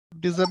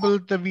disable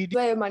the video?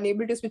 I am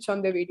unable to switch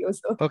on the video.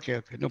 So.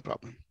 Okay, no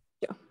problem.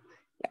 Yeah.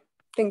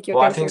 Thank you.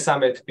 Well, Thank I think you.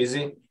 Samit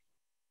busy.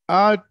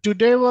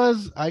 Today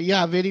was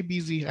very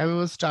busy.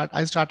 I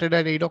started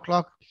at 8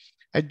 o'clock.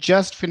 I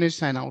just finished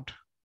sign out.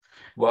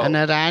 Wow. And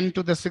I ran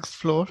to the 6th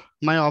floor.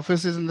 My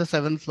office is in the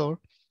 7th floor.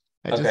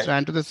 I just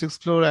ran to the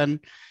 6th floor and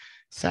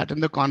sat in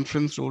the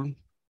conference room.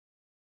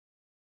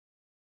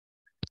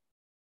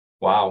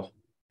 Wow.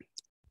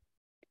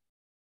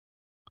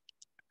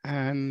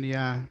 And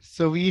yeah,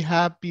 so we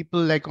have people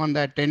like on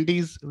the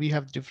attendees, we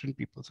have different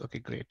people. Okay,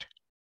 great.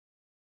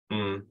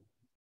 Mm.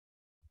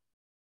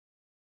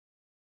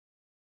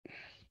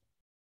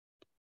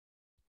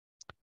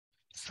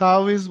 So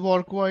how is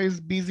work-wise?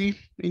 Busy?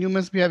 You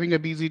must be having a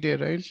busy day,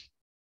 right?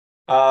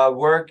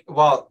 Work,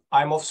 well,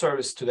 I'm off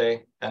service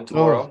today and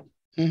tomorrow,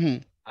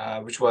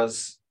 which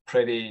was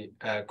pretty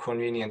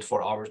convenient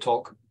for our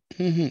talk.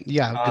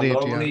 Yeah, great.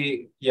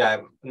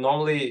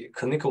 Normally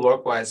clinical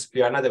work-wise,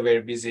 we are not a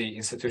very busy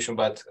institution,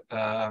 but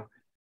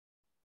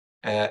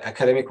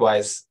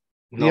academic-wise,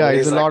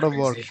 it's a lot of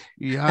work.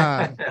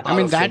 Yeah, I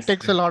mean, that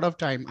takes a lot of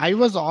time. I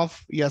was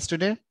off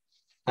yesterday.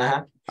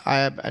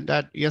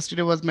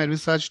 Yesterday was my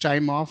research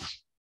time off,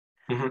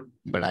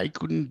 but I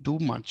couldn't do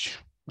much.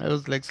 I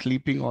was like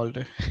sleeping all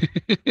day.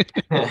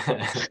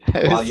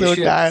 Well, you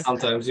should. Tired.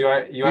 Sometimes you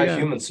are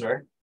human,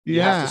 sir.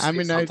 You have to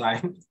sleep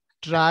sometime. I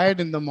tried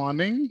in the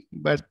morning,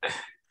 but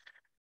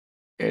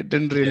it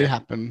didn't really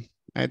happen.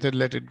 I thought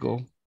let it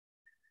go.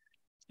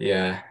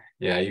 Yeah,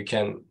 you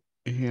can.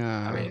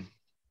 Yeah. I mean,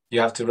 you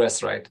have to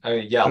rest, right? I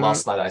mean,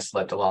 last night I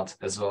slept a lot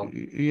as well.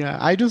 Yeah,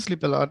 I do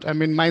sleep a lot. I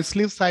mean, my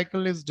sleep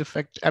cycle is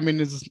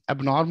is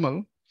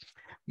abnormal,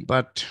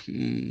 but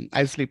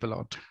I sleep a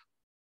lot.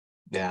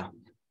 Yeah.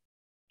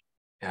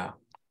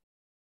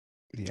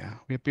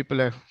 Where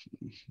people are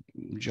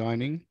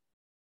joining.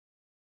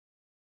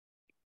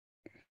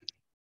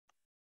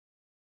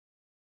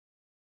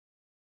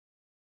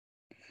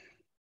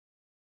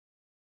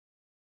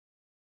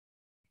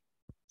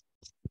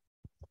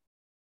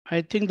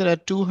 I think there are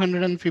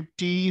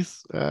 250.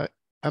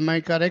 Am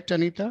I correct,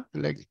 Anita?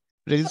 Like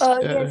yes,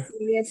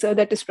 sir,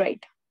 that is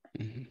right.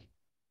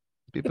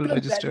 People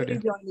registered.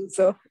 Joining,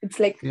 so it's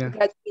like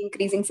gradually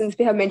increasing since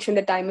we have mentioned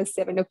the time is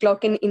 7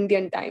 o'clock in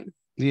Indian time.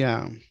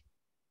 Yeah.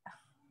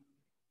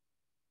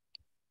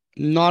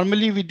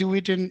 Normally we do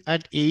it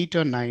at 8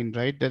 or 9,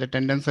 right? The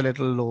attendance a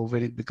little low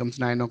when it becomes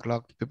 9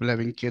 o'clock. People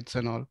having kids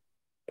and all.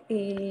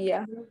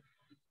 Yeah.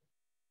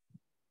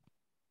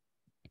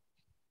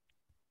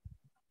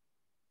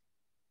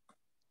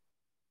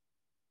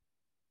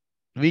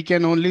 We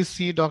can only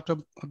see Dr.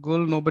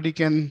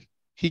 Akgul.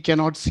 He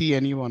cannot see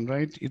anyone,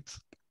 right?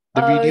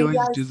 The video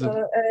is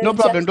visible. No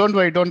problem. Don't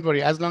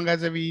worry. As long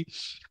as we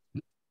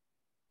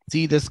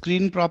see the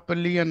screen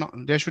properly and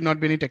there should not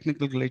be any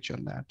technical glitch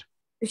on that.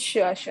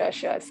 Sure, sir.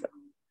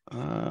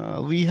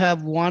 We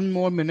have 1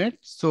 more minute.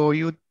 So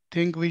you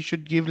think we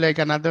should give like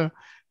another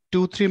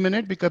 2-3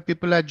 minutes because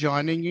people are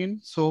joining in.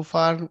 So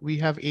far we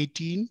have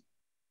 18.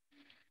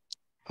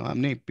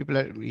 People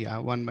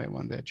are one by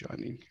one they're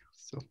joining.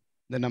 So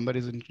the number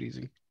is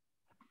increasing.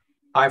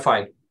 I'm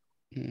fine.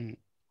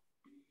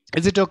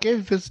 Is it okay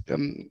if it's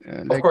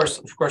of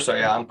course, sir.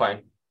 Yeah, I'm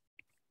fine.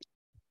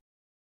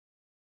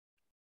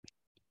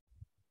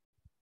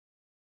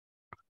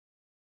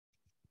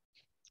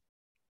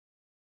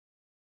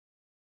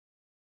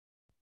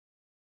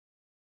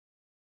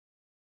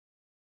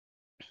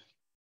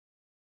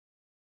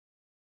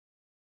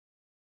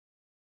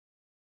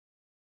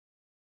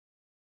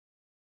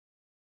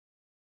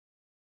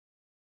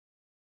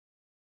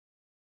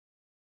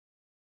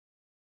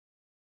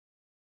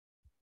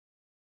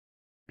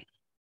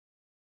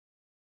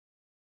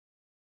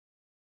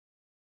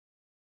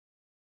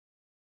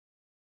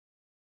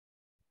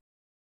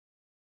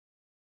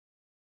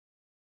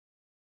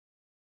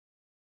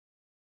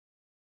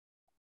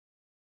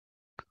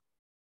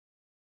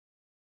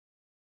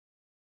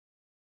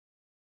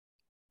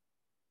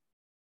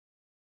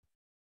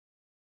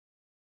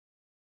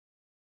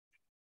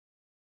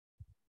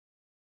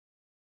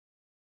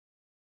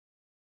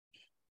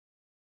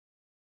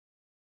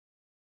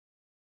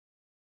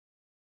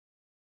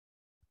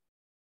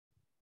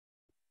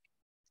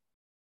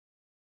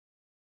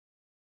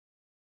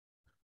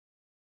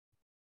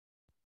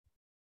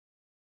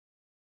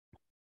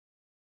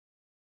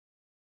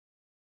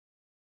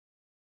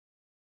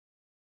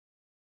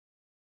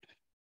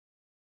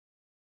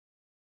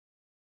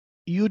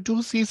 You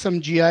do see some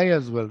GI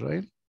as well,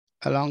 right?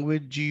 Along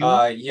with GU?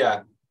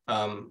 Yeah,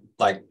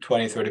 like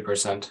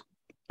 20-30%.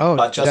 Oh,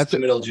 but just the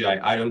middle GI.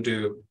 I don't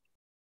do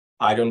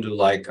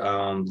like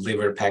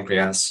liver,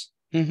 pancreas.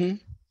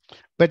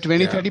 But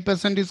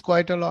 20-30% is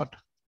quite a lot.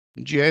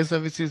 GI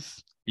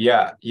services.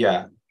 Yeah.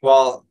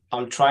 Well,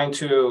 I'm trying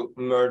to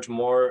merge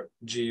more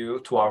GU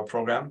to our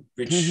program,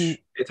 which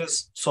it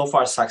is so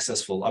far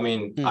successful. I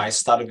mean, I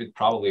started with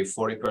probably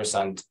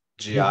 40%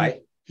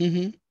 GI.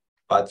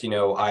 But,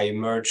 I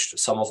merged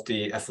some of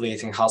the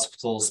affiliating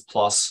hospitals,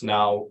 plus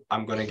now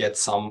I'm going to get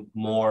some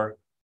more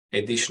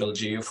additional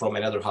GU from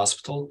another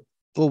hospital.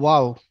 Oh,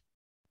 wow.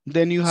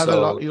 Then you have a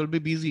lot, you'll be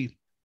busy.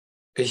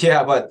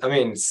 Yeah, but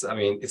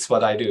it's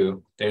what I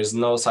do. There's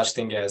no such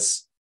thing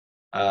as,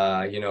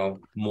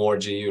 more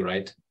GU,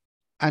 right?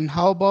 And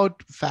how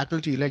about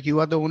faculty? Like you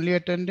are the only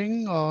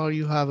attending or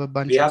you have a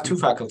bunch of We have two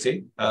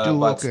faculty.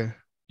 But okay.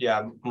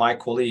 Yeah, my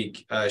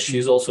colleague,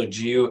 she's also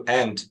GU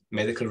and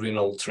medical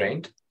renal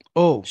trained.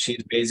 Oh.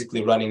 She's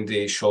basically running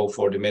the show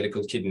for the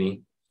medical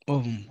kidney.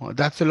 Oh,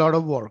 that's a lot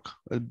of work.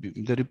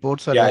 The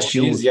reports are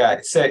huge.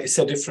 It's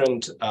a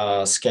different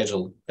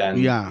schedule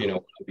than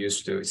I'm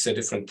used to. It's a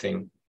different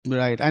thing.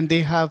 Right. And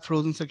they have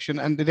frozen section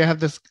and they have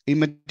this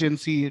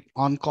emergency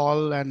on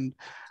call and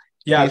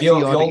we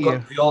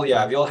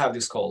all have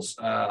these calls.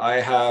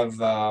 I have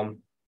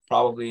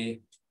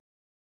probably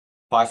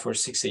 5 or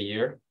 6 a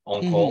year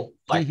on call,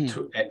 like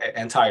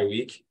entire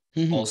week.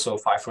 Also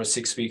 5 or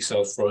 6 weeks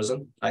of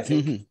frozen, I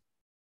think.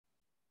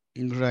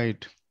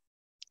 Right.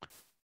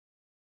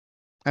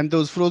 And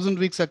those frozen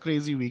weeks are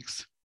crazy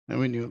weeks. I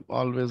mean, you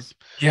always.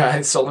 Yeah,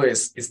 there's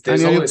always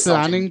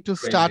planning to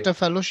start a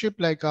fellowship,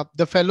 like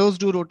the fellows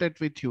do rotate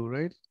with you,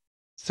 right?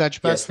 Such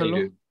yes, fellow.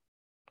 They do.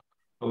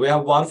 We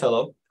have one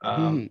fellow,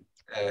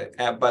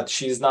 but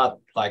she's not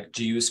like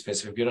GU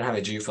specific. We don't have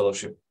a GU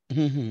fellowship.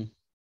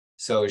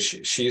 So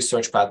she's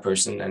search path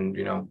person, and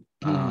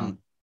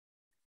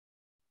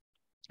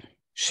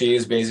she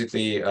is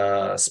basically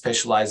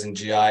specialized in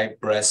GI,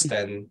 breast,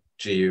 and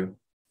GU.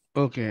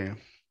 Okay.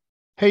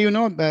 Hey,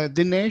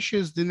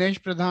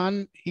 Dinesh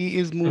Pradhan, he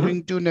is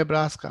moving to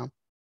Nebraska.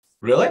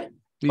 Really?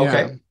 Yeah.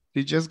 Okay.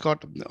 He just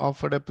got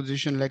offered a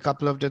position like a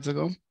couple of days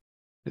ago.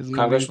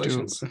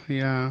 Congratulations.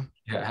 Yeah.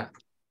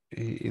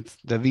 It's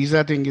the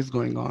visa thing is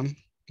going on,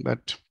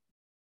 but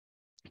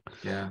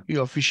he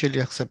officially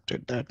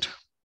accepted that.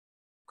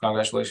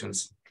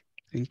 Congratulations.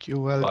 Thank you.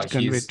 Well,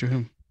 convey to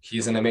him.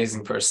 He's an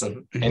amazing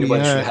person.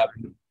 Anybody should have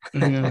him.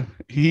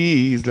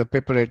 He is the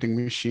paper writing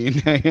machine.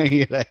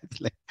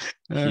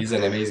 He's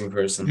an amazing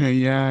person.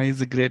 Yeah,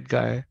 he's a great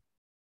guy.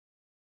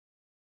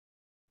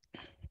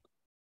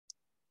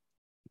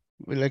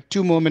 We're like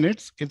 2 more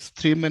minutes. It's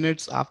 3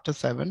 minutes after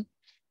 7.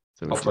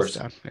 So we'll of course.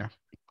 Start. Yeah.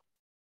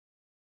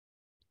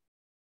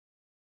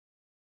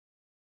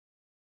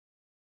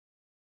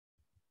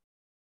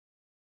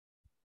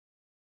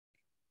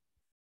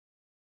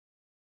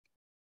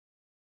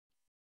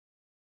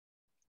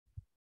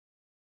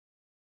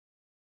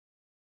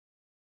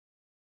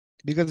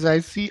 Because I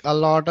see a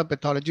lot of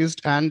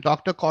pathologists and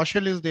Dr.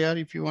 Kaushal is there.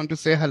 If you want to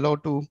say hello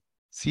to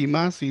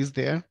Seema, she's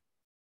there.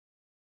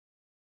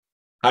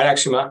 Hi,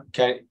 Akshima.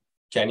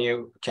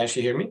 Can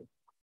she hear me?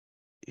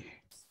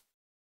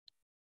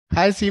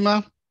 Hi,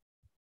 Seema.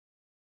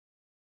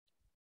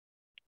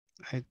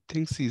 I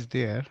think she's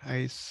there.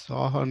 I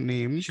saw her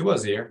name. She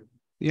was here.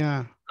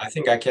 Yeah. I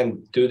think I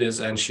can do this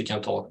and she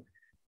can talk.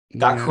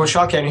 Dr.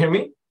 Kaushal, can you hear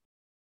me?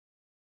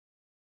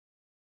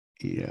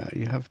 Yeah,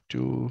 you have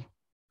to.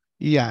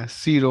 Yeah,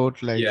 she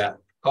wrote like. Yeah.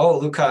 Oh,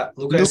 Luca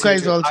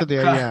is also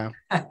there. Yeah.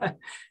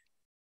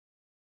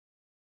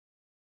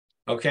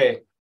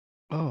 Okay.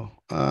 Oh,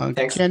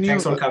 thanks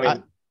for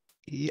coming.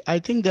 I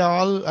think they're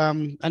all,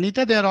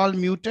 Anita, they're all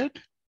muted.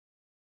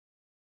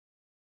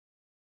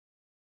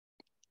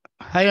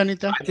 Hi,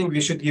 Anita. I think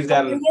we should give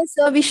them. Yes,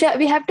 sir.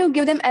 We have to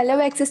give them allow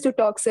access to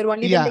talk, sir.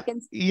 Only then they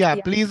can. Yeah,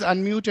 please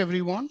unmute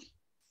everyone.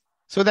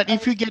 So that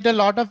if you get a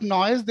lot of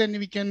noise, then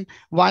we can,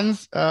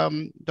 once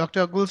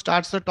Dr. Akgul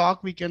starts the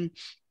talk, we can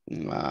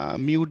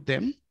mute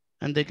them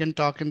and they can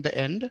talk in the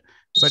end.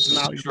 But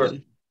now you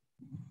can.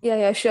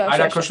 Yeah, sure. Hi,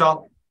 Dr.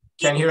 Kaushal.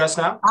 Can you hear us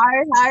now?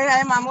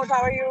 Hi, Mahmut.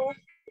 How are you?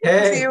 Hey.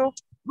 Good to see you.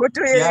 Good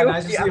to hear you. Yeah,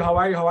 nice to see you. How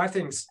are you? How are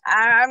things?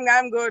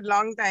 I'm good.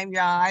 Long time.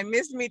 Yeah, I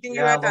missed meeting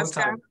you at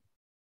Astra.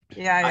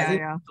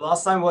 Yeah.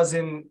 Last time was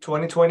in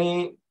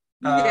 2020.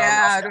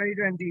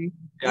 2020.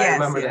 Yeah, I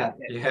remember that.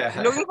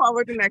 Yeah. Looking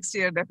forward to next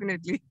year,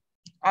 definitely.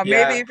 Or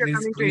maybe if you're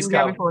coming to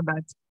India before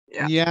that.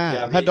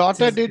 Yeah. Her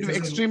daughter did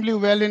extremely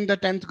well in the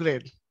 10th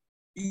grade.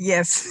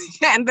 Yes.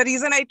 And the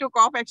reason I took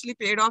off actually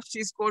paid off.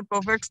 She scored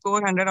perfect score,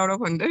 100 out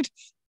of 100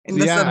 in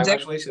the subject.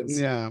 Congratulations.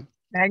 Yeah.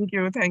 Thank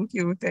you.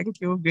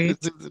 Great.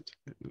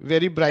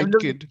 Very bright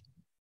kid.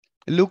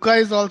 Luca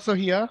is also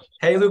here.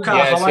 Hey, Luca.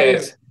 How are you?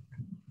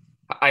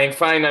 I'm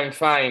fine.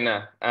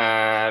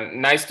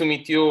 Nice to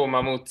meet you,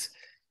 Mahmut.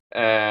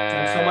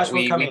 Thanks so much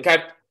for coming.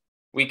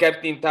 We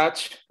kept in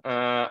touch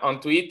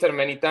on Twitter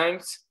many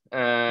times,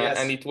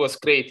 and it was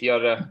great.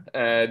 Your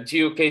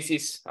GU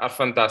cases are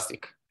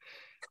fantastic.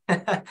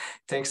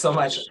 Thanks so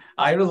much.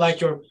 I really like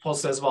your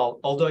posts as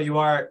well. Although you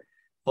are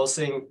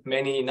posting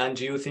many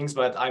non-GU things,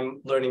 but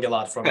I'm learning a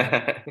lot from you.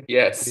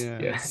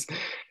 Yes.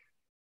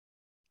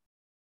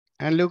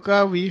 And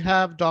Luca, we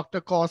have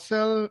Dr.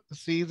 Kaushal.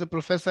 She is a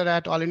professor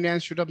at All India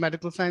Institute of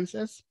Medical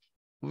Sciences.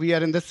 We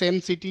are in the same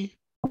city.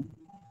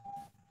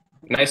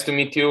 Nice to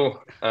meet you,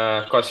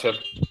 Kaushal.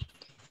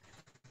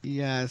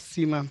 Yeah,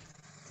 Seema.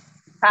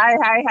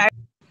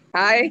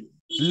 Hi.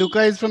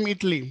 Luca is from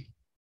Italy.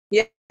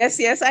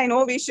 Yes, I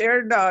know we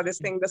shared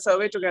the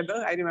survey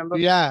together. I remember.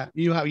 Yeah,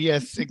 you have.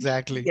 Yes,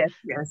 exactly.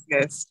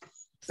 Yes.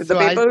 So the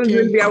papers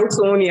will be out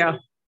soon,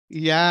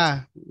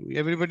 Yeah,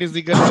 everybody's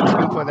eagerly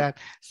looking for that.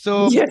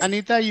 So Yes.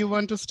 Anita, you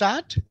want to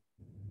start?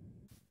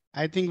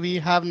 I think we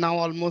have now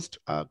almost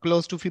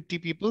close to 50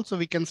 people, so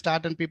we can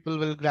start and people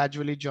will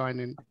gradually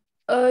join in.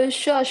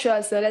 Sure,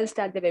 sir. I'll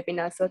start the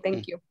webinar, sir.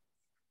 Thank you.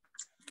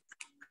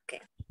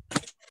 Okay.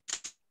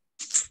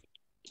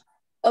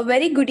 A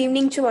very good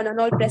evening to one and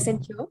all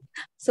present here.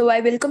 So I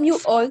welcome you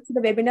all to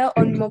the webinar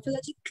on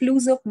morphologic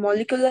clues of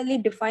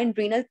molecularly defined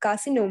renal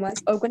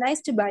carcinomas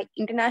organized by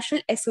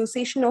International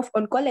Association of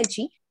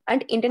Oncology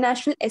and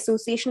International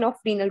Association of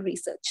Renal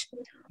Research.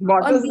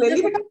 What was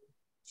really?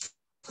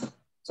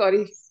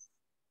 Sorry.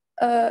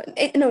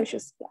 No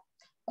issues.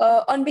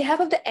 On behalf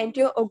of the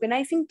entire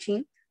organizing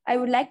team, I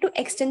would like to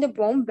extend a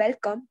warm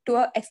welcome to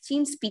our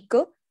esteemed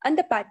speaker and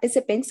the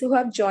participants who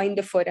have joined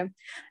the forum.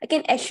 I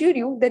can assure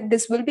you that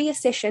this will be a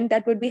session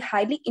that would be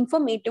highly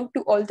informative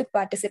to all the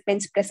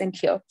participants present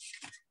here.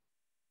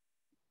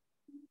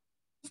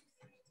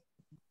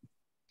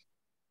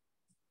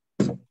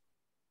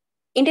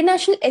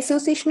 International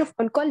Association of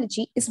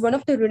Oncology is one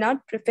of the renowned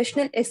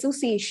professional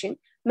associations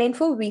meant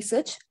for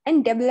research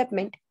and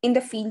development in the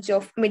field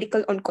of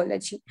medical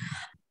oncology.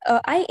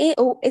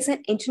 IAO is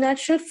an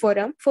international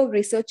forum for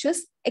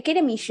researchers,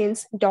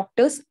 academicians,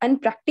 doctors,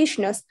 and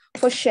practitioners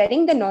for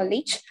sharing the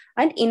knowledge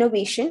and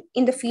innovation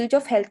in the field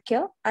of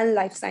healthcare and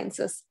life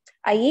sciences.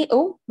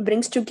 IAO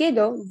brings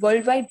together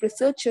worldwide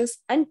researchers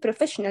and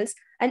professionals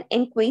and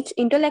encourage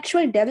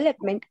intellectual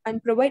development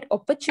and provide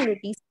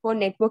opportunities for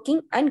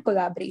networking and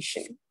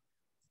collaboration.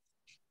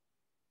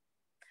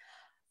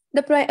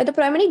 The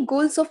primary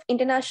goals of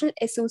International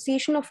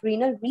Association of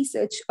Renal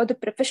Research are the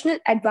professional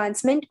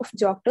advancement of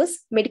doctors,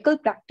 medical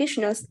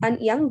practitioners,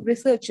 and young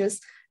researchers,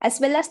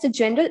 as well as the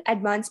general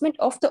advancement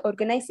of the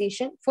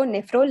organization for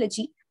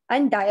nephrology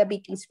and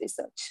diabetes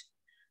research.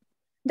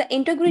 The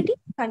integrity,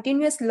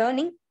 continuous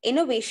learning,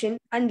 innovation,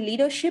 and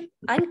leadership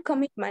and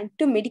commitment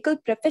to medical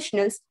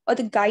professionals are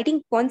the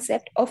guiding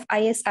concept of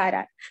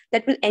ISRR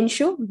that will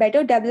ensure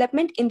better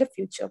development in the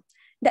future.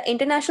 The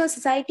International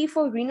Society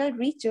for Renal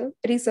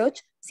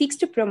Research seeks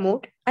to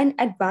promote and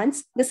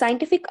advance the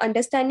scientific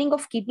understanding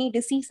of kidney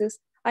diseases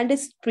and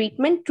its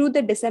treatment through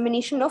the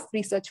dissemination of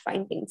research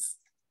findings.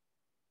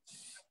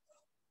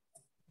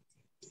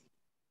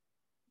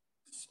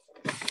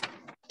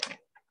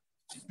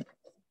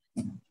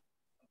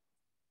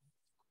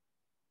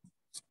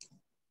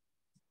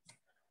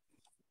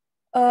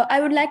 I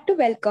would like to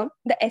welcome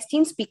the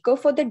esteemed speaker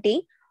for the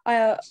day,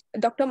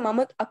 Dr.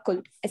 Mahmut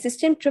Akgul,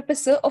 Assistant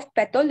Professor of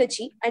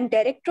Pathology and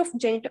Director of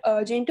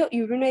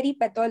Genitourinary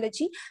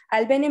Pathology,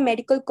 Albany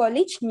Medical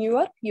College, New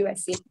York,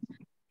 USA.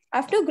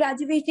 After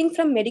graduating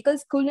from medical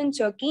school in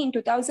Turkey in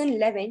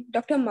 2011,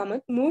 Dr.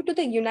 Mahmut moved to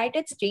the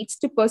United States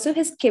to pursue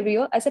his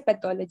career as a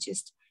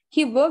pathologist.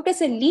 He worked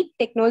as a lead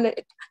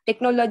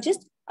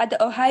technologist at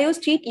the Ohio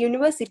State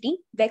University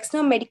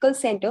Wexner Medical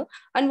Center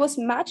and was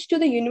matched to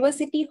the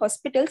University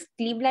Hospital's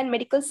Cleveland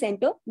Medical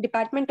Center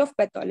Department of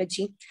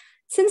Pathology.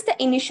 Since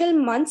the initial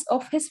months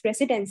of his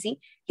residency,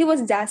 he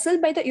was dazzled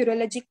by the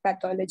urologic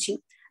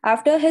pathology.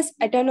 After his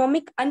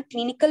autonomic and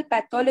clinical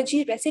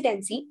pathology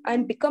residency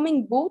and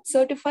becoming board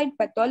certified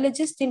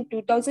pathologist in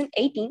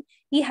 2018,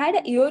 he had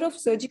a year of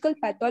surgical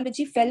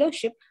pathology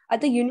fellowship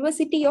at the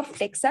University of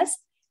Texas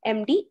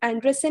MD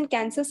Anderson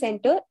Cancer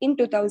Center in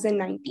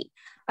 2019,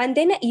 and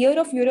then a year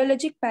of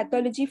urologic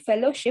pathology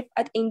fellowship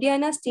at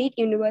Indiana State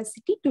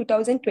University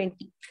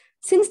 2020.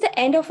 Since the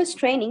end of his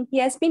training, he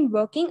has been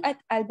working at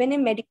Albany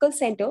Medical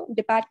Center,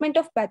 Department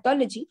of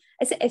Pathology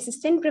as an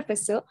assistant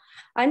professor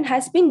and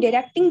has been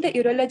directing the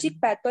urologic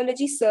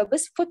pathology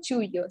service for 2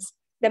 years.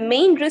 The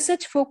main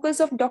research focus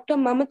of Dr.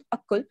 Mahmut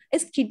Akgul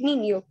is kidney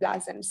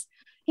neoplasms.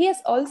 He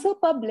has also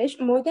published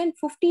more than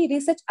 50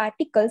 research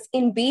articles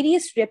in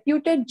various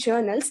reputed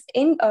journals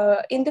in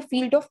the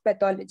field of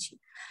pathology.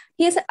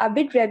 He is an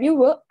avid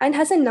reviewer and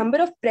has a number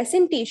of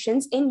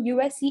presentations in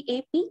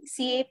USCAP,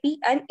 CAP,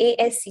 and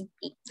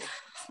ASCP.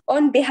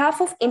 On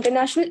behalf of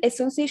International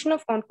Association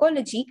of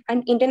Oncology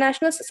and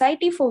International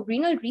Society for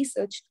Renal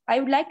Research, I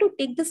would like to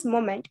take this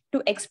moment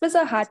to express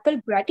our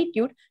heartfelt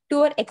gratitude to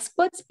our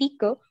expert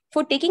speaker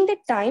for taking the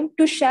time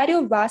to share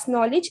your vast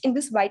knowledge in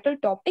this vital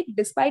topic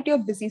despite your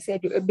busy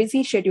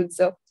schedule,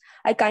 sir.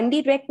 I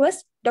kindly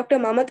request Dr.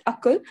 Mahmut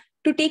Akgul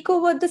to take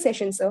over the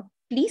session, sir.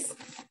 Please.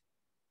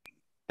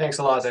 Thanks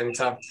a lot,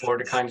 Anita, for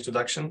the kind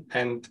introduction.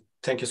 And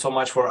thank you so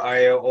much for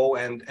IAO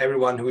and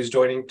everyone who is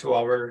joining to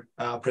our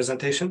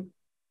presentation.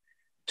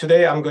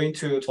 Today, I'm going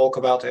to talk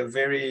about a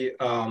very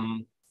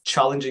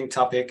challenging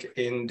topic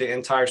in the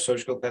entire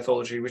surgical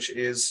pathology, which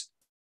is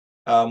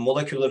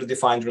molecularly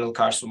defined renal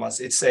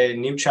carcinomas. It's a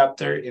new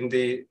chapter in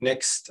the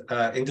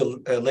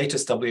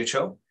latest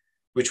WHO,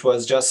 which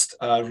was just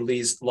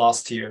released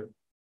last year.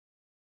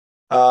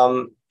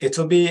 It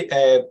will be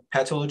a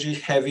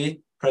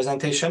pathology-heavy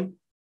presentation.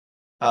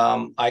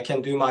 I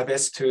can do my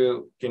best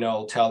to,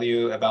 tell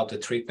you about the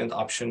treatment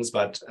options,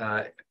 but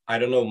I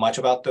don't know much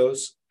about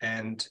those.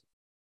 And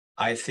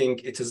I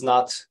think it is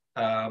not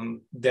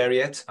there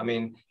yet. I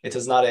mean, it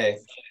is not a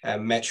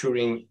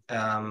maturing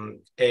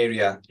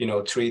area,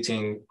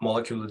 treating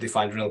molecular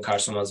defined renal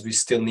carcinomas. We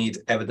still need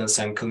evidence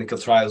and clinical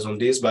trials on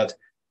these, but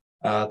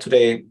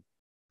today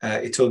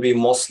it will be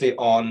mostly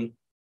on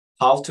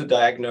how to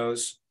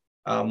diagnose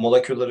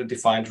molecularly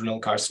defined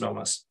renal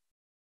carcinomas.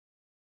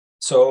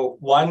 So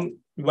when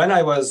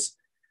I was,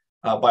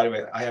 by the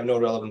way, I have no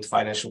relevant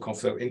financial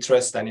conflict of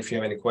interest, and if you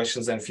have any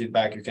questions and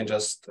feedback, you can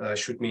just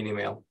shoot me an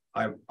email.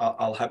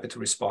 I'll happy to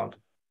respond.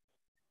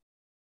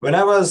 When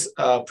I was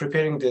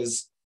preparing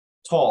this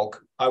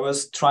talk, I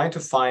was trying to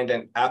find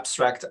an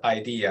abstract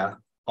idea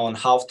on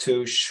how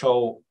to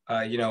show,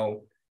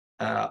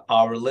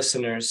 our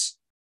listeners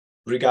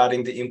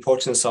regarding the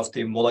importance of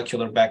the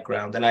molecular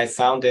background. And I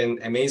found an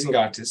amazing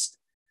artist.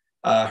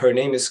 Her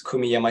name is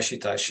Kumi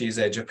Yamashita. She's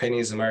a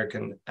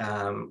Japanese-American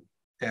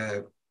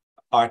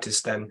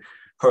artist, and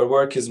her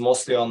work is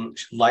mostly on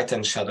light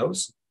and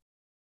shadows.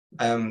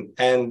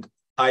 And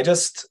I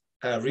just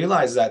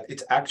realized that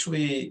it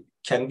actually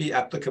can be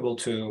applicable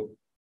to,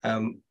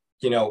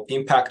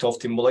 impact of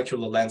the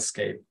molecular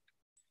landscape.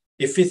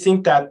 If we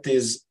think that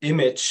this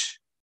image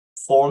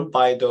formed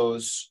by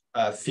those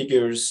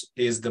figures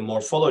is the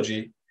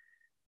morphology,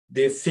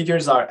 the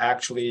figures are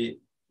actually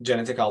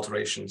genetic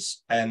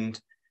alterations.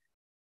 And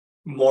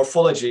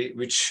morphology,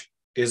 which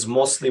is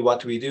mostly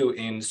what we do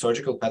in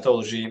surgical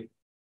pathology,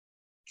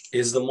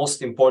 is the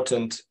most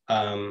important,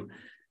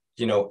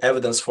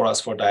 evidence for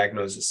us for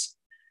diagnosis,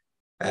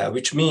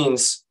 which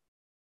means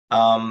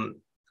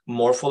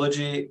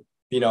morphology,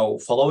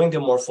 following the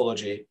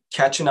morphology,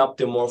 catching up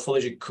the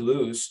morphologic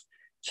clues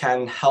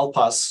can help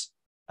us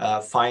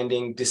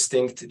finding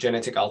distinct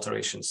genetic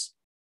alterations.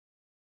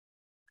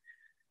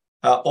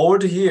 Over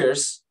the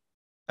years,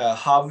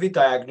 how we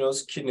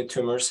diagnose kidney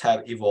tumors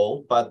have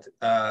evolved, but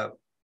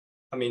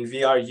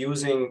we are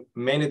using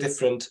many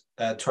different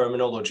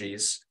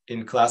terminologies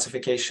in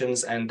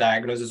classifications and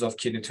diagnosis of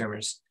kidney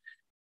tumors.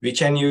 We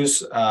can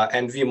use,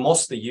 and we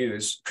mostly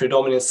use,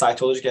 predominant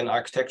cytologic and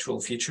architectural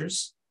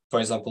features. For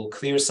example,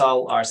 clear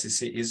cell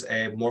RCC is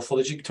a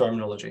morphologic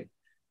terminology.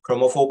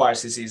 Chromophobe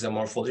RCC is a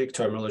morphologic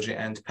terminology,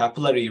 and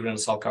papillary renal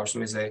cell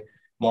carcinoma is a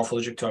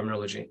morphologic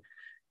terminology.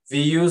 We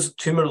use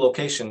tumor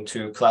location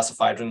to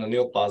classify renal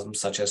neoplasms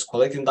such as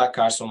collecting duct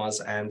carcinomas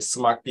and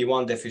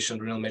SMARCB1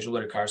 deficient renal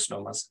medullary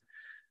carcinomas.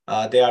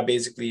 They are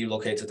basically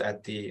located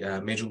at the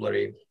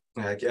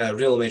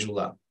renal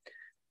medulla.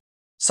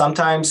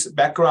 Sometimes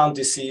background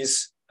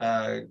disease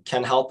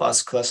can help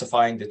us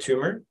classifying the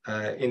tumor,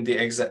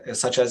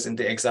 such as in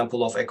the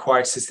example of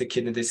acquired cystic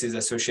kidney disease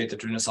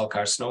associated renal cell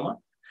carcinoma.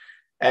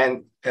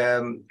 And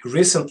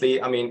recently,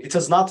 it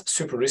is not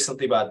super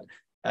recently, but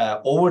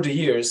over the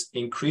years,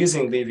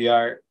 increasingly, we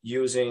are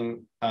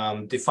using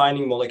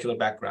defining molecular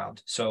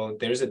background. So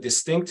there is a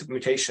distinct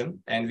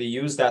mutation, and we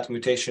use that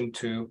mutation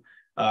to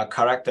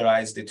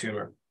characterize the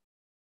tumor.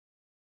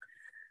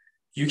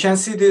 You can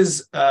see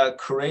this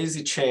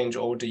crazy change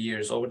over the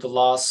years. Over the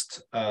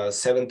last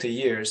 70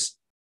 years,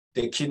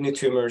 the kidney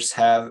tumors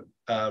have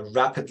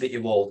rapidly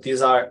evolved.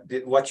 These are,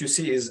 what you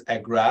see is a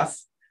graph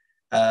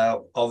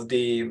of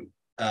the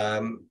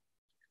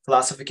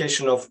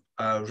classification of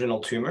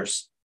renal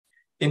tumors.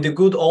 In the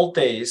good old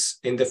days,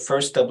 in the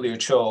first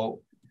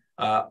WHO,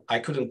 I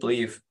couldn't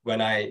believe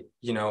when I,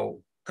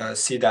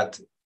 see that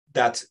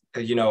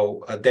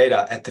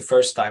data at the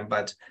first time,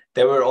 but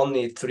there were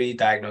only 3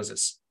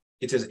 diagnoses.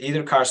 It is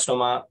either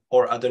carcinoma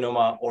or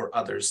adenoma or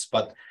others.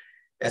 But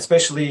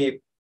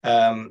especially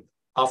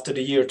after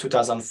the year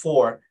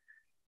 2004,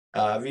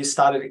 we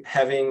started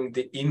having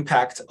the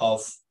impact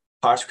of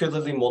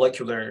particularly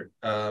molecular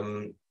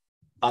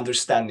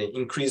understanding,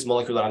 increased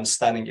molecular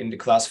understanding in the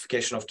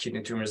classification of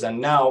kidney tumors.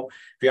 And now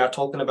we are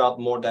talking about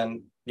more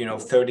than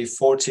 30,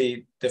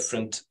 40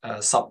 different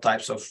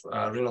subtypes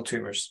of renal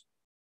tumors.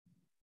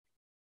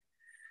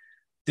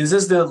 This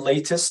is the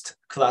latest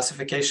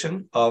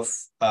classification of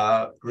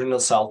renal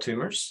cell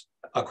tumors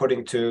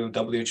according to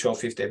WHO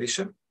 5th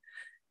edition.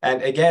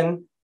 And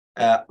again,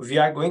 we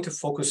are going to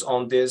focus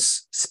on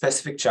this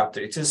specific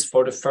chapter. It is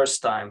for the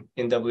first time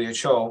in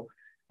WHO,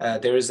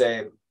 there is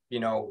a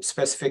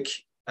specific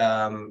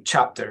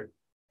chapter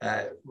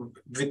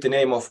with the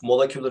name of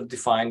molecular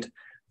defined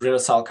renal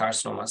cell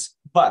carcinomas.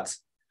 But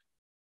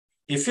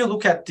if you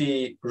look at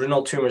the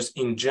renal tumors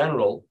in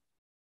general,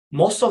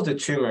 most of the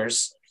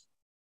tumors,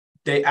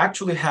 they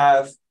actually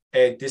have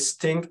a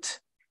distinct,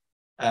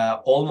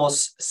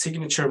 almost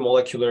signature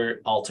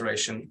molecular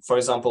alteration. For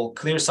example,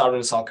 clear cell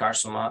renal cell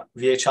carcinoma,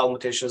 VHL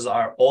mutations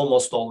are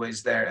almost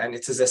always there, and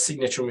it is a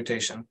signature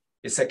mutation.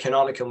 It's a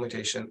canonical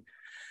mutation.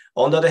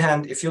 On the other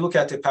hand, if you look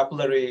at the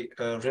papillary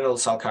renal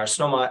cell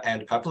carcinoma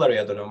and papillary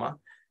adenoma,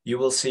 you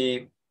will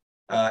see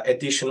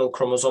additional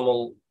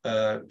chromosomal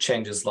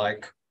changes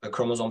like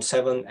chromosome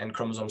 7 and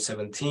chromosome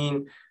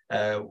 17,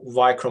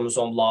 Y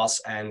chromosome loss,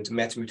 and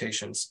MET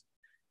mutations.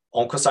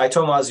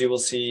 Oncocytomas, you will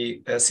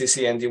see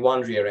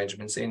CCND1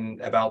 rearrangements in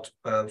about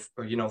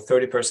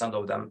 30%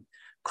 of them.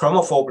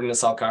 Chromophobe renal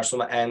cell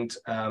carcinoma and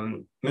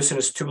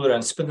mucinous tubular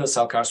and spindle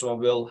cell carcinoma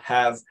will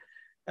have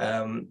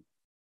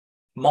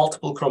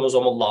multiple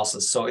chromosomal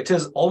losses. So it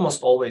is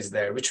almost always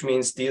there, which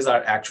means these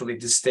are actually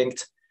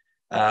distinct,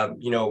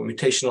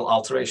 mutational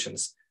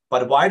alterations.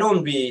 But why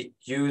don't we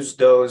use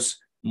those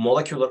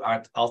molecular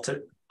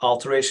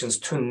alterations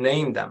to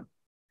name them?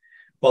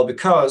 Well,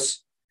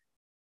 because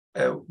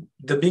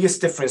the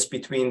biggest difference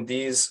between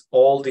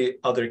all the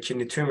other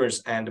kidney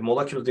tumors and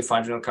molecular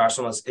defined renal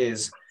carcinomas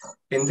is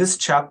in this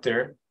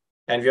chapter,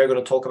 and we are going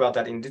to talk about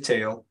that in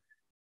detail,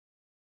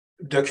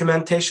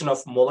 documentation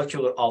of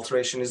molecular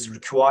alteration is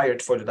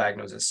required for the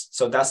diagnosis.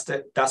 So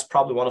that's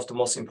probably one of the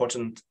most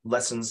important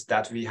lessons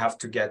that we have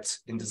to get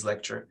in this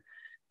lecture.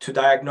 To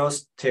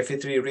diagnose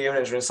TFE3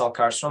 rearranged renal cell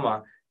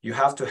carcinoma, you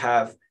have to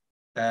have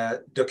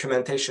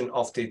documentation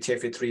of the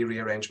TFE3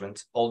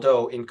 rearrangement.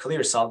 Although in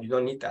clear cell, you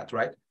don't need that,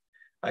 right?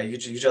 You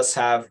just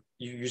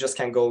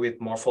can go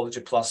with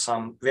morphology plus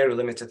some very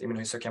limited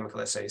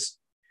immunohistochemical assays.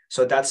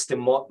 So that's the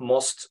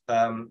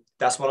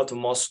that's one of the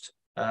most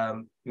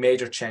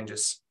major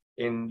changes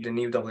in the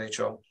new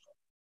WHO.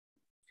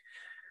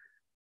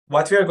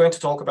 What we are going to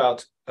talk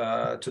about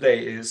today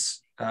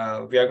is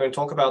we are going to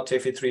talk about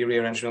TFE3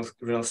 rearranged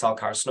renal cell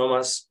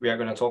carcinomas. We are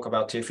going to talk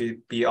about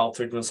TFE-B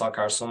altered renal cell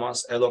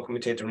carcinomas, LOC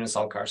mutated renal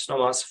cell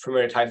carcinomas,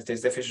 fumarate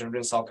hydratase deficient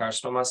renal cell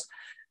carcinomas,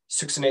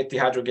 succinate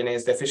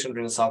dehydrogenase deficient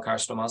renal cell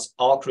carcinomas,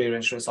 ALK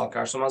rearranged renal cell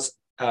carcinomas.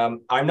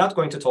 I'm not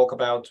going to talk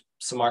about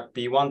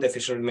SMARCB1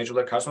 deficient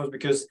medullary carcinomas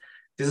because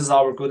this is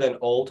our good and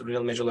old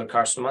renal medullary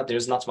carcinoma.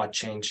 There's not much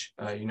change,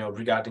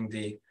 regarding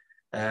the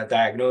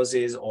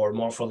diagnosis or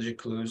morphologic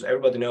clues.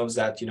 Everybody knows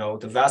that,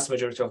 the vast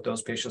majority of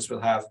those patients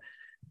will have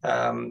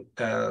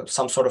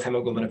some sort of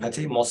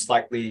hemoglobinopathy, most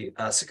likely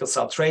sickle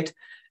cell trait.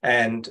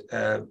 And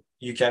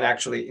you can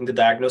actually, in the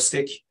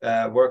diagnostic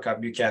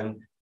workup, you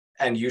can,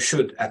 and you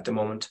should at the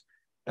moment,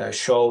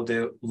 show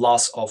the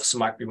loss of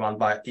SMARCB1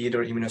 by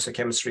either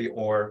immunohistochemistry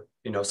or,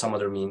 some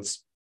other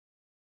means.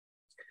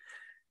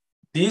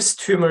 These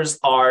tumors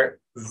are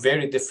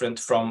very different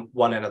from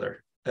one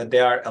another.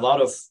 There are a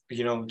lot of,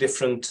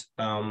 different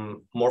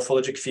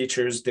morphologic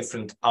features,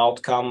 different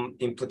outcome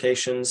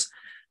implications,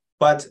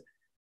 but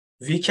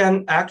we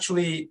can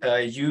actually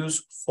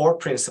use 4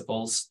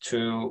 principles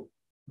to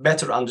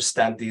better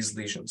understand these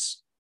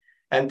lesions.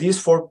 And these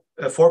four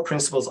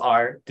principles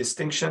are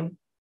distinction,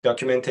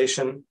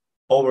 documentation,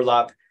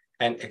 overlap,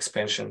 and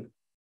expansion.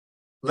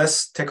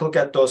 Let's take a look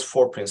at those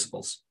 4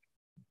 principles.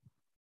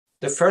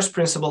 The first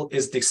principle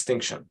is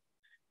distinction,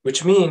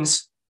 which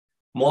means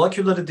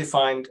molecularly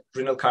defined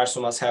renal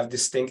carcinomas have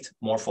distinct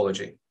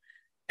morphology.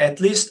 At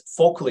least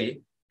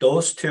focally,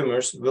 those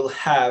tumors will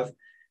have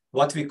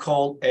what we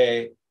call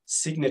a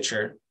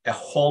signature, a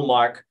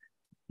hallmark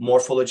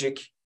morphologic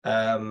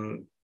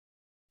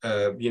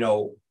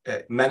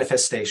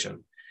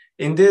manifestation.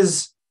 In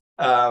this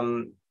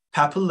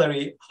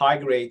papillary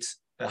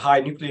high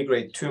nuclear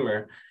grade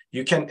tumor,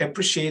 you can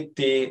appreciate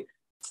the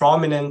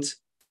prominent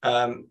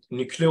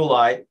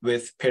nucleoli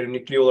with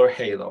perinucleolar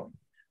halo,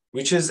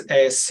 which is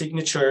a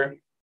signature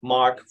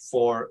mark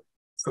for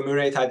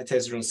fumarate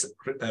hydratase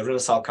renal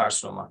cell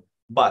carcinoma.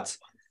 But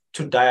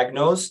to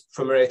diagnose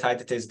fumarate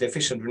hydratase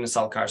deficient renal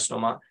cell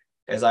carcinoma,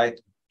 as I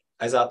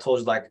told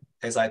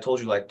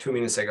you like 2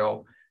 minutes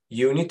ago,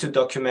 you need to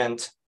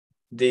document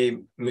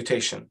the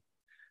mutation.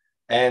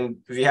 And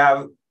we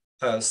have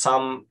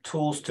some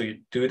tools to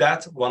do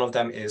that. One of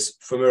them is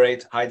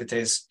fumarate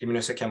hydratase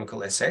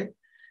immunohistochemical assay.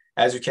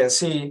 As you can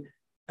see,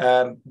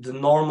 the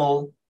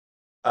normal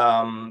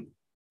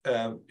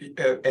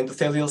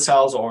endothelial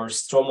cells or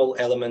stromal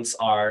elements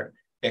are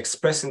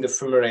expressed in the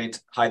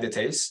fumarate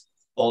hydratase,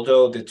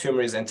 although the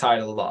tumor is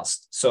entirely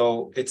lost.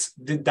 So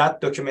that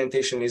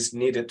documentation is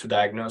needed to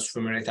diagnose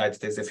fumarate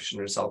hydratase deficient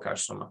renal cell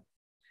carcinoma.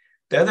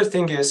 The other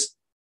thing is,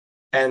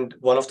 and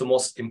one of the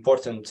most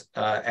important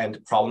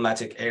and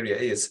problematic area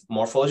is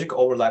morphologic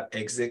overlap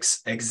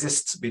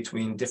exists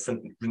between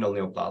different renal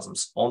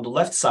neoplasms. On the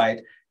left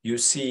side, you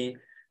see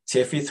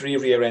TFE3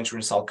 rearranged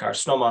renal cell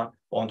carcinoma.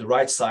 On the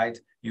right side,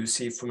 you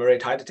see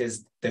fumarate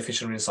hydratase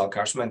deficient renal cell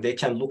carcinoma, and they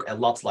can look a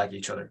lot like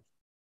each other.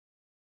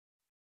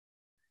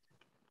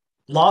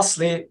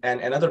 Lastly, and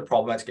another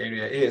problematic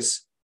area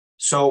is,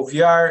 so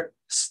we are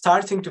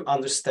starting to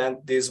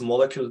understand these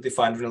molecular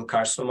defined renal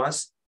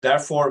carcinomas.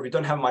 Therefore, we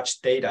don't have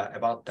much data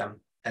about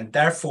them. And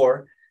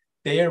therefore,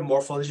 their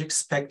morphologic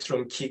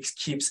spectrum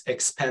keeps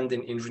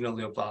expanding in renal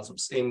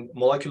neoplasms, in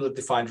molecular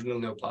defined renal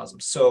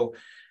neoplasms. So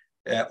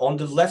on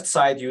the left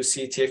side, you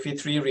see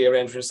TFE3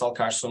 rearranged renal cell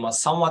carcinoma,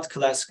 somewhat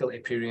classical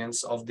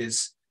appearance of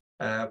this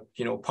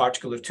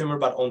particular tumor.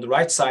 But on the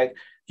right side,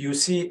 you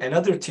see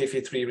another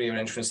TFE3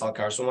 rearranged renal cell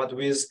carcinoma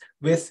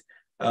with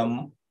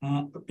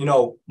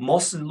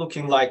mostly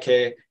looking like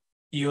a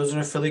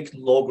eosinophilic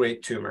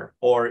low-grade tumor,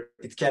 or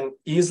it can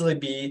easily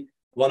be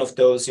one of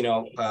those,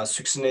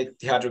 succinate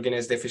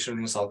dehydrogenase deficient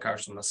renal cell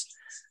carcinomas.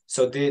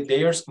 So their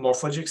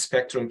morphologic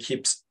spectrum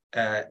keeps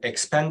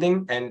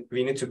expanding, and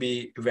we need to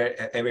be very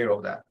aware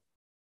of that.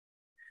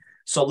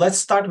 So let's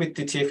start with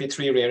the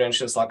TFE3 rearranged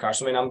renal cell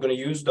carcinoma, and I'm going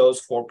to use those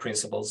 4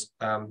 principles,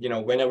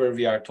 whenever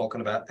we are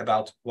talking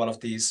about one of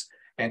these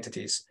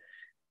entities.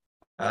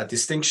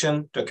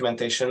 distinction,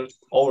 documentation,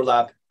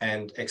 overlap,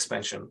 and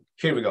expansion.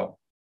 Here we go.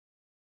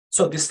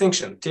 So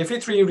distinction,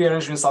 TFE3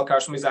 rearranged renal cell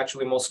carcinoma is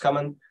actually most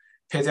common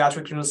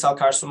pediatric renal cell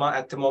carcinoma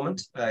at the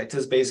moment. It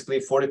is basically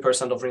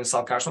 40% of renal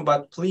cell carcinoma,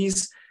 but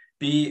please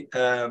be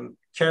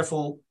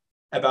careful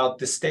about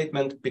this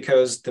statement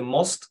because the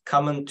most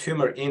common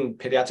tumor in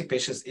pediatric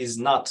patients is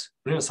not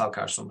renal cell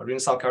carcinoma. Renal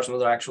cell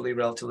carcinomas are actually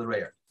relatively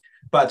rare.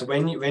 But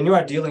when you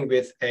are dealing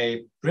with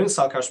a renal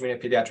cell carcinoma in a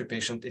pediatric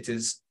patient, it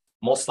is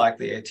most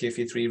likely a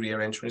TFE3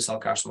 rearranged renal cell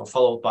carcinoma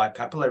followed by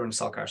papillary renal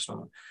cell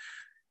carcinoma.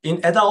 In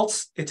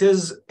adults, it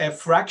is a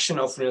fraction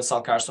of renal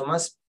cell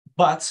carcinomas,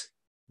 but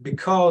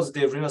because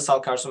the renal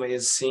cell carcinoma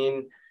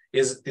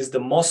is the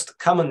most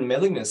common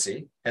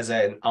malignancy as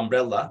an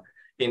umbrella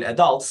in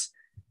adults,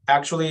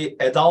 actually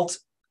adult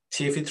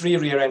TFE3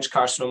 rearranged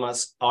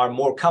carcinomas are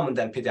more common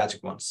than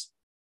pediatric ones.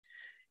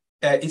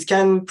 It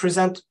can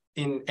present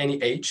in any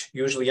age,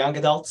 usually young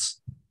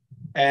adults,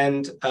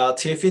 and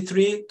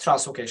TFE3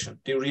 translocation,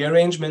 the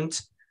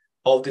rearrangement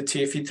of the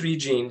TFE3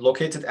 gene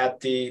located at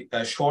the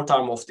short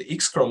arm of the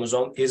X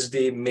chromosome is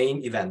the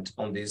main event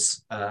on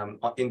these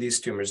in these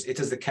tumors. It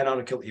is the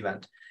canonical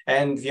event,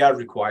 and we are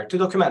required to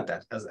document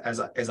that,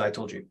 as I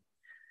told you.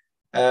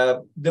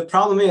 The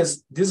problem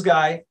is this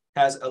guy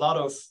has a lot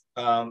of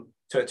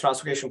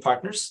translocation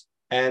partners,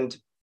 and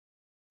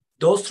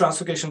those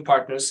translocation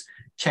partners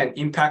can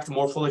impact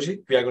morphology.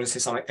 We are going to see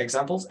some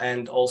examples,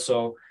 and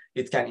also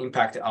it can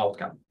impact the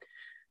outcome.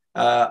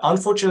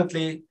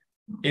 Unfortunately,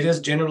 it is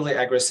generally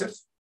aggressive.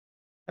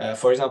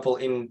 For example,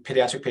 in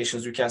pediatric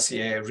patients, you can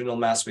see a renal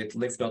mass with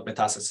lymph node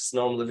metastasis.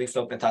 Normally, lymph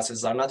node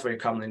metastases are not very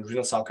common in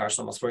renal cell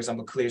carcinomas. For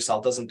example, clear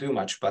cell doesn't do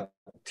much, but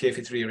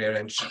TFE3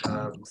 rearranged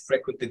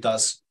frequently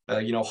does,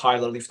 higher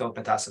lymph node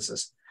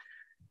metastasis.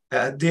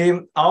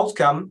 The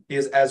outcome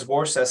is as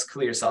worse as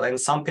clear cell, and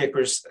some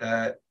papers,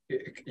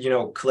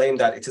 claim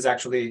that it is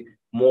actually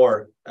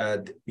more,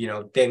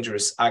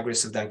 dangerous,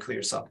 aggressive than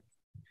clear cell.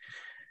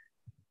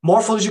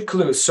 Morphologic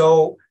clues.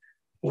 So,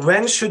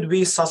 when should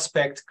we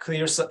suspect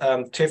clear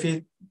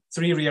TFE3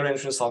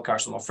 rearranged renal cell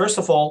carcinoma? First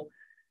of all,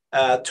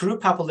 true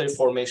papillary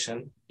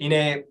formation in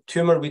a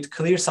tumor with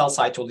clear cell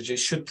cytology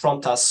should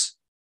prompt us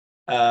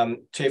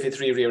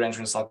TFE3 rearranged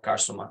renal cell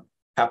carcinoma.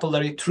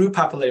 True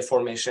papillary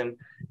formation,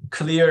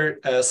 clear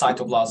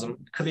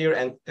cytoplasm, clear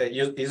and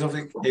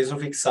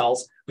eosinophilic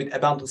cells with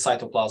abundant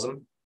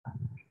cytoplasm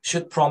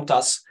should prompt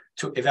us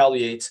to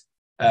evaluate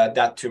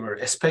that tumor,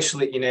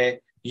 especially in a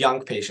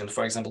young patient,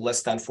 for example,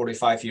 less than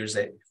 45 years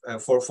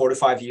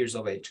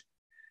of age.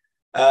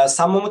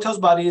 Some momentous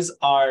bodies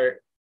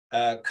are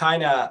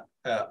kind of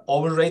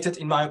overrated,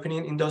 in my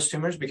opinion, in those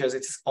tumors because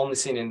it's only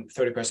seen in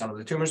 30% of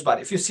the tumors.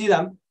 But if you see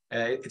them,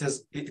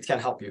 it can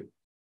help you.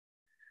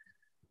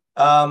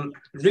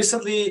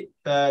 Recently,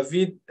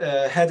 we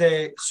had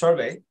a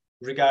survey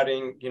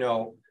regarding,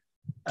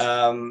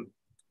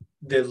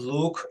 the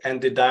look and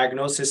the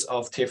diagnosis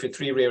of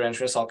TFE3 rearranged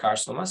renal cell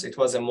carcinomas. It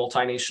was a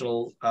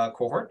multinational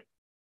cohort.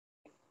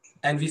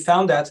 And we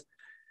found that,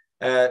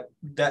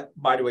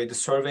 by the way, the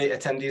survey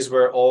attendees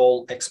were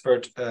all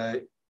expert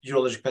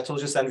urologic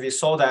pathologists, and we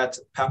saw that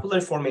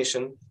papillary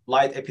formation,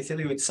 light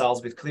epithelioid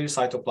cells with clear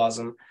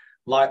cytoplasm,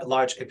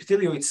 large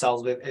epithelioid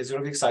cells with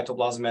eosinophilic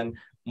cytoplasm, and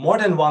more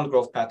than one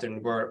growth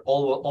pattern were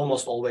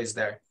almost always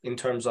there in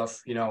terms of,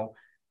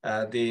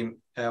 the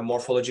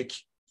morphologic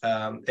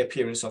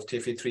appearance of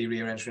TFE3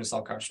 rearranged renal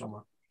cell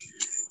carcinoma.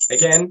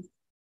 Again,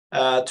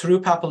 true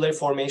papillary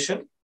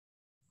formation,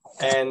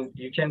 and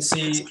you can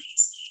see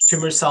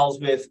tumor cells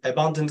with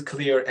abundant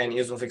clear and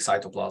eosinophilic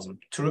cytoplasm.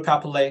 True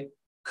papillae,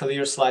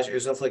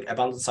 clear/eosinophilic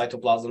abundant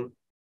cytoplasm,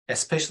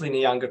 especially in a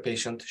younger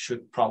patient,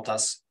 should prompt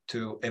us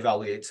to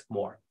evaluate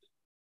more.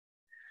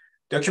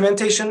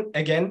 Documentation,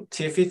 again,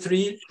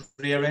 TFE3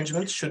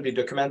 rearrangement should be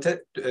documented,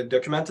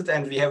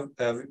 and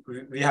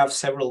we have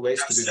several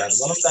ways to do that.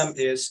 One of them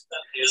is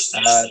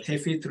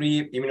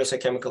TFE3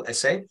 immunohistochemical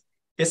assay.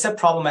 It's a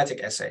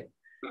problematic assay.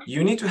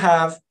 You need to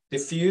have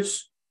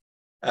diffuse,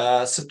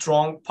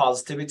 strong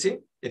positivity.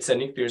 It's a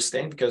nuclear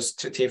stain because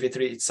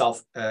TFE3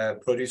 itself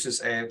produces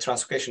a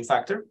translocation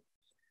factor.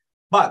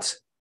 But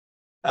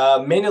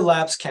many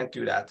labs can't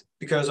do that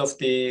because of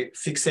the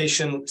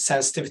fixation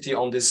sensitivity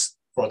on this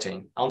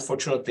protein.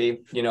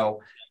 Unfortunately,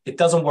 it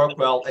doesn't work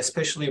well,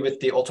 especially with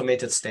the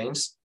automated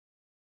stains.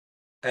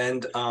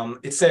 And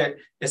it's a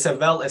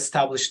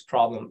well-established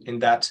problem in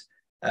that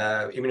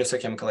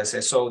immunohistochemical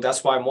assay. So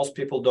that's why most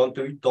people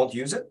don't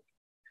use it.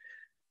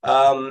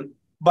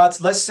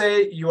 But let's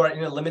say you are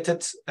in a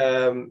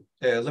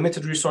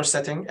limited resource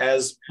setting,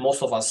 as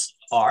most of us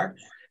are,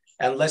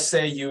 and let's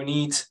say you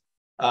need,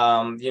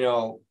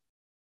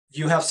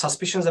 you have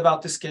suspicions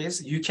about this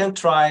case. You can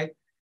try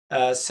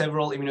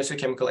several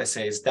immunohistochemical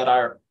assays that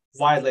are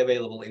widely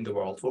available in the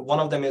world. One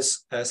of them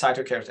is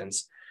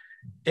cytokeratins.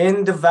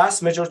 In the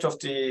vast majority of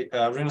the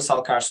renal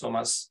cell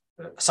carcinomas,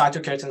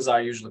 cytokeratins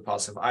are usually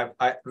positive.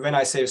 When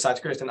I say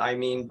cytokeratin, I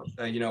mean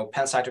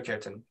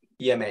pancytokeratin,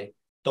 EMA.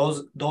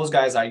 Those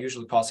guys are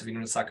usually positive in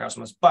renal cell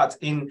carcinomas, but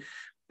in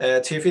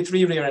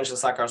TFE3 rearranged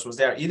cell carcinomas,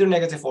 they are either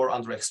negative or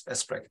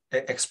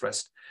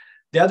underexpressed.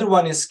 The other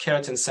one is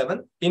keratin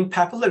 7. In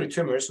papillary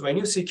tumors, when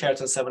you see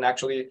keratin 7,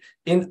 actually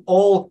in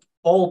all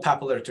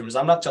papillary tumors,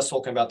 I'm not just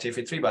talking about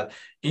TFE3, but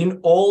in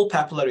all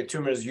papillary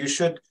tumors, you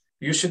should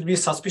be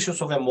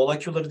suspicious of a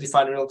molecularly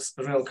defined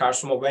renal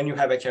carcinoma when you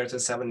have a keratin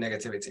 7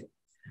 negativity.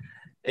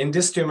 In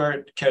this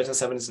tumor, keratin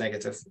 7 is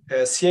negative.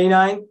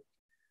 CA9,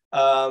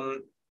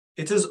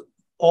 it is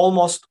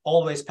almost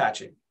always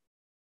patchy.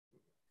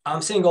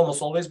 I'm saying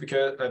almost always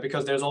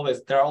because there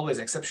are always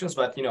exceptions,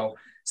 but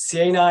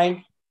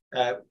CA9,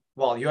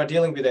 well, you are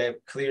dealing with a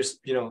clear,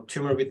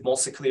 tumor with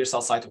mostly clear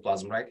cell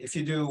cytoplasm, right? If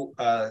you do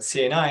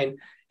CA9,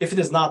 if it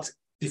is not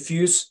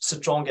diffuse,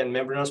 strong, and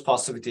membranous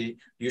positivity,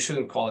 you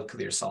shouldn't call it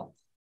clear cell.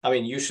 I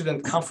mean, you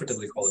shouldn't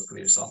comfortably call it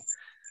clear cell.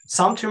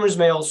 Some tumors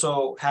may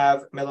also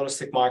have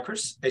melanistic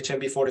markers,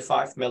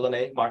 HMB45,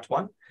 melanA,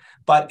 MART1,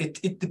 but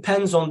it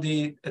depends on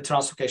the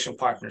translocation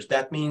partners.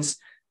 That means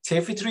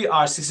TFE3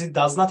 RCC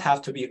does not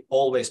have to be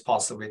always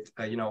positive with,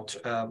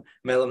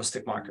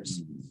 melanistic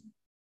markers.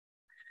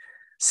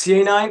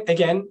 CA9,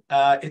 again,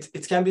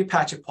 it can be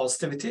patchy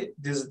positivity.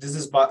 This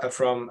is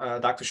from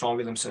Dr. Sean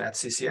Williamson at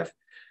CCF.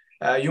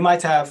 You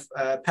might have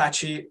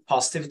patchy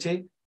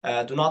positivity.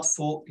 Do not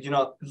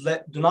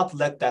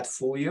let that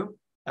fool you.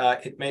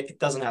 It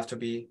doesn't have to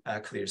be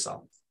clear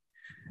cell.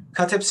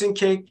 Cathepsin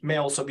K may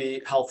also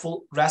be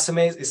helpful.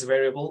 Racemase is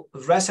variable.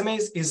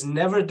 Racemase is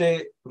never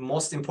the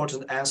most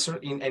important answer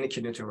in any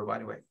kidney tumor, by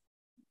the way.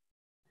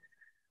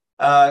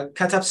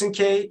 Cathepsin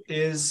K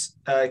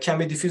can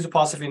be diffuse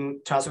positive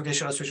in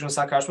translocation associated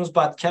cell carcinomas,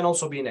 but can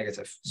also be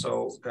negative.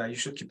 So you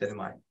should keep that in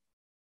mind.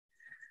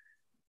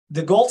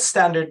 The gold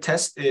standard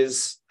test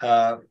is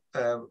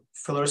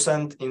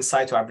fluorescent in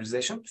situ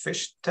hybridization,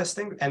 FISH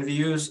testing, and we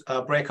use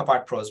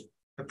break-apart probes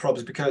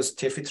because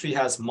TFE3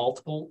 has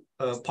multiple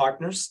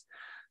partners.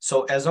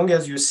 So as long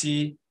as you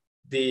see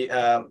the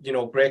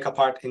break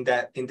apart in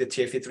the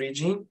TFE3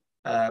 gene,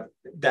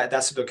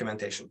 that's the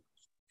documentation.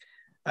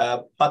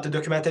 But the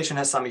documentation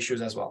has some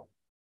issues as well.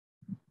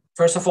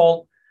 First of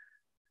all,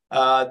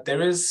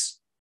 there is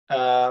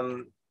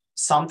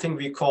something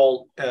we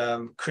call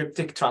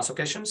cryptic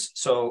translocations.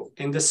 So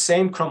in the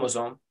same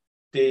chromosome,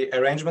 the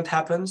arrangement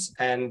happens,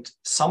 and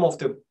some of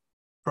the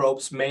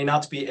probes may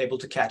not be able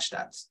to catch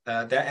that.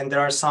 And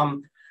there are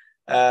some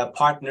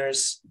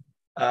partners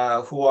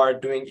who are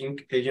doing,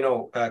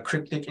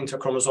 cryptic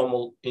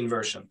interchromosomal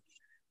inversion.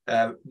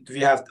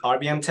 We have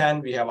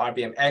RBM10, we have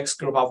RBMX,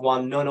 group of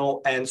 1,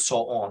 NONO, and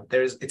so on.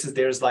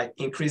 There's like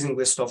increasing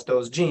list of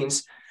those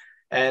genes,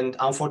 and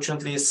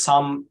unfortunately,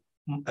 some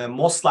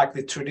most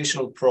likely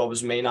traditional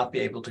probes may not be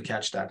able to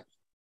catch that.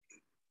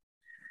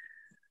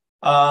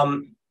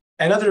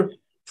 Another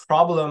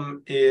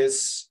problem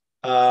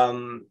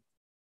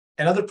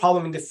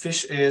in the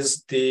FISH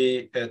is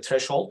the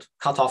threshold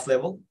cutoff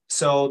level.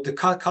 So the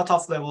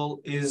cutoff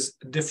level is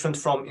different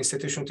from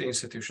institution to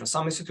institution.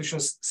 Some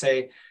institutions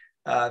say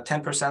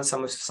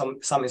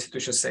 10%, some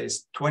institutions say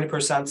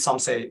 20%, some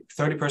say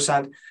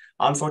 30%.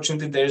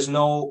 Unfortunately, there is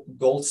no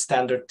gold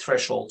standard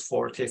threshold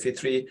for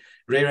TFE3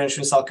 rare renal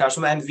cell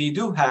carcinoma, and we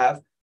do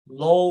have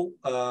low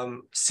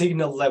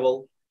signal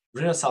level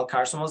renal cell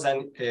carcinomas,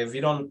 and we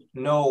don't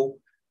know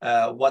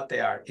what they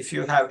are. If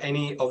you have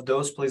any of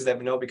those, please let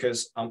me know,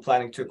 because I'm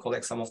planning to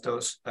collect some of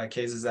those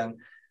cases and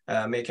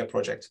make a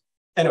project.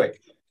 Anyway,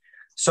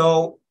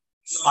 so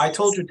I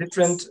told you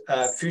different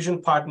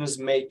fusion partners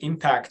may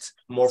impact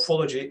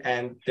morphology,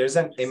 and there's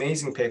an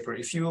amazing paper.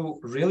 If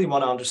you really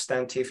want to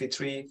understand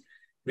TFE3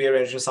 rare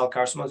renal cell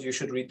carcinomas, you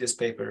should read this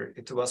paper.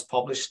 It was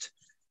published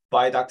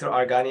by Dr.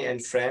 Argani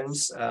and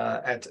friends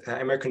at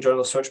American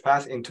Journal of Search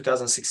Path in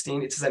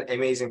 2016. It is an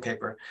amazing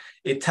paper.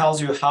 It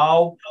tells you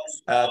how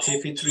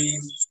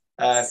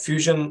TFE3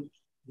 fusion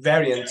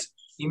variant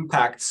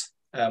impacts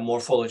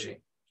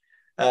morphology.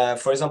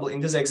 For example, in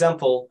this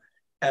example,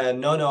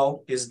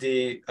 NONO is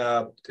the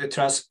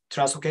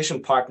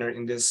translocation partner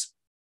in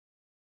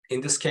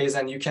this case,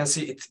 and you can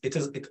see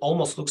it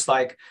almost looks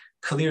like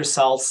clear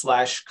cell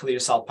 / clear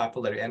cell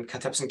papillary, and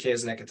cathepsin K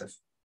is negative.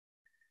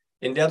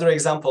 In the other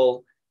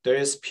example, there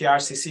is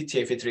PRCC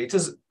TFE3. It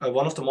is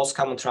one of the most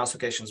common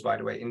translocations, by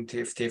the way, in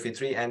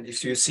TFE3. And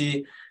if you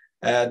see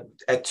a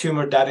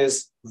tumor that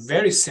is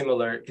very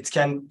similar, it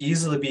can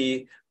easily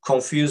be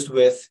confused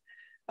with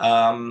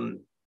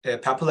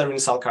papillary renal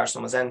cell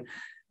carcinomas. And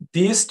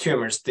these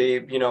tumors,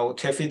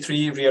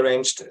 TFE3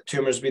 rearranged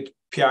tumors with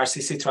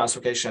PRCC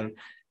translocation,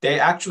 they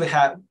actually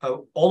have,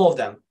 all of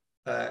them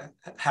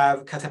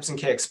have cathepsin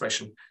K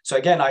expression. So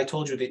again, I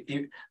told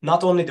you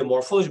not only the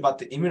morphology, but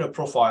the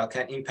immunoprofile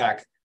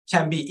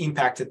can be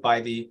impacted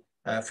by the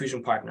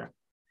fusion partner.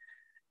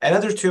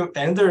 Another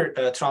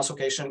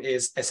translocation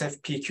is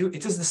SFPQ.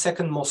 It is the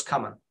second most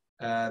common,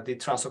 the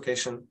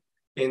translocation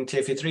in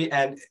TFE3.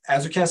 And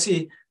as you can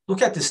see,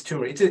 look at this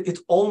tumor. It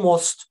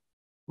almost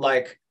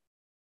like,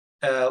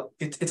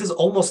 it is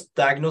almost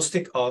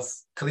diagnostic of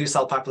clear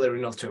cell papillary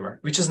renal tumor,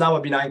 which is now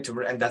a benign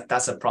tumor, and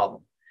that's a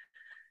problem.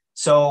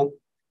 So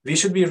we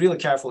should be really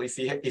careful if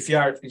you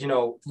are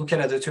looking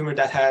at a tumor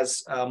that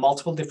has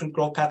multiple different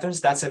growth patterns.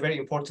 That's a very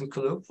important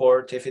clue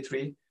for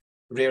TFE3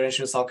 rearranged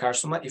renal cell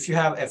carcinoma. If you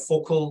have a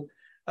focal,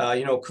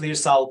 clear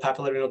cell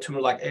papillary renal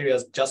tumor-like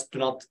areas, just do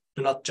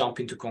not jump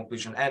into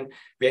conclusion. And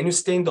when you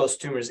stain those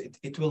tumors,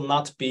 it will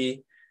not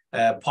be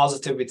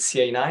positive with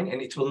CA9,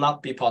 and it will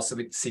not be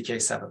positive with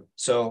CK7.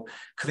 So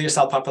clear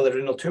cell papillary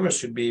renal tumors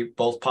should be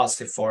both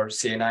positive for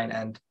CA9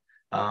 and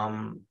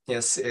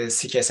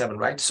CK7,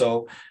 right?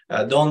 So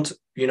don't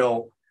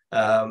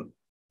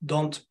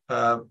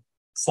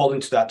fall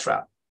into that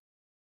trap.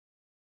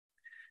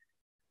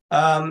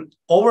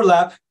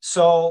 Overlap.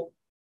 So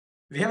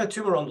we have a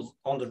tumor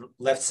on the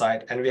left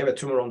side and we have a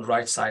tumor on the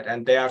right side,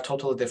 and they are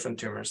totally different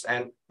tumors.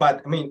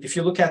 But I mean, if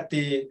you look at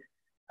the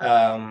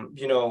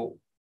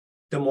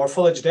the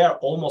morphology, they are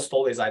almost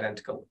always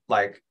identical,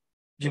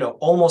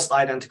 almost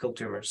identical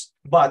tumors.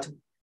 But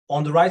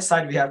on the right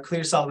side, we have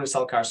clear cell renal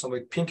cell carcinoma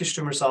with pinkish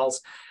tumor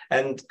cells,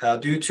 and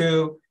due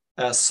to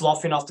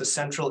sloughing of the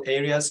central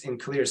areas in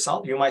clear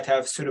cell, you might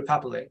have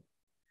pseudopapillae.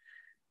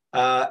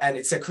 And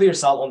it's a clear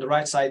cell. On the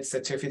right side, it's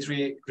a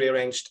TFE3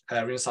 rearranged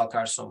renal cell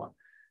carcinoma.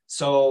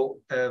 So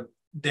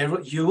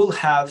you will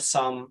have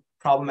some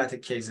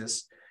problematic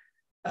cases,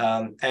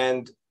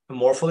 and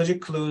morphologic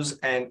clues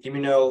and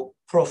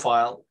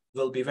immunoprofile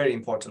will be very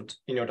important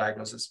in your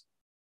diagnosis.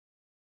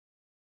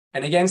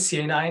 And again,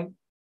 CA9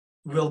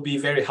 will be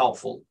very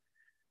helpful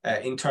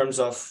in terms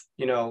of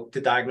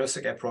the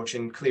diagnostic approach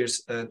in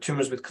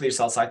tumors with clear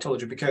cell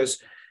cytology,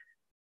 because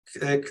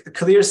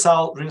clear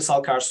cell renal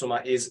cell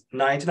carcinoma is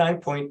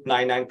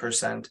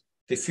 99.99%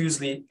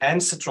 diffusely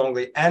and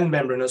strongly and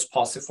membranous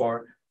positive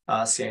for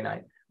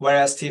CA9,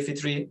 whereas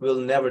TFE3 will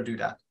never do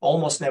that,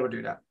 almost never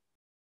do that.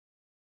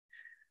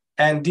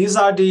 And these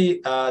are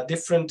the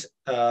different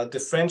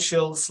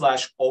differential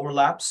 /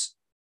 overlaps.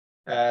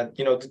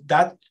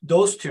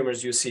 Those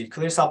tumors you see,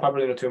 clear cell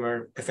papillary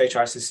tumor,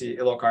 FHRCC,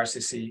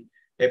 LOC-RCC,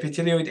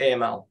 epithelioid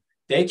AML,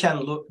 they can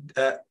look,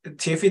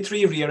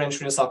 TFE3 rearranged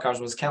renal cell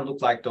carcinomas can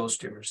look like those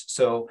tumors.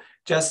 So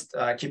just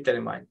keep that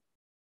in mind.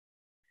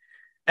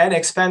 And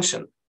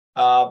expansion.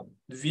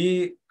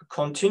 We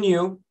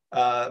continue,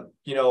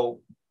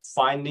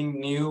 finding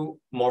new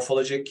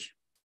morphologic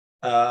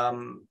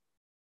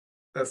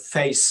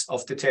face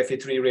of the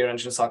TFE3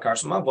 rearranged renal cell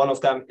carcinoma. One of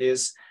them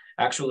is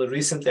actually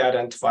recently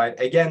identified,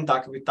 again,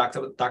 with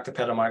Dr.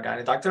 Pedram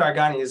Arghani. Dr.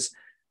 Arghani is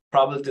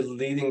probably the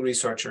leading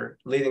researcher,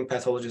 leading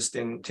pathologist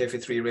in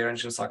TFE3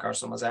 rearranged renal cell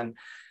carcinomas. And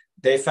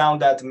they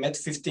found that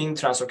MET15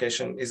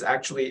 translocation is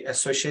actually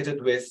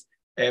associated with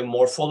a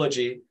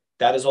morphology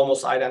that is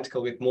almost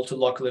identical with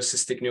multilocular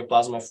cystic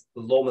neoplasm of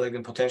low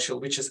malignant potential,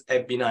 which is a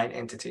benign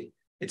entity.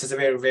 It is a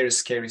very, very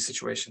scary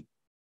situation.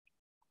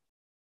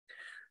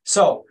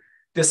 So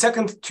the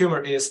second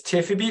tumor is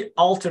TFEB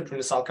altered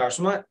renal cell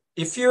carcinoma.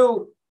 If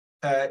you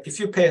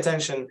pay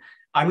attention,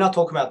 I'm not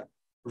talking about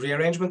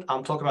rearrangement,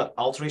 I'm talking about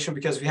alteration,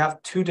 because we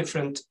have two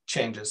different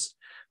changes.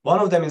 One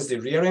of them is the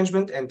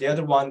rearrangement and the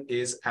other one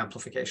is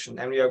amplification.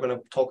 And we are going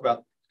to talk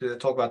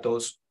about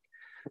those.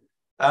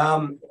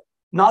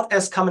 Not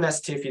as common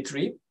as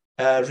TFE3.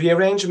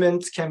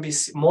 Rearrangement can be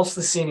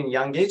mostly seen in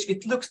young age. The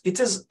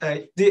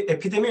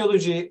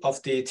epidemiology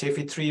of the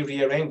TFE3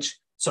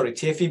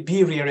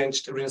 TFEB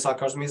rearranged renal cell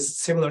carcinoma is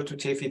similar to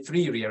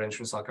TFE3 rearranged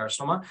renal cell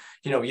carcinoma.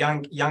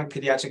 Young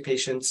pediatric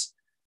patients,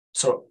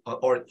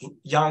 or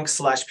young /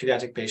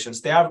 pediatric patients,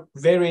 they are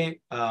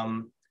very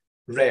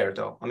rare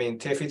though. I mean,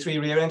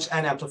 TFE3 rearranged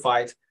and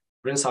amplified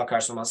renal cell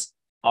carcinomas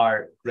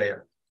are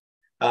rare.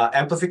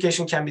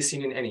 Amplification can be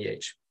seen in any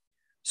age.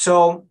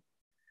 So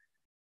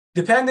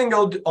depending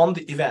on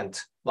the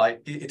event,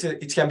 like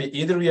it can be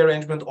either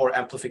rearrangement or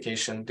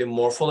amplification, the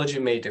morphology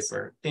may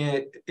differ.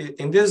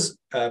 In this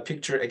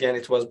picture, again,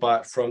 it was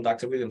from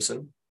Dr.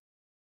 Williamson.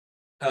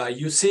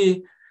 You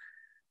see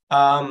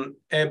a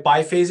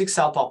biphasic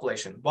cell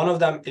population. One of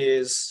them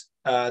is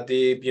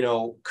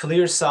the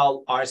clear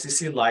cell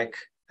RCC-like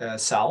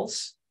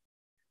cells,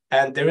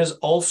 and there is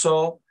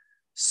also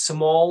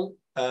small,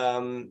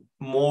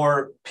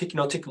 more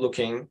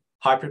pycnotic-looking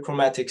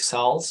hyperchromatic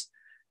cells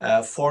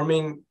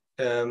forming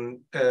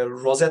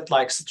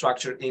rosette-like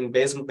structure in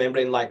basement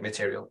membrane-like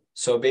material.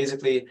 So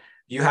basically,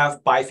 you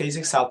have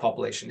biphasic cell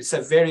population. It's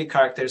a very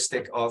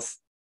characteristic of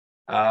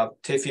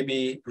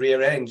TFEB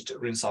rearranged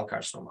renal cell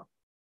carcinoma.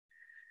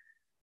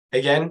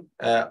 Again,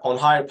 on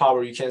higher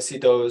power, you can see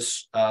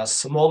those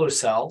smaller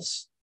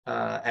cells,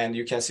 and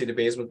you can see the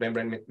basement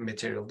membrane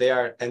material. They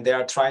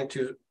are trying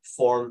to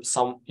form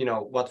some,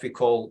 what we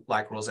call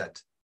like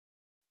rosette.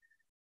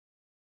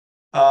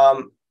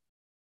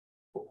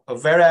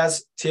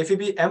 Whereas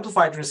TFEB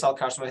amplified renal cell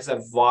carcinoma has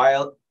a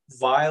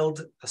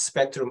wild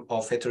spectrum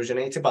of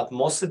heterogeneity, but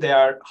mostly they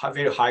are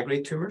very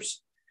high-grade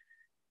tumors,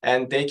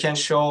 and they can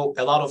show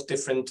a lot of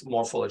different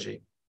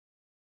morphology.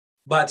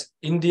 But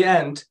in the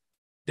end,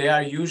 they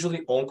are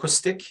usually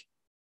oncostic,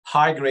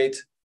 high-grade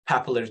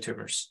papillary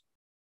tumors.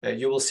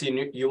 You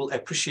will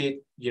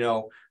appreciate,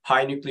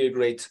 high nuclear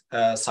grade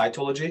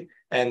cytology,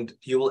 and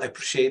you will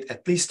appreciate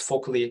at least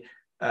focally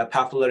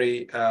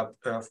papillary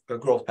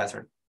growth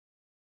pattern.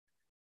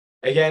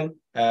 Again,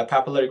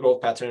 papillary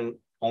growth pattern,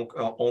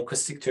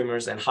 oncostic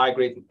tumors and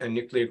high-grade and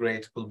nuclear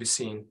grade will be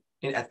seen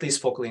in at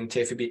least focally in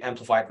TFEB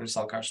amplified renal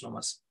cell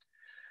carcinomas.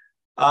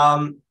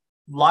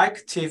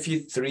 Like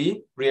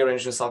TFE3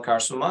 rearranged renal cell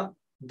carcinoma,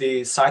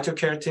 the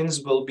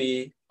cytokeratins will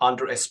be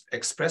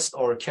underexpressed,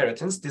 or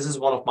keratins. This is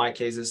one of my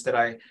cases that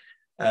I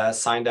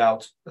signed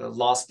out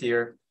last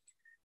year.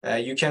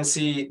 You can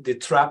see the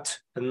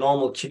trapped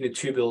normal kidney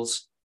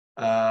tubules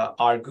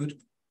are good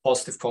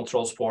positive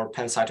controls for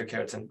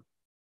pancytokeratin.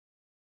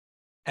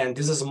 And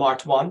this is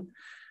MART1.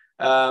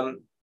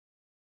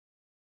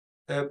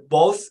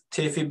 Both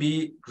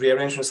TFEB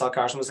rearranged renal cell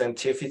carcinomas and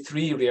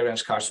TFE3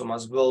 rearranged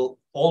carcinomas will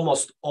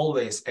almost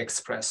always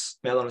express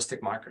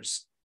melanistic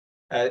markers.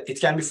 It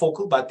can be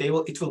focal, but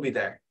it will be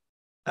there.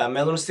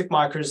 Melanistic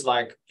markers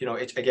like,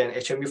 again,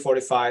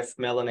 HMB45,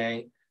 melan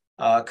A,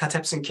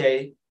 cathepsin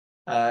K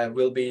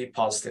will be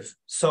positive.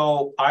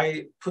 So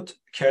I put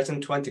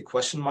keratin 20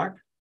 question mark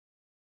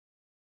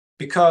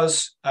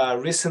because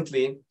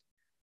recently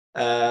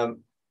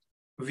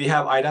we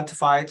have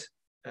identified,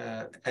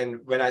 and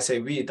when I say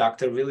we,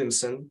 Dr.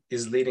 Williamson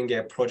is leading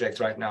a project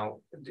right now.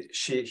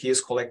 He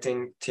is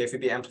collecting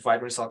TFEB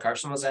amplified renal cell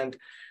carcinomas, and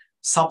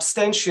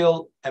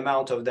substantial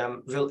amount of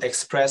them will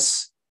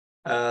express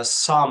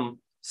some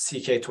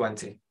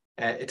CK20.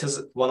 It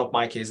is one of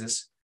my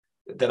cases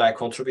that I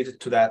contributed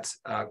to that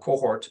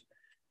cohort.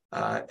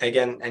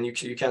 Again, and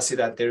you can see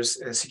that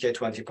there's a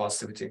CK20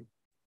 positivity.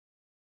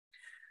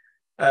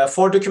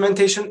 For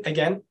documentation,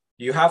 again,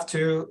 you have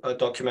to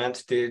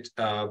document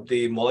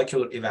the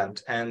molecular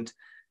event, and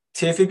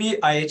TFEB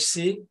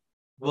IHC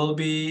will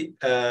be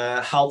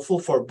helpful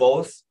for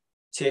both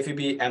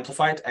TFEB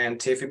amplified and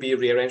TFEB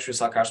rearranged renal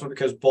cell carcinoma,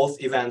 because both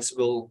events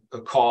will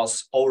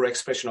cause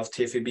overexpression of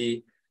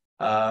TFEB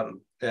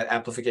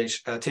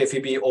amplification,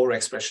 TFEB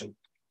overexpression.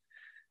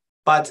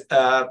 But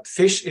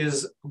FISH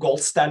is gold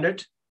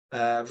standard,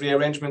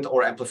 rearrangement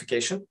or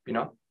amplification,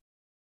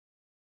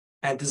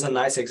 And this is a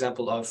nice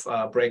example of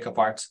break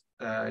apart,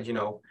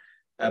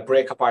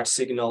 break apart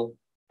signal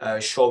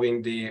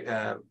showing the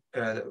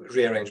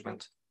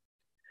rearrangement.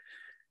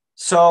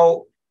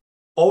 So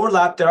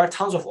overlap, there are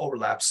tons of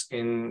overlaps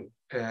in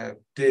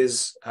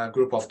this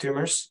group of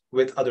tumors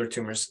with other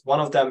tumors. One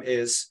of them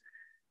is,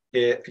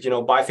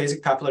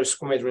 biphasic papillary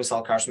squamous renal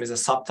cell carcinoma is a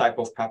subtype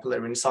of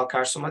papillary renal cell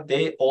carcinoma.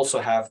 They also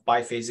have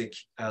biphasic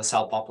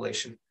cell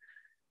population,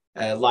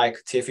 like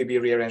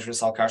TFEB rearranged renal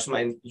cell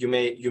carcinoma, and you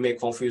may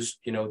confuse,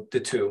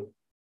 the two.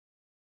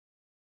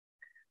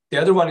 The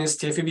other one is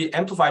TFEB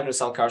amplified renal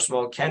cell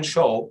carcinoma can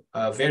show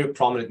very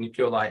prominent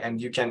nucleoli,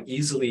 and you can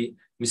easily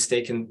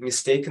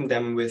mistaken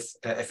them with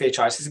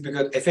FHRCC,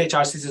 because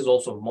FHRCC is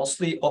also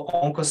mostly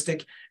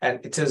oncocytic and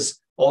it is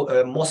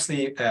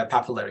mostly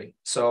papillary.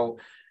 So,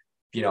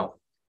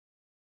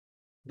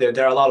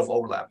 there are a lot of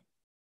overlap.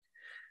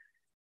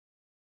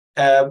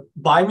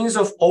 By means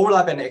of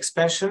overlap and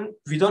expansion,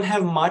 we don't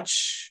have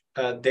much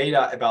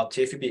data about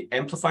TFEB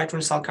amplified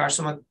renal cell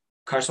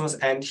carcinomas,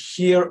 and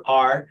here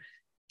are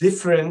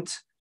different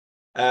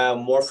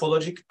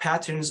morphologic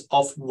patterns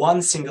of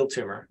one single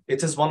tumor.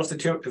 It is one of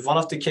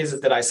the cases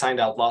that I signed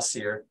out last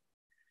year,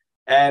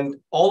 and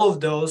all of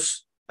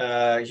those,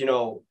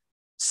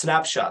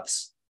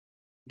 snapshots,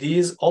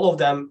 all of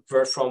them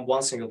were from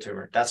one single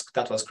tumor.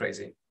 That was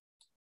crazy.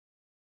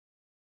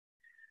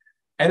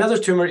 Another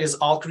tumor is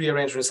ALK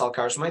rearranged renal cell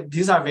carcinoma.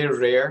 These are very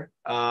rare,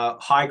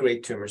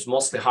 high-grade tumors,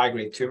 mostly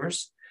high-grade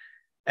tumors,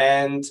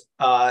 and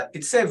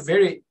it's a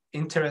very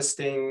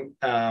interesting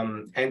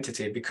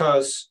entity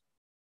because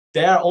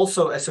they are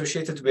also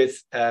associated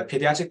with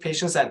pediatric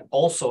patients and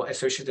also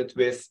associated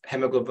with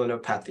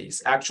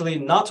hemoglobinopathies. Actually,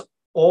 not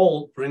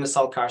all renal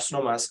cell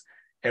carcinomas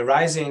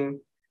arising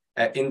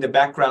in the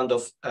background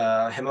of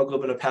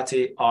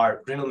hemoglobinopathy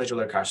are renal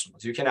medullary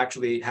carcinomas. You can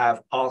actually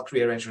have ALK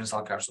rearranged renal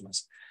cell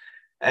carcinomas.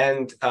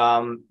 And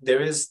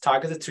there is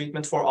targeted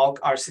treatment for ALK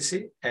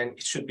RCC, and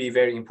it should be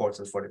very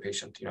important for the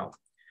patient,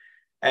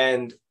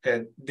 And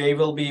they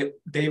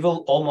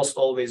will almost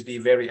always be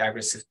very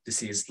aggressive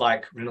disease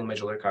like renal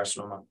medullary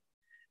carcinoma.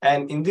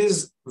 And in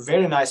this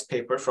very nice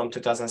paper from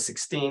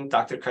 2016,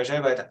 Dr.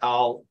 Kajeva et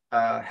al.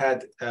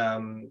 Had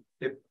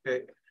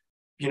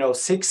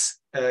 6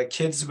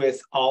 kids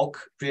with ALK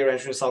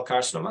rearranged renal cell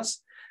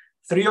carcinomas.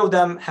 3 of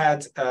them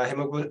had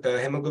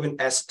hemoglobin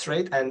S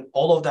trait, and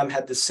all of them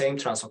had the same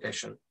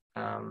translocation,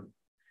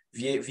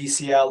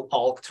 VCL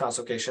ALK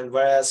translocation,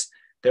 whereas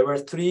there were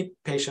 3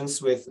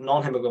 patients with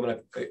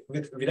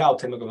without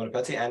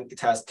hemoglobinopathy, and it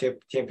has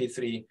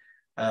TMP3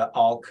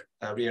 ALK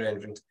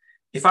rearrangement.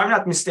 If I'm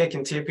not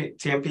mistaken,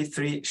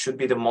 TMP3 should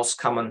be the most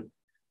common,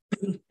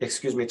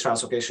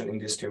 translocation in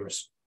these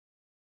tumors.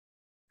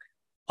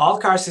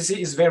 ALK RCC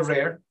is very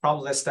rare,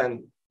 probably less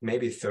than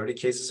maybe 30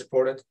 cases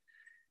reported,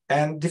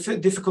 and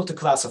difficult to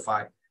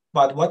classify.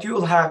 But what you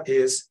will have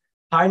is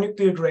high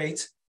nuclear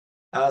grade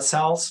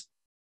cells,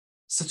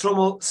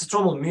 stromal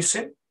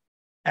mucin,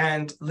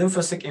 and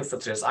lymphocytic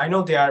infiltrates. I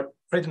know they are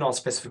pretty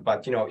non-specific,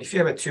 but if you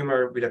have a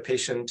tumor with a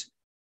patient,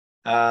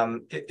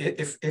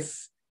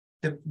 if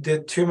the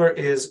tumor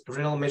is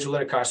renal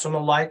medullary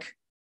carcinoma-like,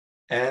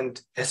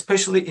 and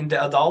especially in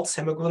the adults,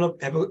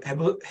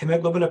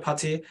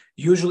 hemoglobinopathy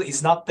usually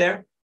is not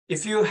there.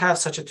 if you have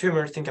such a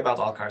tumor, think about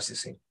ALK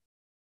RCC.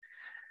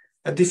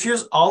 A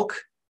diffuse ALK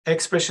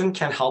expression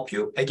can help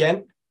you.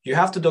 Again, you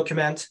have to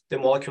document the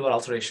molecular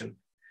alteration.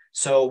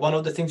 So one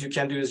of the things you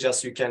can do is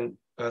just you can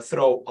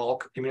throw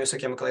ALK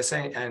immunohistochemical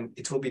assay and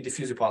it will be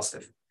diffusely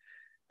positive.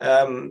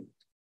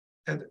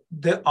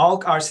 The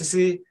ALK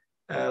RCC,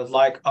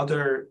 like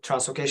other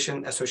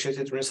translocation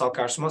associated renal cell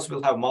carcinomas,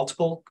 will have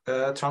multiple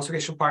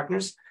translocation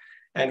partners,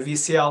 and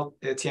VCL,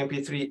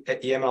 TMP3,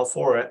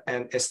 EML4,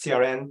 and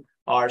STRN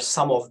are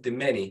some of the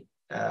many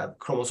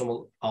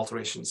chromosomal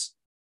alterations.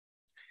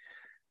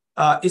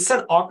 It's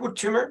an awkward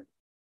tumor,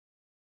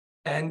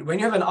 and when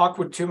you have an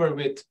awkward tumor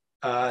with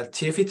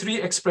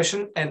TFE3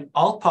 expression and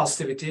ALK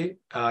positivity,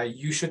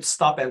 you should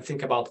stop and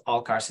think about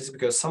ALK RCC,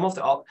 because some of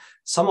the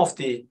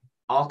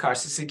ALK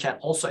RCC can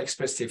also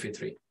express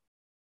TFE3.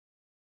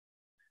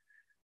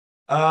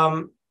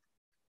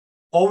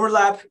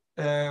 Overlap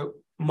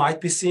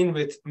might be seen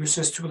with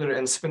mucinous tubular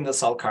and spindle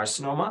cell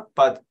carcinoma,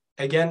 but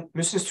again,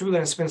 mucinous tubular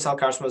and spindle cell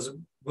carcinomas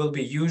will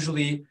be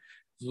usually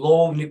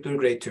low nuclear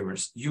grade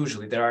tumors.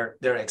 Usually, there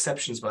are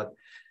exceptions, but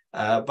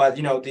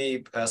you know,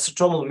 the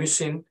stromal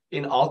mucin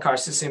in ALK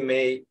RCC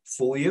may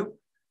fool you,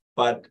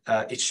 but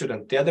it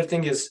shouldn't. The other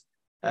thing is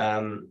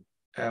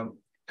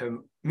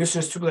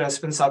mucinous tubular and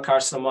spindle cell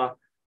carcinoma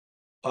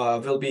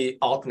will be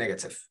ALK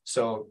negative.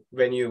 So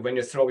when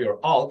you throw your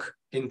ALK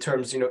in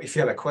terms, you know, if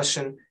you have a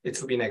question,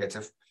 it will be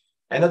negative.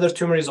 Another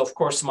tumor is, of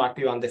course,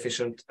 SMARCB1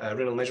 deficient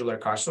renal medullary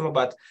carcinoma,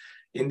 but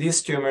in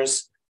these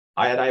tumors,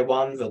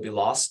 INI1 will be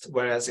lost,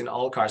 whereas in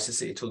ALK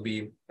RCC, it will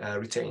be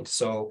retained.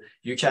 So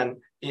you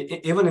can,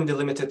 even in the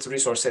limited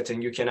resource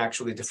setting, you can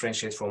actually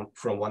differentiate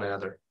from one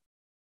another.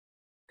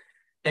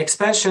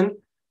 Expansion,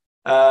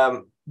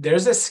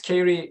 there's a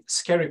scary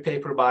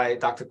paper by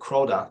Dr.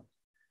 Kroda,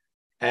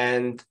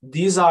 and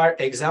these are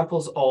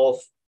examples of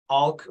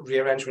ALK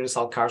rearranged renal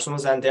cell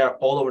carcinomas, and they're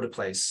all over the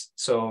place.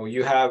 So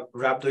you have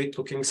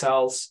rhabdoid-looking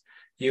cells,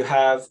 you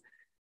have,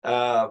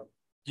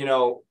 you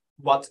know,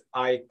 what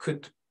I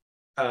could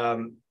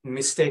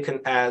mistaken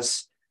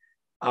as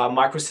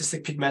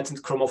microcystic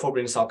pigmented chromophobe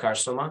renal cell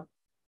carcinoma.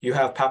 You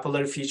have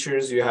papillary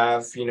features, you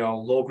have, you know,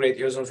 low-grade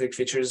eosinophilic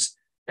features.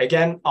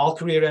 Again,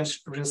 ALK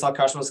rearranged renal cell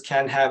carcinomas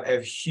can have a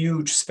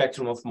huge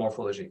spectrum of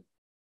morphology.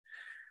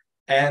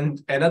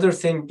 And another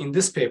thing in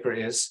this paper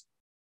is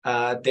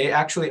they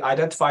actually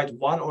identified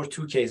 1 or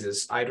 2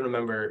 cases. I don't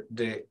remember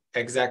the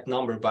exact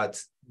number,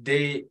 but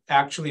they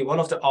actually, one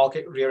of the ALK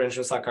rearranged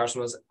renal cell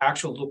carcinomas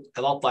actually looked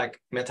a lot like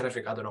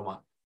metanephric adenoma.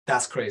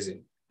 That's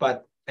crazy.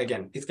 But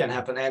again, it can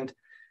happen. And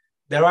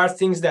there are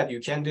things that you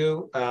can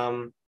do.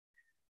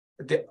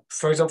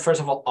 For example, first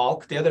of all,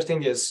 ALK. The other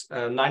thing is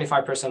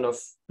 95% of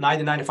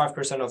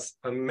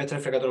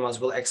metanephric adenomas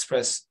will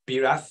express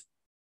BRAF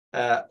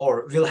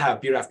or will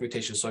have BRAF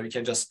mutation. So you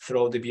can just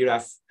throw the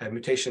BRAF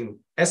mutation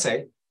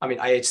assay,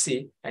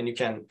 IHC, and you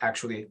can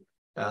actually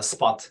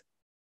spot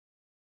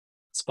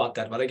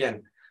that. But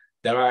again,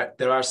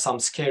 there are some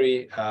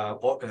scary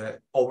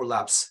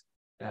overlaps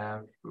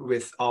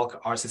with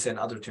ALK, RCC, and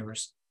other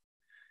tumors.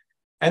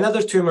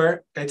 Another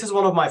tumor, it is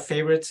one of my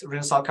favorite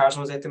renal cell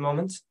carcinomas at the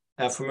moment,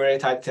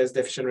 fumarate hydratase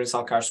deficient renal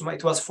cell carcinoma.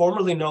 It was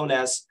formerly known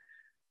as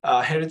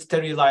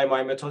hereditary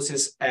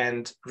leiomyomatosis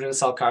and renal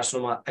cell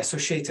carcinoma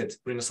associated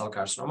renal cell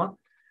carcinoma,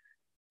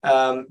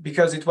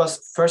 because it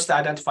was first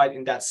identified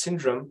in that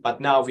syndrome,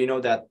 but now we know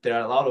that there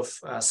are a lot of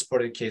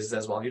sporadic cases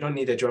as well. You don't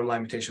need a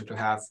germline mutation to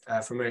have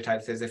fumarate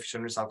hydratase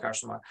deficient renal cell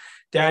carcinoma.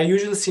 They are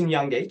usually seen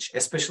young age,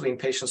 especially in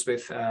patients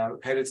with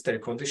hereditary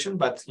condition,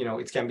 but you know,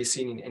 it can be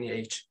seen in any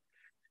age.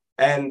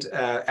 And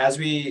as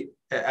we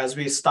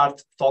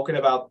start talking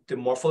about the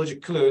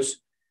morphologic clues,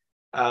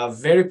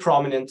 very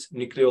prominent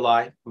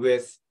nucleoli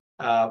with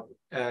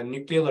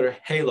nuclear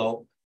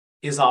halo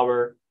is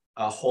our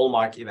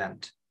hallmark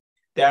event.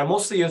 They are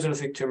mostly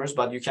eosinophilic tumors,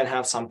 but you can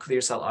have some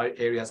clear cell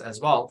areas as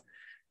well,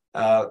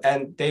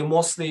 and they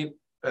mostly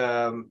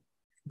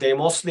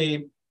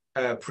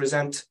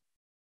present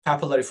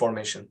papillary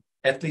formation,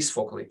 at least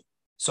focally.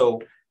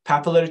 So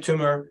papillary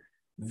tumor,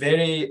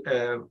 very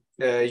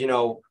you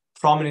know,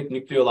 prominent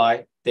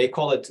nucleoli. They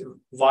call it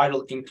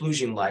viral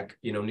inclusion-like,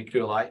 you know,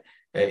 nucleoli.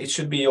 It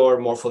should be your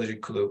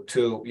morphologic clue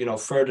to, you know,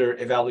 further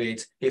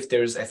evaluate if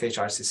there is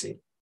FHRCC.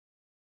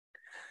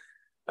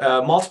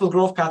 Multiple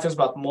growth patterns,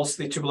 but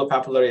mostly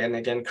tubulopapillary and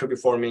again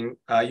cribriforming.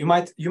 You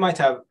might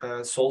have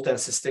salt and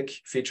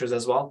cystic features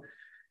as well,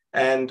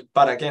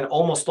 but again,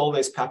 almost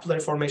always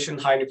papillary formation,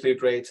 high nuclear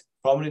grade,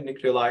 prominent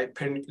nucleoli,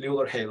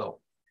 perinucleolar halo.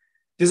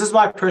 This is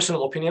my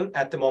personal opinion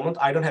at the moment.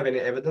 I don't have any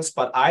evidence,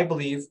 but I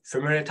believe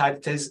fumarate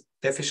hydratase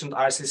deficient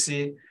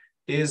RCC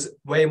is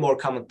way more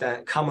common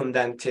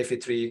than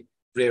TFE3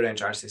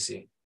 rearranged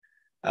RCC.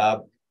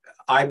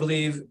 I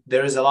believe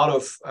there is a lot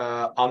of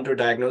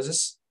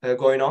underdiagnosis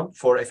going on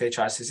for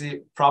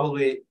FHRCC.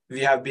 Probably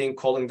we have been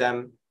calling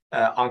them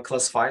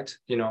unclassified,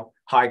 you know,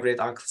 high-grade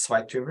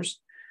unclassified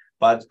tumors.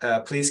 But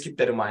please keep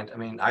that in mind. I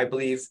mean, I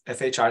believe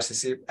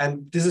FHRCC,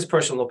 and this is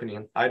personal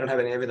opinion, I don't have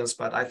any evidence,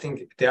 but I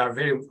think they are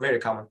very, very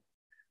common,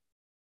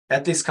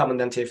 at least common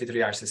than TFE3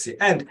 RCC.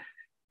 And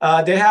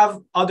they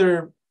have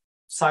other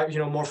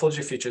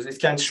morphologic features. It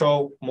can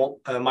show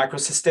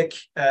microcystic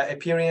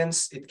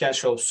appearance. It can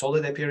show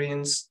solid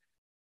appearance.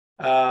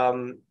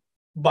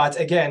 But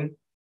again,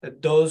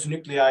 those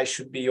nuclei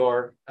should be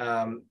your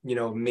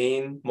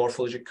main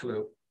morphologic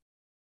clue.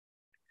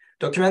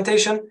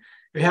 Documentation.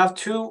 We have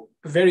two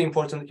very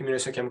important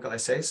immunohistochemical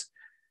assays.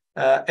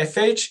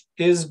 FH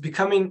is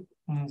becoming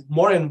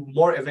more and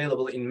more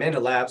available in many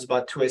labs,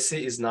 but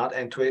 2SC is not,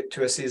 and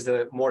 2SC is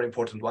the more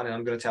important one, and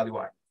I'm going to tell you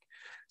why.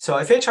 So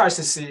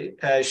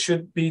FH-RCC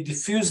should be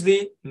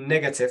diffusely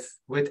negative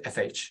with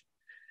FH,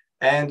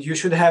 and you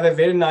should have a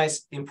very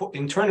nice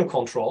internal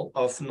control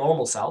of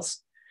normal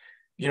cells,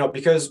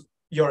 because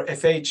your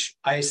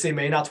FH-IC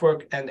may not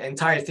work, and the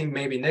entire thing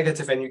may be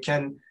negative, and you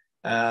can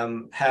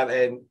have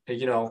a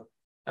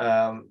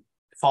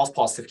false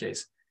positive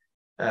case.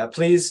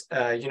 Please,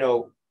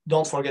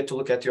 don't forget to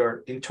look at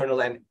your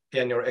internal and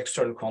your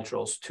external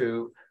controls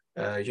to,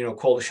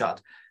 call the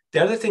shot.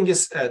 The other thing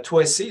is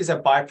 2SC is a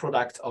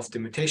byproduct of the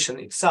mutation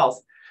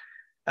itself.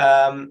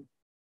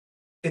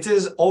 It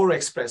is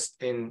overexpressed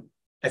in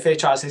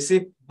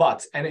FH-RCC,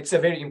 but, and it's a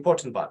very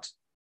important but,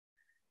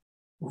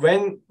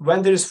 when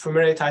there is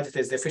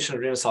fumarate deficient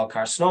renal cell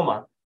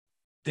carcinoma,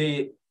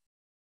 the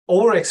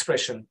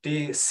overexpression,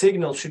 the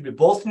signal should be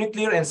both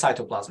nuclear and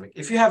cytoplasmic.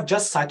 If you have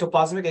just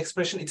cytoplasmic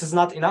expression, it is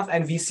not enough,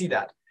 and we see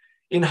that.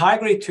 In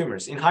high-grade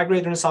tumors, in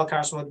high-grade renal cell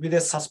carcinoma, with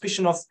a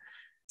suspicion of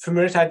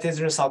fumarate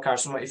renal cell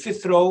carcinoma, if you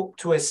throw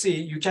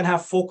 2SC, you can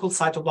have focal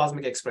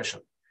cytoplasmic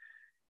expression.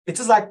 It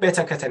is like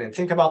beta-catenin.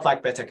 Think about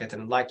like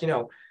beta-catenin. Like,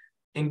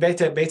 in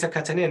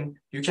beta-catenin,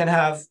 you can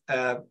have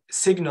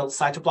signal,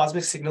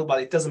 cytoplasmic signal, but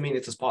it doesn't mean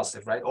it is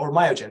positive, right? Or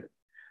myogenic.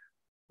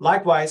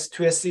 Likewise,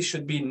 2SC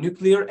should be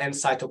nuclear and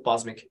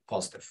cytoplasmic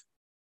positive.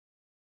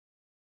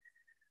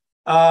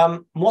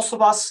 Most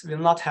of us will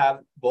not have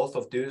both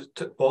of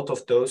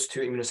those two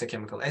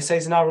immunohistochemical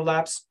assays in our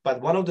labs, but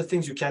one of the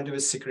things you can do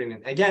is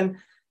screening.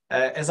 Again,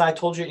 as I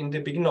told you in the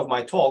beginning of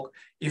my talk,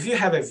 if you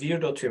have a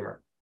weirdo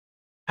tumor,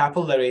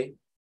 papillary,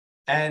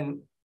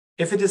 and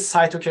if it is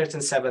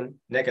cytokeratin 7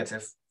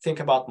 negative, think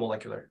about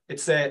molecular.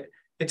 It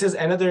is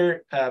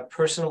another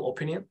personal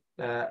opinion.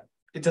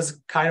 It is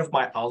kind of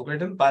my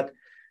algorithm, but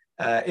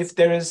if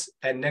there is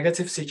a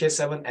negative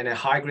CK7 and a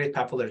high-grade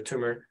papillary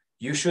tumor,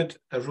 you should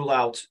rule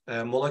out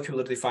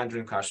molecular defined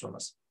renal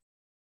carcinomas.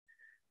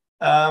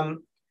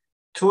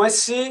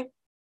 2SC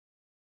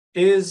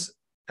is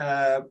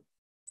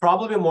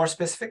probably more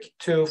specific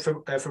to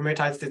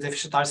fumarate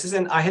deficient RCC,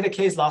 and I had a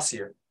case last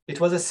year. It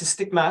was a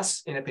cystic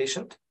mass in a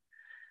patient,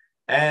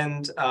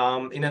 and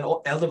in an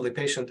elderly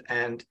patient,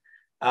 and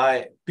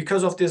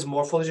because of this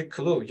morphologic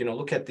clue,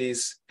 look at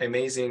these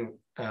amazing,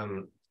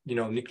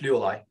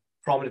 nucleoli,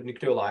 prominent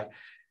nucleoli,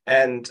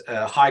 and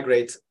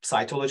high-grade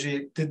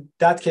cytology.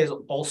 That case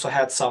also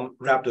had some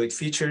rhabdoid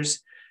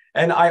features,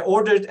 and I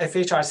ordered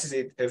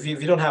FH-RCC.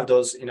 We don't have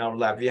those in our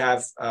lab. We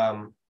have,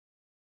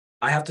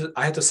 I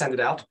had to send it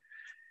out,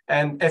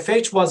 and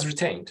FH was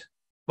retained,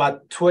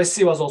 but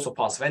 2SC was also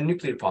positive and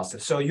nuclear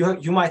positive. So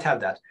you might have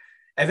that.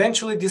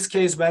 Eventually, this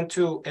case went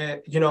to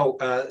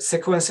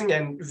sequencing,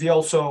 and we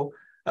also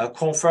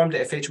confirmed the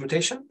FH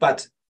mutation,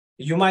 but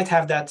you might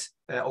have that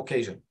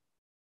occasion.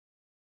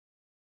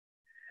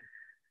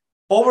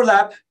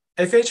 Overlap,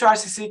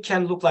 FH-RCC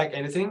can look like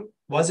anything.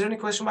 Was there any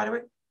question, by the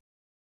way?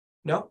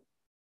 No?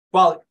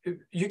 Well,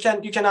 you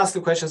can ask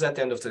the questions at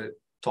the end of the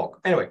talk.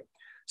 Anyway,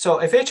 so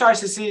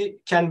FH-RCC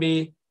can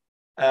be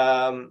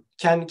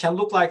can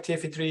look like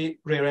TFE3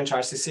 rearranged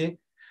RCC.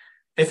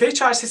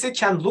 FH-RCC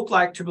can look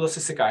like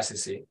tubulocystic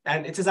RCC,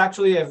 and it is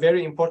actually a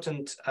very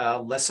important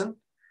lesson,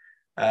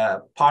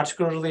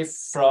 particularly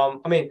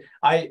from.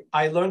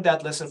 I learned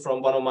that lesson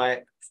from one of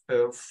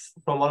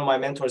my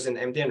mentors in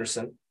MD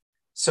Anderson.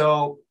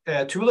 So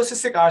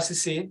tubulocystic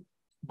RCC,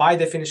 by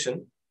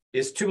definition,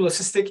 is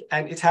tubulocystic,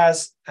 and it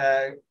has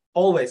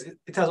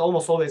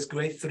almost always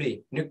grade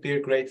 3 nuclear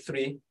grade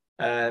 3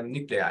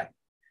 nuclei.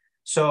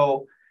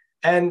 So,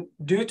 and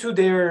due to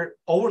their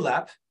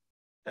overlap,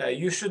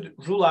 you should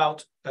rule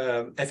out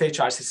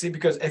FH-RCC,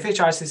 because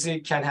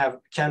FH-RCC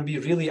can be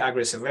really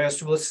aggressive, whereas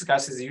tubulocystic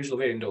RCC is usually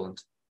very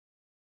indolent.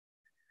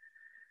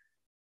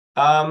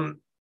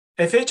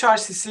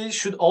 FH-RCC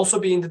should also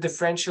be in the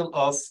differential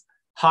of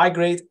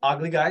high-grade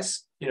ugly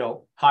guys,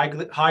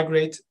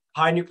 high-grade,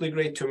 high nuclear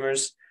grade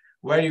tumors,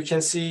 where you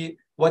can see,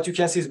 what you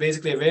can see is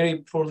basically a very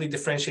poorly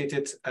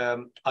differentiated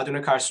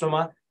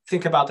adenocarcinoma.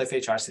 Think about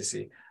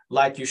FH-RCC.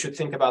 Like you should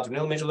think about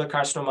renal medullary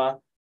carcinoma,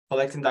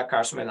 collecting duct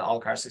carcinoma, and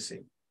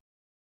ALK-RCC.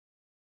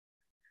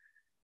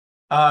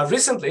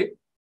 Recently,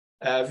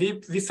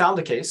 we found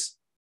a case,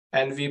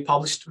 and we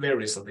published very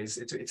recently,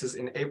 it is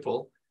in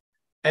April,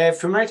 a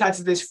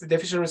fumarate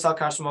deficient renal cell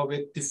carcinoma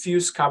with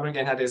diffuse carbonic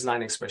anhydrase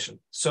 9 expression.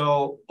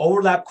 So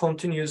overlap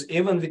continues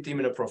even with the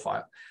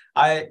immunoprofile.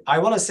 I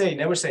want to say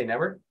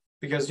never,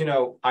 because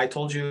I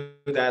told you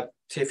that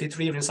TFE3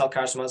 renal cell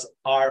carcinomas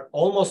are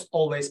almost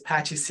always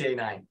patchy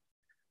CA9.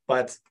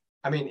 But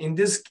in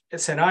this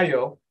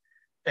scenario,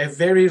 a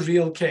very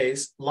real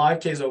case, live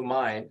case of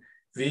mine,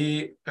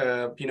 we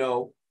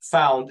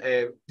found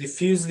a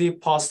diffusely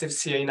positive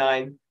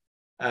CA9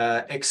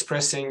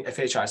 expressing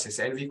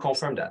FH-RCC, and we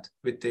confirmed that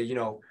with the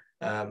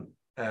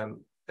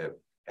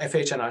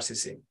FH and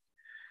RCC.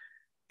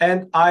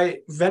 And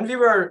when we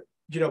were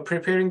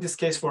preparing this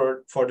case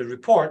for the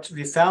report,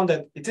 we found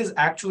that it is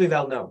actually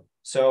well known.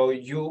 So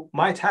you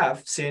might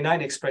have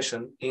CA9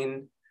 expression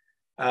in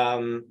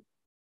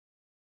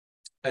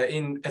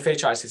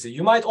FH-RCC.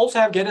 You might also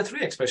have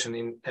GETA3 expression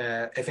in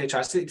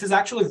FH-RCC. It is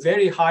actually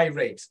very high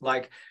rate.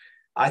 Like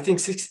I think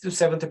 60 to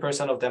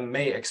 70% of them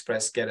may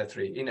express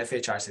GETA3 in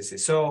FH-RCC.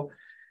 So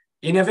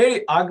in a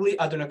very ugly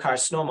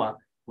adenocarcinoma,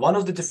 one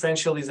of the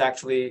differential is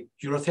actually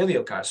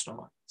urothelial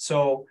carcinoma.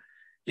 So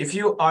if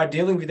you are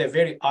dealing with a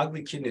very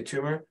ugly kidney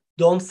tumor,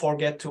 don't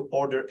forget to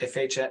order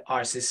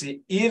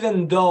FH-RCC,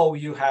 even though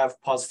you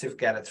have positive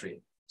GETA3.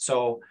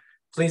 So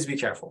please be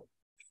careful.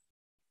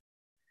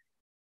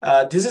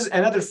 This is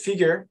another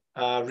figure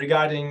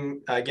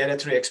regarding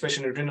GETA3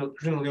 expression in renal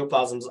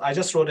neoplasms. I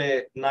just wrote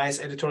a nice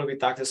editorial with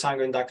Dr.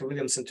 Sango and Dr.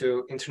 Williamson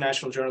to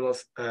International Journal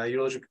of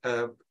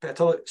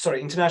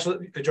International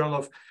Journal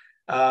of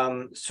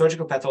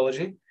Surgical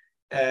Pathology.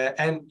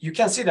 And you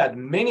can see that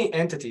many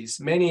entities,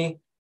 many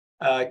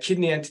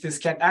kidney entities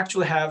can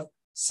actually have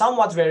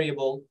somewhat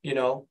variable,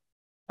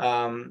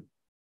 GETA3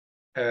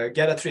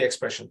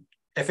 expression.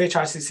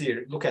 FH-RCC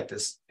here, look at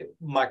this.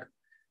 More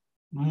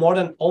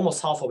than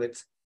almost half of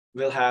it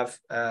will have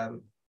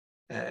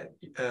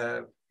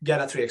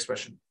GETA3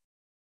 expression.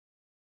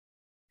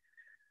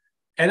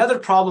 Another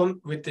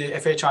problem with the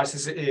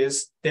FH-RCC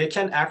is they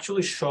can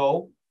actually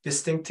show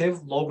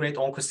distinctive low-grade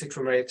oncocytic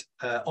fumarate,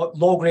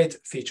 low-grade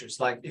features.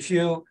 Like if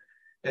you,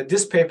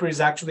 this paper is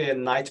actually a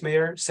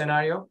nightmare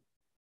scenario.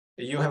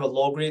 You have a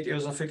low-grade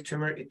eosinophilic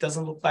tumor. It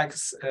doesn't look like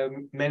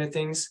many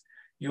things.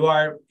 You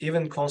are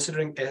even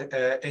considering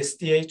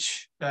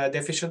SDH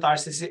deficient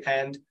RCC,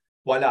 and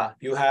voila,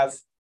 you have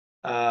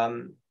a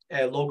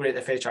low-grade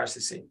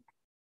FH-RCC.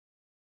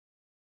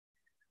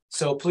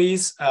 So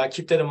please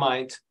keep that in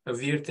mind.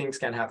 Weird things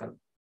can happen.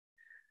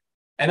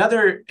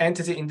 Another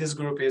entity in this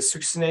group is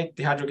succinate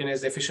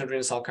dehydrogenase deficient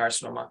renal cell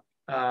carcinoma.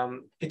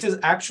 It is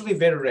actually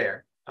very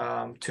rare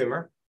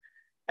tumor,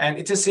 and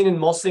it is seen in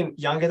mostly in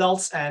young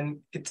adults.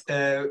 And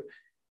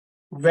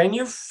when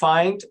you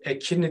find a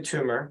kidney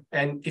tumor,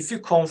 and if you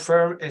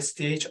confirm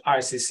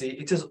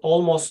SDH-RCC, it is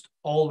almost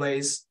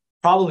always,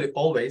 probably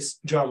always,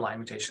 germline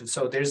mutation.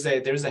 So there's a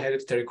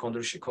hereditary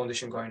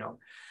condition going on.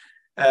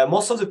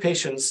 Most of the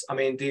patients, I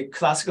mean, the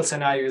classical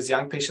scenario is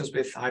young patients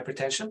with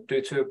hypertension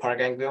due to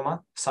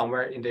paraganglioma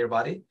somewhere in their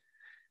body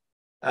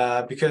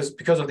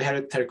because of the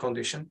hereditary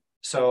condition.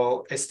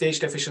 So SDH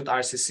deficient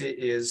RCC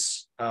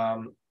is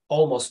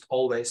almost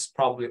always,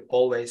 probably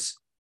always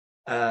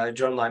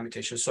germline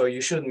mutation. So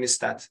you shouldn't miss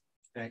that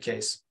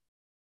case.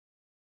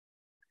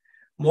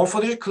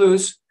 Morphologic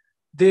clues.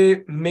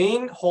 The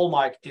main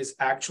hallmark is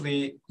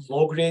actually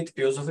low-grade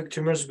eosinophilic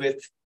tumors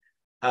with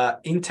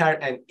inter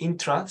and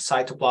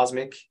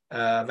intracytoplasmic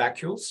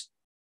vacuoles.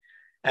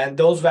 And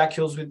those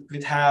vacuoles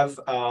would have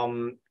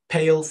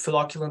pale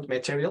flocculent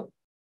material.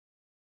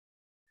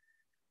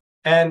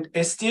 And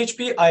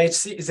STHB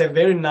IHC is a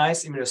very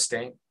nice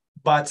immunostain,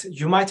 but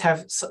you might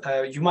have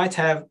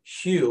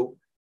hue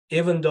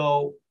even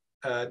though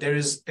there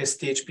is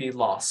STHB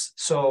loss.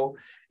 So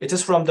it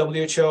is from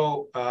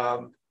WHO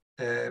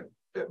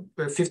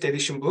 5th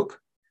edition book.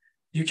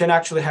 You can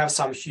actually have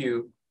some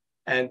hue,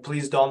 and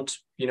please don't,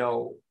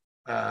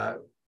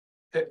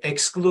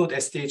 exclude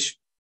SDH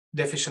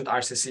deficient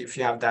RCC if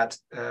you have that,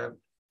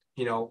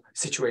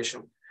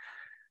 situation.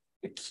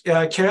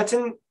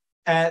 Keratin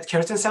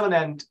 7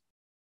 and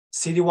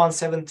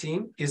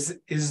CD117 is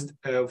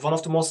one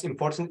of the most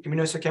important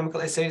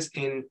immunohistochemical assays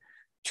in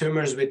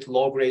tumors with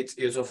low-grade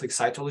eosinophilic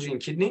cytology in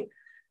kidney.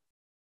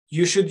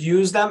 You should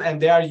use them,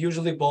 and they are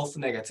usually both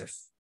negative.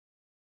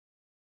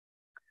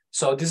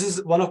 So this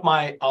is one of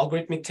my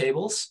algorithmic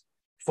tables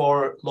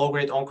for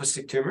low-grade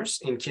oncocytic tumors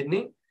in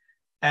kidney.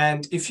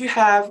 And if you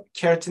have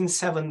keratin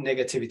 7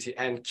 negativity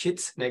and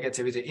KIT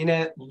negativity in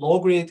a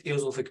low-grade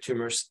eosinophilic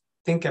tumors,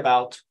 think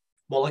about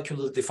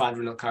molecularly defined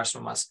renal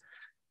carcinomas,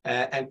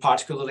 and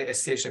particularly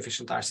STH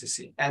deficient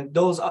RCC. And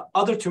those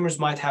other tumors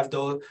might have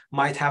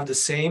the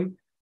same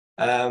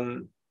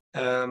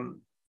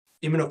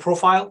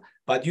immunoprofile,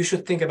 but you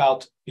should think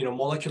about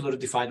molecularly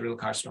defined renal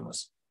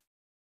carcinomas.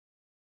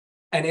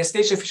 And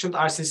STH deficient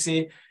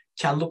RCC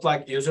can look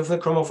like eosinophilic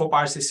chromophobe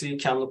RCC,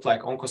 can look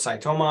like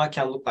oncocytoma,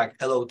 can look like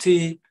LOT,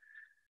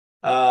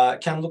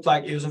 can look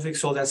like eosinophilic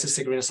soil and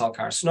cystic renal cell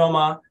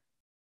carcinoma,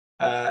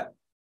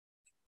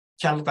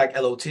 can look like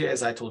LOT,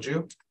 as I told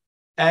you.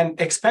 And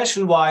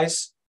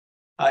expansion-wise,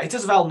 it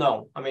is well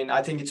known. I mean,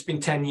 I think it's been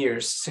 10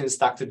 years since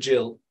Dr.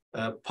 Jill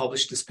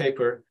published this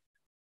paper.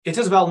 It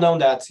is well known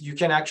that you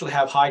can actually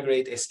have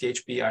high-grade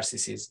STHB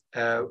RCCs.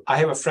 I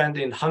have a friend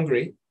in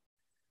Hungary,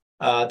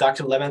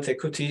 Dr. Levent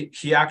Ekuti.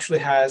 He actually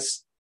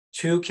has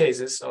 2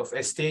 cases of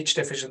STH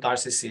deficient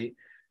RCC,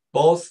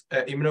 both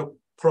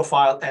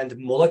immunoprofile and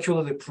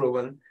molecularly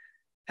proven.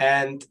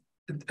 And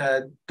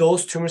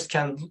those tumors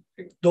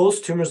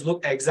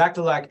look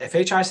exactly like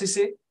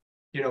FH-RCC,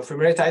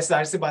 familiarity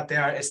dynasty, but they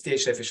are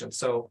STH deficient.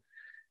 So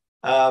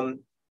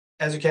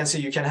as you can see,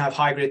 you can have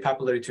high-grade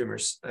papillary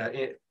tumors,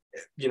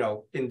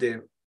 in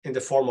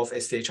the form of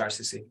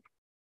STH-RCC.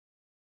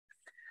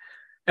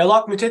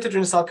 LOC mutated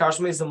renal cell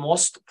carcinoma is the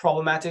most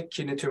problematic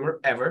kidney tumor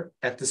ever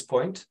at this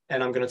point,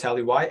 and I'm going to tell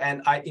you why.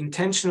 And I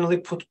intentionally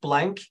put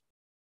blank.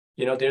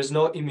 There's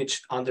no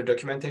image under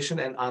documentation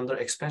and under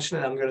expansion,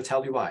 and I'm going to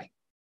tell you why.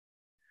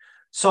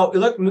 So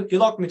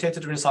LOC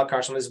mutated renal cell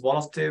carcinoma is one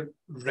of the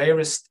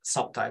rarest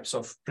subtypes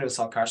of renal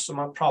cell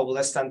carcinoma, probably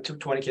less than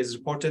 20 cases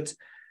reported.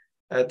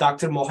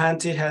 Dr.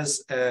 Mohanty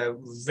has a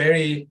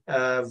very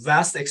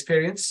vast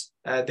experience.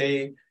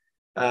 They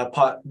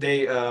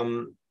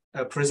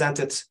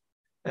presented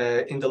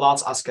in the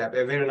last ASCAP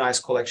a very nice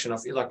collection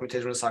of LOC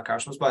mutated renal cell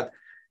carcinomas, but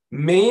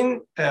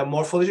main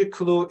morphologic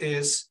clue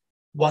is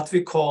what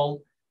we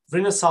call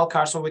renal cell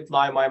carcinoma with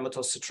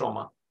leiomyomatosis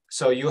stroma.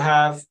 So you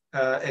have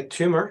a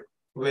tumor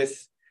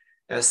with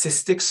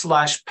cystic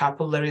 /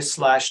 papillary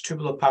 /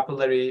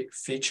 tubulopapillary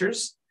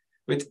features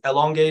with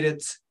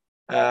elongated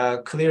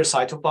clear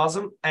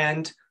cytoplasm,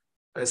 and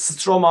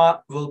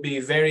stroma will be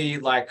very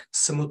like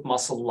smooth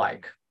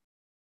muscle-like.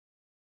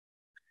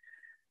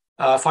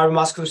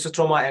 Fibromuscular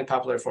stroma and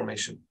papillary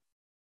formation.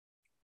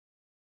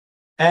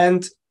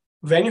 And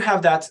when you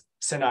have that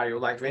scenario,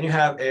 like when you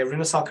have a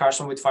renal cell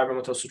carcinoma with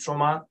fibromatosis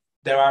stroma,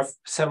 there are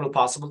several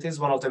possibilities.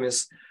 One of them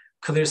is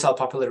clear cell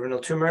papillary renal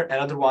tumor.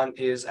 Another one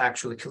is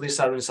actually clear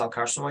cell renal cell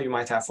carcinoma. You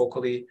might have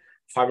focally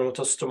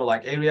fibromatosis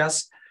stroma-like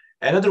areas.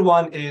 Another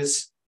one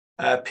is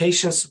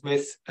patients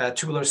with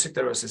tubular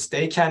sclerosis.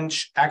 They can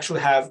actually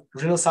have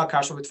renal cell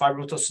carcinoma with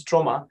fibromatosis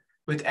stroma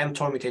with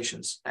mTOR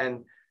mutations,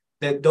 and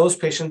that those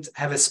patients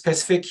have a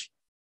specific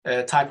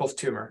type of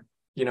tumor,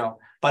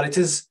 but it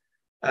is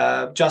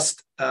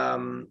that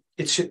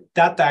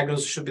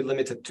diagnosis should be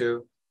limited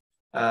to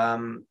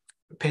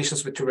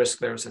patients with tuberous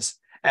sclerosis.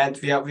 And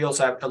we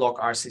also have LOC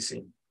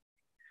RCC.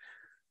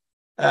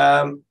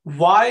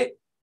 Why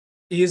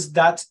is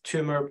that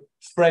tumor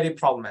pretty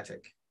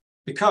problematic?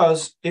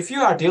 Because if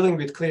you are dealing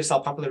with clear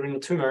cell papillary renal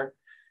tumor,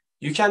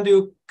 you can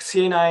do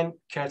CA9,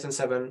 keratin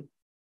 7,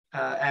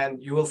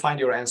 and you will find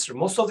your answer.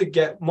 Most of the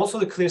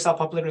clear cell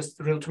papillary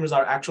renal tumors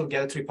are actual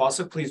GATA3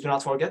 positive. Please do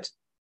not forget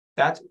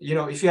that.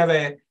 If you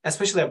have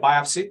especially a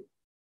biopsy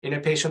in a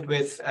patient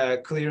with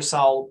clear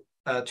cell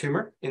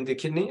tumor in the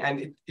kidney,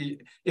 and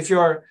if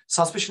your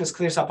suspicion is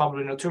clear cell papillary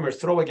renal tumor,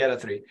 throw a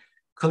GATA3.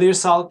 Clear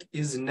cell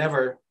is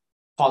never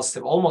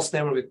positive, almost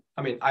never with,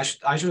 I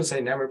shouldn't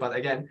say never, but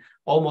again,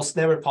 almost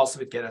never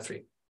positive with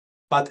GATA3.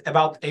 But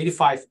about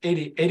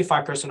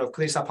 85% of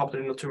clear cell papillary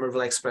renal tumor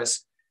will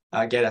express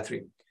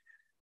GATA3.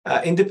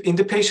 In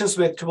the patients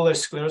with tubular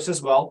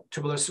sclerosis,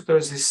 tubular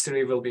sclerosis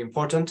history will be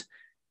important.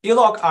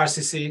 LOC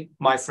RCC,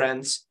 my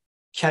friends,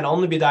 can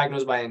only be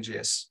diagnosed by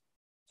NGS,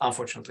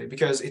 unfortunately,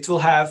 because it will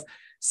have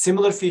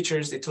similar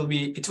features. It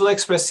will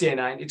express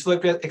CA9, it will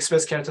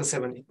express keratin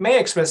 7, it may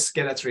express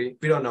GATA3,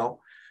 we don't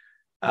know.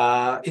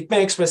 It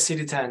may express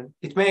CD10,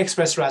 it may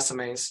express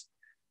racemase.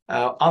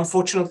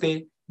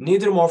 Unfortunately,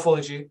 neither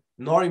morphology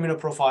nor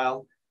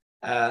immunoprofile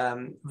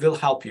will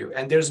help you,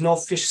 and there's no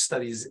FISH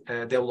studies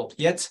developed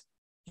yet.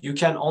 You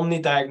can only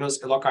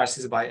diagnose LOC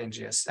RCC by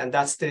NGS, and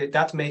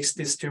that makes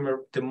this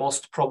tumor the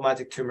most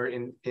problematic tumor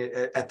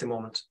at the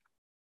moment.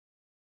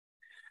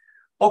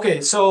 Okay,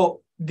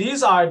 so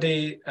these are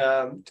the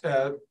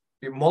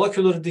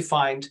molecularly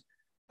defined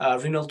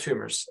renal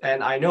tumors,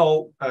 and I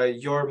know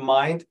your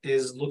mind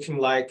is looking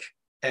like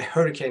a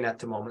hurricane at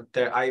the moment.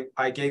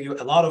 I gave you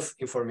a lot of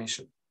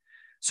information.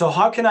 So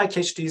how can I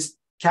catch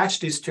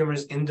these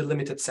tumors in the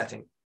limited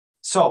setting?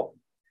 So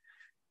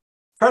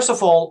first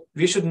of all,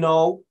 we should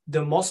know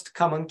the most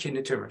common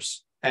kidney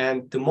tumors,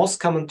 and the most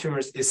common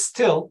tumors is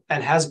still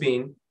and has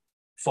been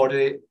for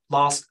the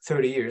last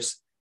 30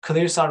 years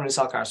clear cell renal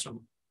cell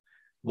carcinoma.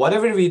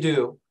 Whatever we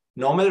do,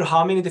 no matter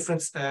how many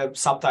different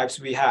subtypes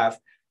we have,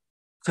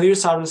 clear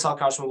cell renal cell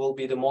carcinoma will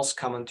be the most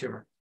common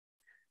tumor.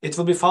 It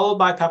will be followed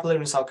by papillary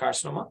renal cell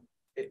carcinoma,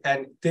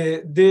 and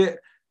the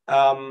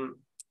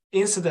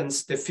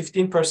incidence, the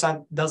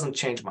 15%, doesn't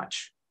change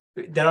much.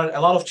 There are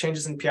a lot of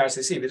changes in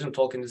PRCC. We didn't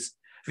talk in this.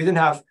 We didn't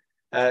have.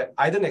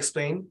 I didn't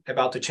explain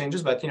about the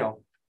changes, but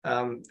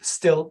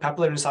still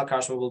papillary renal cell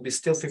carcinoma will be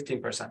still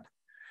 15%.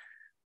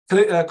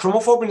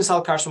 Chromophobe renal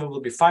cell carcinoma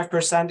will be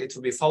 5%. It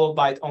will be followed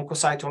by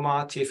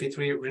oncocytoma,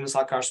 TFE3 renal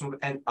cell carcinoma,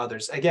 and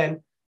others.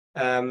 Again,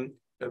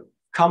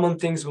 common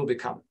things will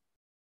become.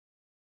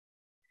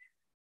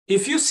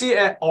 If you see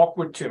an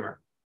awkward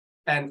tumor,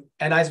 and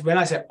when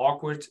I say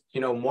awkward,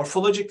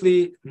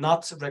 morphologically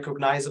not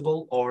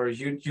recognizable, or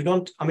you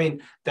don't.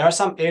 There are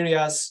some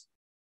areas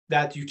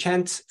that you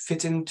can't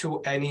fit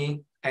into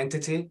any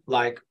entity,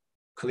 like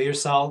clear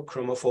cell,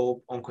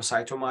 chromophobe,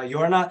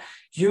 oncocytoma.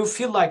 You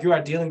feel like you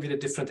are dealing with a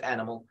different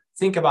animal.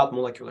 Think about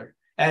molecular.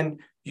 And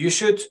you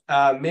should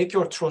make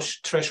your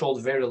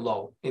threshold very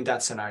low in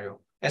that scenario,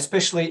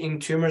 especially in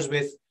tumors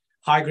with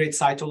high-grade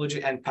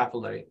cytology and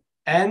papillary.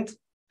 And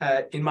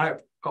in my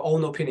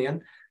own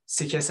opinion,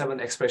 CK7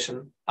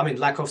 expression,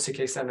 lack of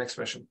CK7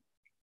 expression.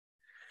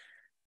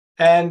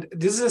 And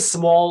this is a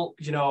small,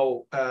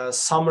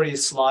 summary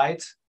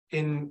slide.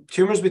 In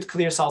tumors with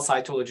clear cell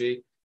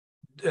cytology,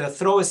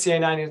 throw a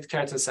CA9 into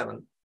keratin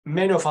 7.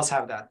 Many of us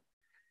have that.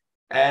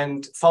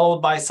 And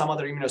followed by some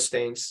other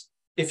immunostains.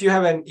 If you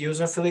have an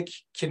eosinophilic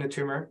kidney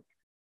tumor,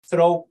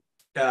 throw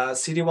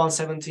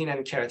CD117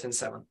 and keratin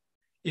 7.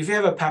 If you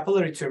have a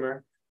papillary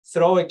tumor,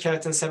 throw a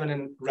keratin 7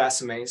 and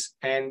racemase.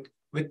 And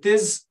with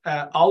this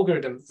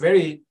algorithm,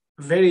 very,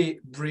 very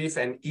brief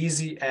and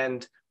easy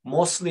and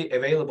mostly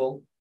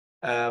available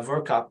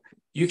workup,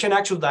 you can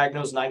actually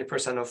diagnose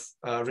 90% of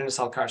renal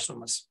cell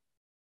carcinomas.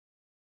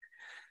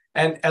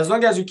 And as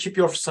long as you keep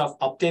yourself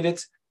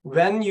updated,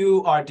 when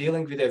you are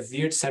dealing with a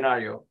weird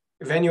scenario,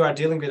 when you are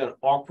dealing with an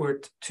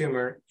awkward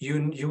tumor,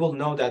 you will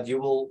know that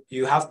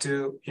you have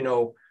to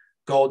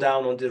go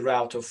down on the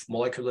route of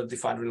molecular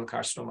defined renal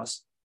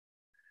carcinomas.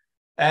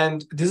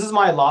 And this is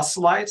my last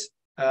slide,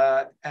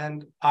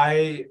 and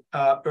I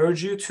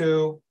urge you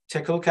to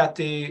take a look at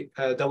the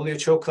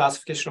WHO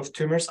classification of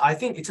tumors. I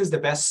think it is the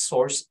best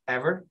source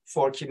ever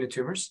for kidney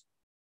tumors.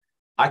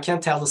 I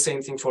can't tell the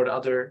same thing for the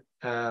other,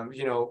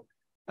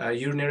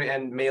 urinary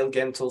and male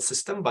genital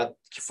system, but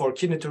for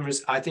kidney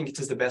tumors, I think it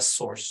is the best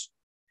source.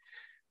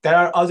 There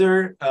are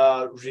other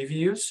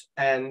reviews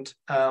and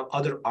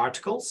other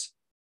articles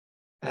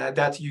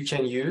that you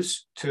can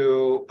use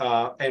to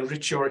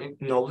enrich your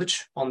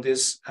knowledge on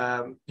this,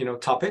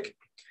 topic.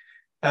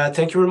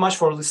 Thank you very much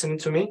for listening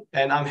to me,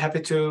 and I'm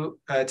happy to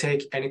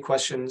take any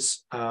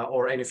questions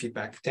or any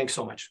feedback. Thanks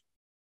so much.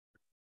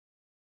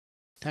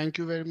 Thank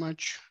you very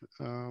much,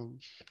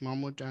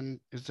 Mahmut, and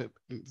it's a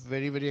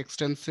very, very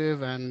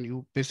extensive, and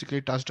you basically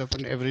touched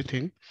upon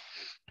everything.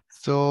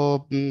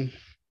 So,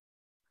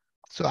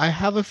 so I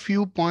have a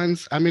few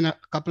points. I mean, a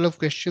couple of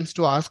questions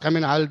to ask. I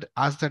mean, I'll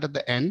ask that at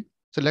the end.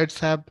 So let's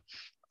have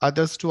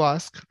others to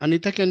ask.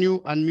 Anita, can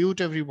you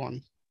unmute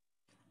everyone?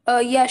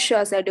 Yeah,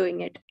 sure, sir,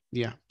 doing it.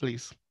 Yeah,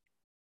 please.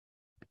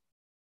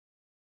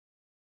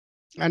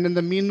 And in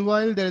the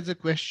meanwhile, there is a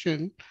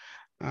question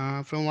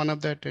from one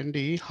of the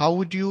attendees. How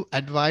would you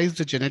advise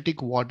the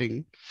generic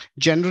wording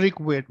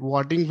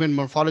when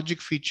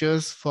morphologic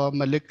features for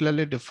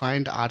molecularly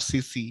defined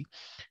RCC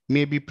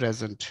may be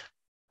present,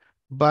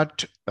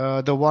 but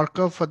the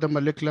workup for the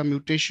molecular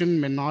mutation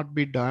may not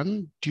be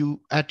done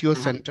at your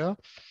center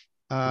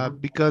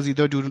because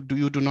either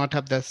you do not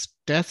have the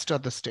test or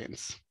the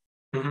stains?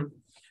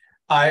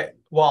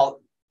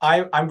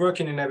 I'm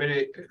working in a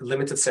very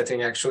limited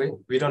setting, actually.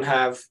 We don't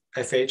have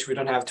FH, we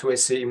don't have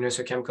 2SC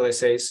immunohistochemical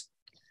assays.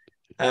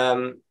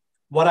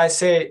 What I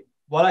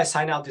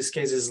sign out this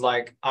case is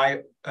like,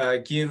 I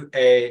give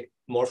a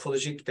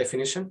morphologic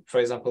definition, for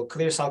example,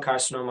 clear cell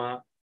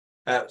carcinoma,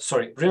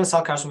 renal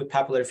cell carcinoma with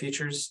papillary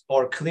features,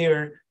 or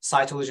clear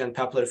cytology and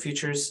papillary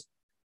features.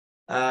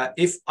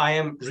 If I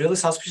am really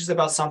suspicious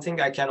about something,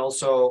 I can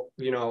also,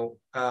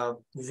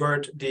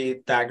 word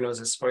the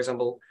diagnosis. For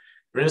example,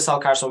 renal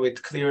cell carcinoma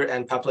with clear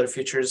and papillary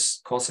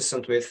features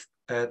consistent with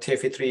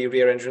TFE3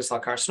 rearranged renal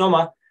cell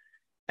carcinoma.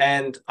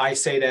 And I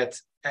say that,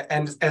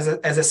 and as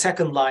a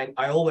second line,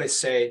 I always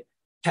say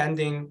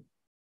pending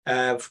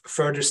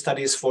further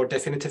studies for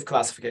definitive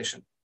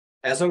classification.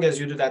 As long as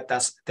you do that,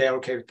 they're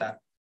okay with that.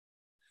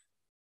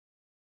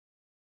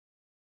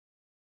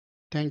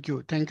 Thank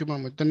you. Thank you,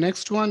 Mahmut. The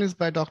next one is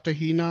by Dr.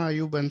 Hina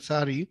Ayub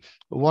Ansari.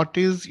 What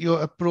is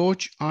your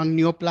approach on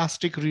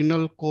neoplastic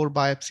renal core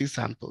biopsy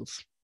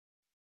samples?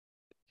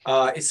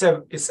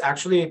 It's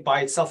actually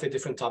by itself a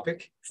different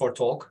topic for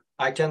talk.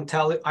 I can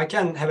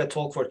have a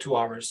talk for 2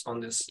 hours on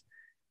this.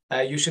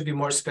 You should be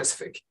more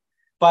specific.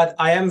 But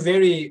I am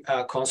very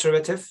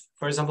conservative.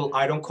 For example,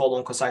 I don't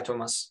call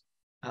oncocytomas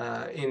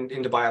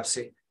in the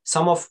biopsy.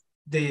 Some of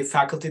the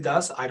faculty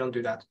does. I don't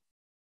do that.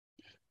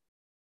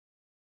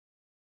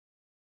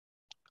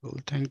 Cool.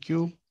 Thank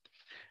you.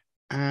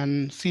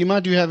 And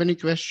Seema, do you have any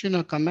question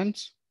or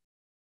comments?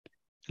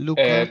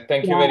 Luca?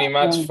 Thank you very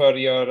much for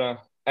your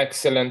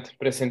excellent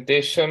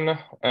presentation,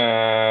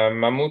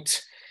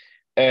 Mahmut.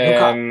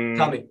 Luca,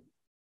 tell me.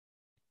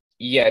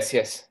 Yes.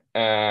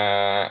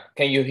 Can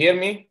you hear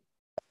me?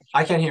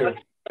 I can hear you.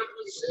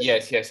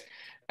 Yes.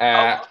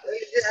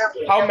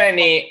 How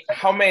many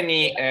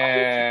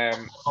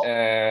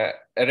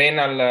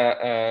renal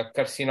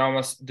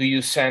carcinomas do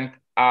you send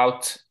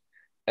out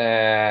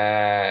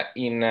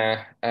in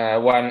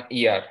 1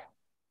 year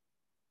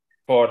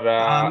for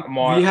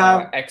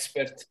more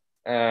expert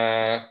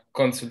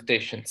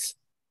consultations?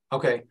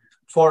 Okay.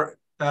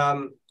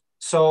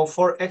 So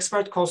for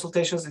expert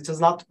consultations, it is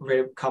not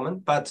very common,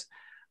 but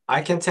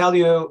I can tell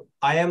you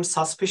I am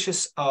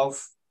suspicious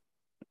of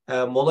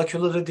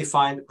molecularly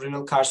defined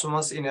renal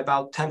carcinomas in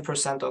about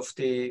 10% of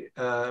the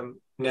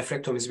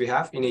nephrectomies we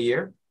have in a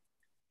year.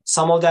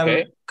 Some of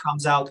them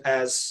comes out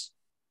as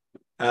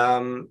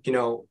a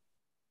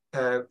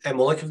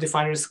molecular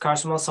defined renal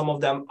carcinoma. Some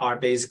of them are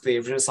basically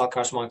renal cell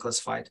carcinoma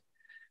unclassified.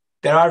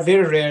 There are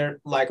very rare,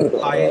 like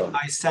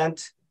I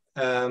sent,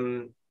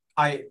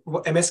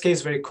 MSK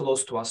is very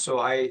close to us. So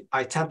I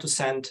tend to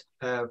send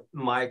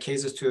my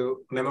cases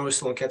to Memorial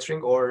Sloan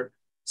Kettering or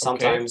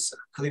sometimes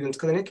Cleveland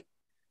Clinic.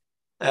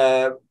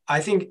 I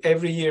think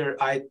every year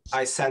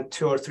I send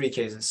 2 or 3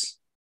 cases.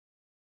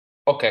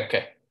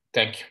 Okay.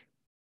 Thank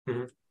you.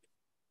 Mm-hmm.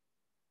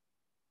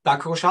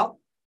 Dr. Kushal?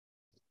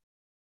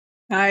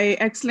 Hi,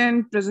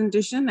 excellent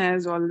presentation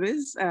as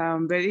always.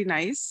 Very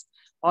nice.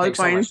 All Thanks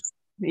points. So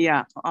much.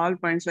 Yeah, all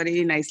points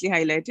very nicely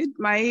highlighted.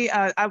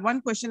 I have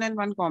one question and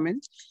one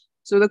comment.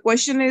 So the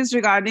question is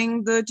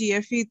regarding the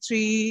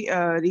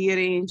TFE3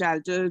 rearranged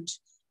altered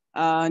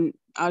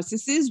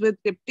RCCs with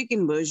cryptic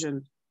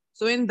inversion.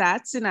 So in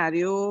that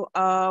scenario,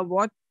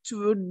 what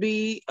would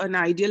be an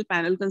ideal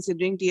panel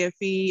considering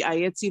TFE,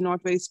 IHC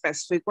not very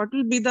specific? What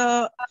will be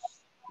the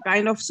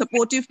kind of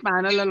supportive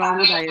panel along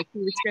with IHC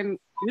which can,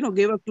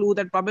 give a clue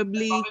that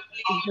probably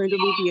it's going to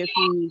be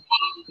TFE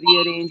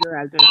rearranged or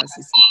altered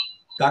RCC?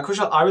 Dr.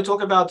 Kushal, are we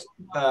talking about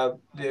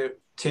the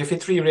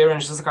TFE3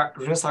 rearranged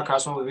renal cell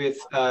carcinoma with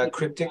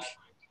cryptic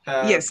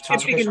yes,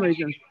 cryptic translocation?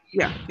 inversion.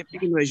 Yeah,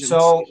 cryptic inversions.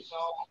 So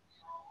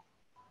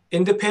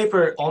in the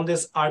paper on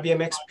this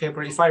RBMX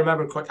paper, if I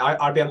remember correctly,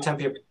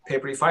 RBM10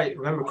 paper, if I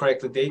remember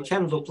correctly, they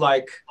can look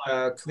like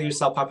clear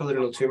cell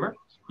papillary tumor.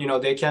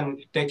 They can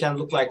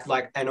look like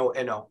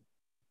NO.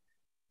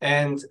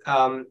 And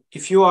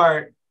if you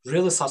are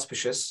really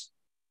suspicious,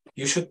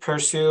 you should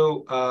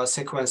pursue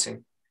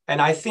sequencing. And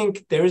I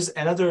think there is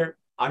another,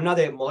 I'm not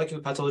a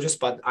molecular pathologist,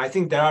 but I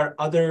think there are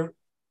other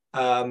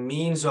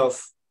means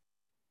of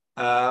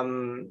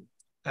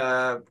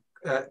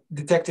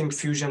detecting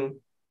fusion.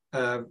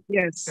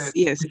 Yes.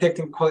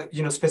 Detecting,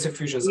 specific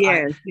fusions.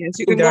 Yes.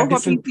 You can go for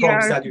different PCR.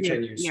 probes that you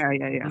can use. Yeah.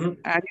 Mm-hmm.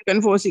 And you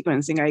can for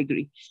sequencing, I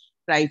agree.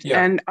 Right.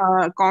 Yeah. And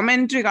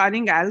comment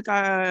regarding ALK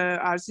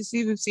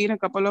RCC, we've seen a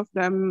couple of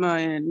them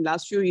in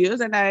last few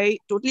years, and I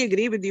totally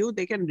agree with you.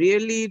 They can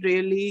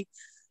really,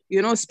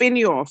 spin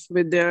you off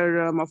with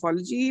their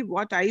morphology.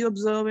 What I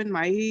observe in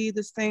my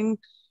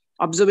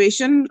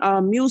observation,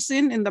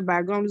 mucin in the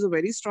background is a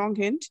very strong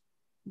hint.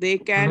 They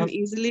can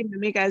easily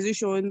mimic, as you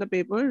show in the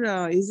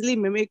paper, easily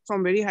mimic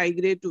from very high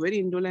grade to very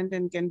indolent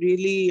and can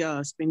really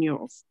spin you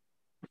off.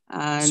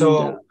 And,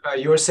 so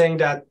you were saying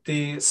that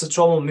the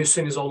stromal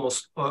mucin is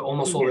almost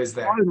always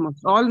there.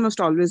 Almost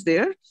always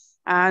there.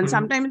 And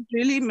sometimes it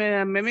really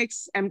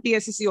mimics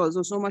MTSCC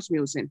also, so much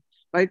mucin.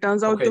 But it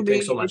turns out to be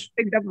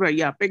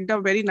picked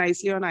up very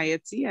nicely on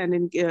IHC. And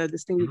in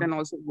this thing, you can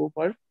also go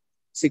for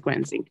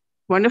sequencing.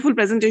 Wonderful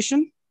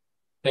presentation.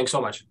 Thanks so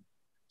much.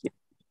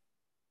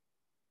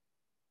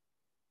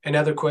 Any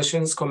other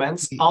questions,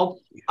 comments?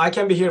 I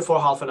can be here for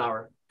half an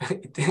hour.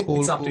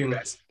 It's up to you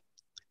guys.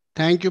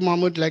 Thank you,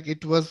 Mahmut.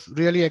 It was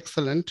really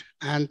excellent.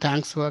 And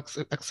thanks for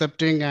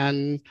accepting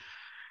and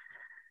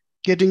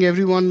getting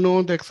everyone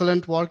know the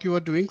excellent work you are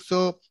doing.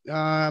 So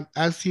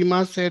as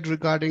Seema said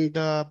regarding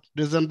the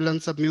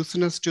resemblance of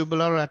mucinous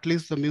tubular, or at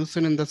least the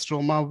mucin in the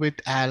stroma with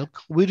ALK,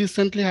 we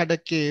recently had a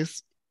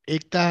case.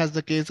 Ekta has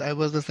the case. I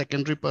was the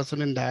secondary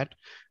person in that,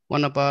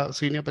 one of our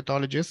senior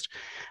pathologists,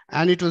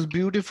 and it was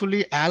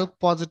beautifully ALK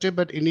positive,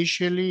 but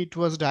initially it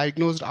was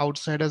diagnosed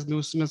outside as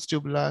mucinous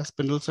tubular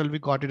spindle cell. We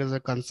got it as a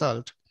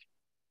consult.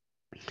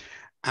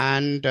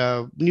 And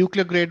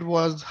nuclear grade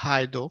was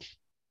high though.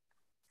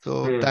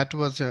 So that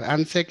was,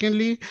 and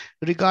secondly,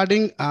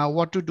 regarding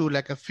what to do,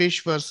 like a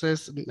fish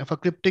versus for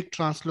cryptic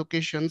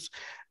translocations,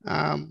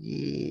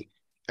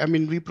 I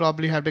mean, we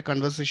probably had a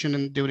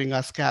conversation during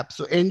our SCAP.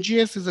 So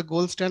NGS is a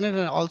gold standard,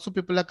 and also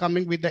people are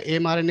coming with the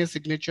mRNA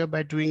signature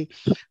by doing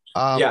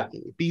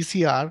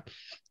PCR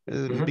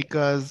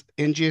because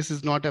NGS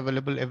is not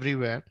available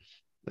everywhere.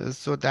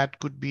 So that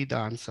could be the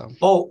answer.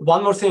 Oh,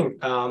 one more thing.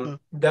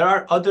 There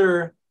are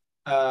other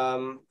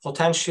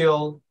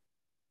potential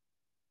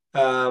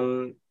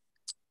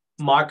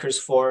markers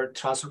for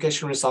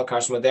translocation renal cell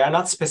carcinoma. They are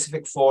not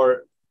specific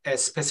for a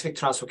specific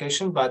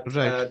translocation, but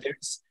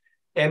there's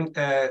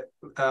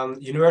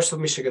University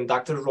of Michigan,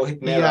 Dr.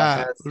 Rohit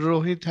Mehra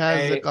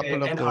has a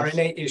couple of an those.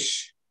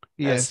 RNA-ish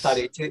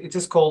study. It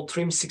is called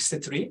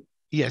TRIM63.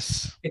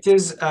 Yes. It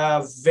is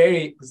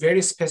very,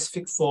 very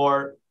specific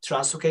for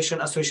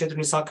translocation associated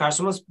renal cell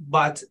carcinomas,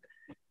 but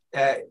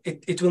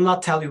it will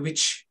not tell you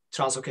which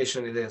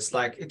translocation it is.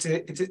 Like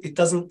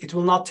it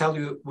will not tell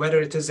you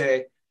whether it is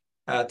a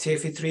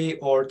TFE3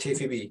 or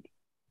TFE-B.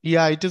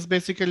 Yeah, it is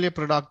basically a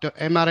product,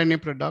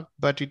 mRNA product,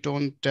 but it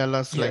don't tell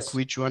us like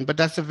which one. But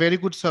that's a very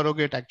good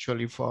surrogate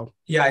actually for.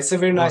 Yeah, it's a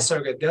very nice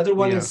surrogate. The other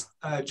one is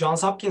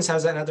Johns Hopkins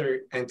has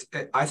another, and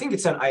I think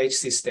it's an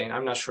IHC stain.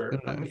 I'm not sure.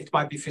 It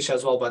might be fish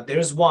as well, but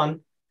there's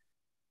one.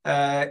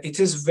 It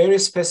is very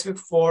specific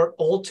for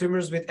all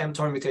tumors with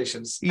mTOR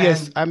mutations.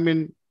 Yes, and I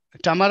mean,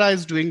 Tamara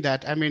is doing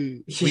that. I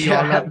mean, we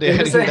all are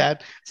there in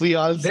that. We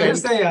all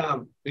there's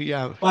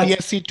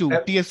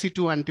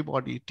TSC2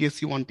 antibody,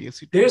 TSC1,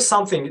 TSC2. There's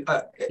something.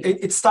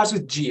 It starts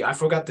with G. I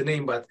forgot the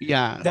name, but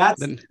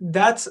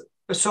that's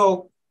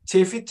so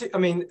TFE. I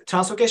mean,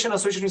 translocation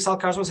associated renal cell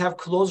carcinomas have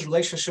close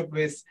relationship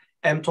with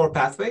mTOR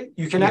pathway.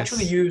 You can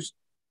actually use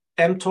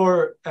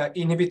mTOR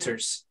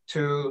inhibitors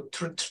to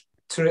treat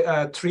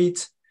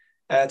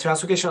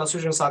translocation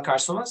associated renal cell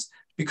carcinomas.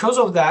 Because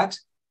of that,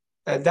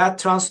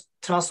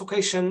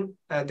 translocation,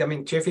 I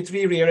mean,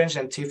 TFE3 rearranged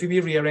and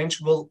TFE-B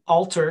rearranged will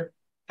alter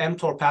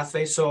mTOR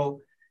pathway.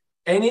 So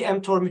any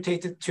mTOR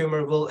mutated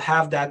tumor will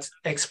have that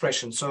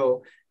expression.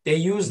 So they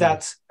use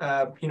that,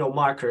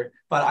 marker,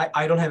 but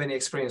I don't have any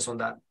experience on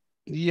that.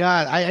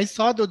 Yeah, I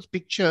saw those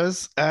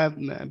pictures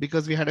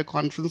because we had a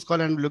conference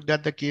call and looked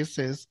at the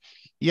cases.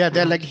 Yeah,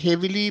 they're like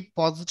heavily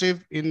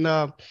positive in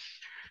the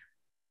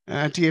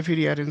TFE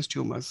rearranged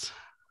tumors.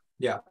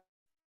 Yeah.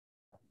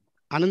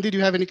 Anandi, do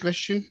you have any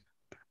question?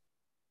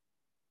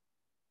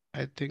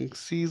 I think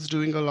she's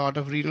doing a lot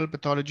of renal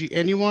pathology.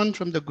 Anyone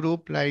from the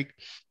group,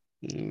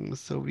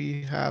 so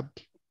we have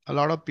a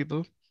lot of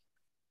people.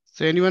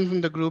 So anyone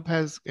from the group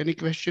has any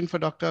question for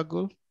Dr.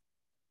 Akgul?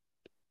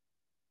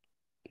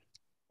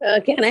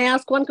 Can I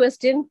ask one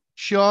question?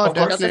 Sure,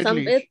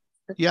 definitely.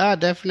 Yeah,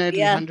 definitely.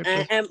 Yeah,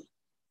 100%.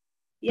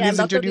 I'm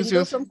Dr.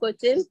 Bindu from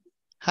Cochin.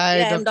 Hi,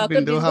 Dr. I'm Dr.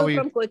 Bindu. How are you?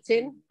 From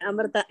Cochin.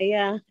 Amrita.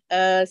 Yeah.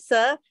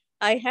 Sir,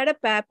 I had a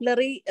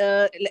papillary,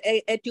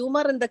 a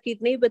tumor in the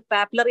kidney with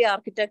papillary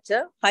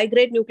architecture,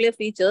 high-grade nuclear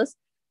features.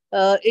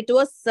 It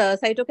was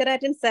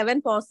cytokeratin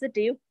 7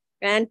 positive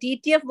and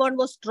TTF1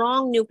 was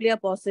strong nuclear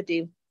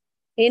positive.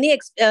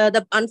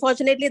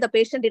 Unfortunately, the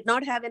patient did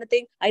not have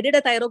anything. I did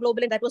a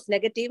thyroglobulin that was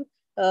negative.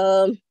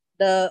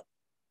 The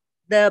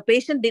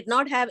patient did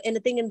not have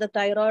anything in the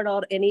thyroid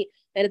or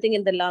anything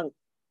in the lung.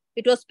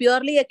 It was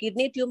purely a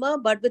kidney tumor,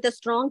 but with a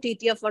strong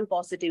TTF1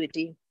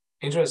 positivity.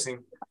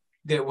 Interesting.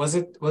 Was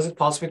it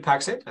positive with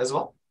Paxate as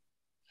well?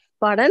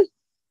 Pardon?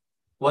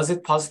 Was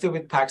it positive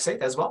with Paxate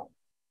as well?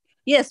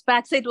 Yes,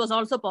 Paxate was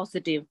also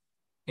positive.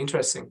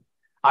 Interesting.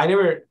 I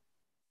never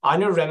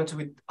ran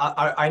into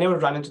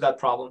that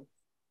problem.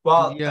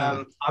 Well,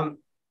 yeah.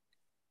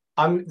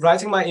 I'm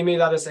writing my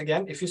email address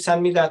again. If you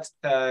send me that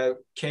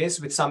case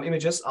with some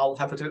images, I'll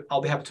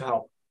be happy to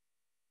help.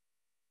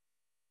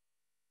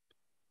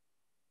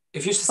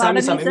 If you send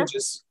me some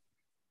images,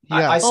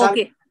 yeah.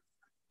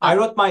 I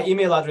wrote my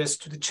email address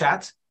to the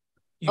chat.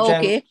 You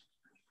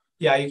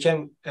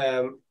can.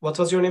 What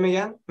was your name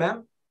again,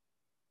 ma'am?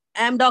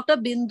 I'm Dr.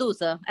 Bindu,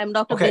 sir. I'm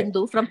Dr.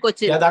 Bindu from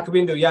Cochin. Yeah, Dr.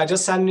 Bindu. Yeah,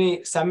 just send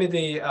me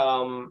the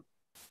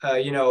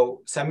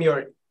send me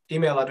your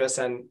email address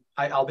and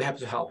I'll be happy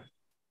to help.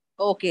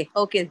 Okay.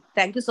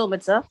 Thank you so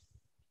much, sir.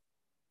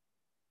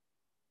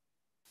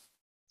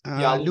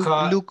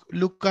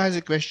 Luca has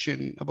a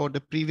question about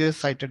the previous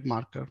cited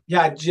marker.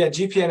 Yeah,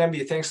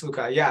 GPNMB. Thanks,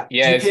 Luca. Yeah,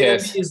 yes,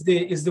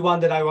 GPNMB is the one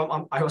that I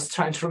was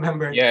trying to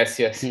remember. Yes.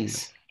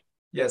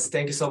 Yes,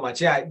 thank you so much.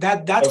 Yeah,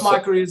 that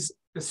marker is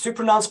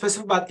super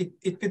non-specific, but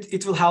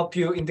it will help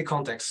you in the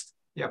context.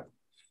 Yeah.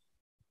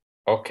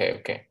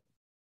 Okay.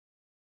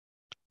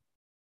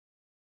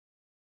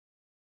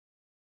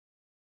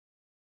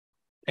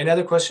 Any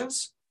other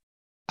questions?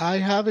 I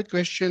have a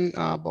question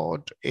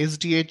about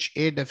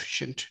SDHA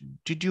deficient.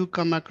 Did you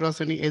come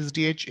across any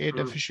SDHA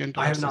deficient?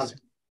 I have not,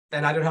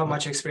 and I don't have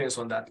much experience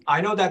on that.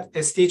 I know that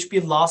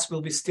SDHB loss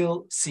will be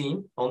still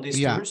seen on these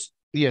tumors.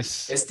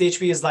 Yes.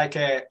 SDHB is like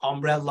an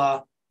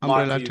umbrella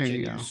marker you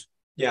thing, can use.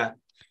 Yeah.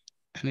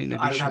 And in addition,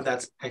 I don't have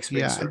that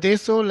experience. Yeah, they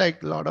saw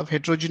like a lot of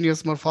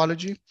heterogeneous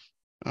morphology.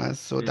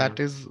 So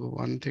that is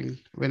one thing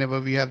whenever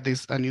we have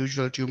this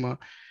unusual tumor.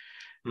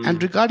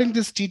 And regarding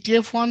this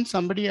TTF1,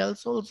 somebody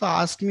else also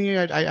asked me,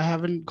 I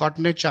haven't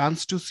gotten a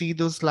chance to see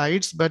those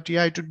slides, but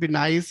yeah, it would be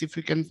nice if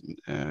you can,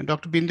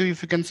 Dr. Bindu,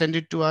 if you can send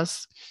it to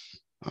us,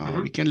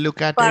 we can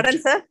look at Pardon,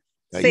 it. Sir?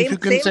 If you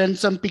can send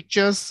some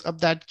pictures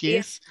of that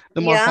case, the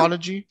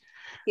morphology.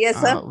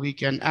 Yes, sir. We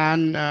can.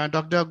 And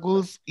Dr.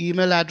 Akgul's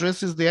email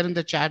address is there in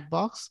the chat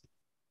box.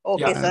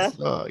 Okay, sir.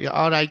 So,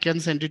 or I can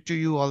send it to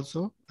you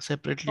also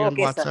separately on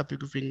WhatsApp. Sir. You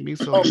can ping me,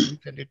 so you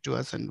can send it to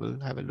us and we'll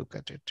have a look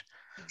at it.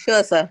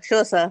 Sure, sir.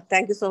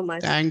 Thank you so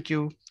much. Thank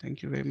you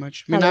very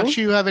much. Meenakshi,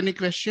 you have any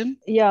question?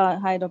 Yeah.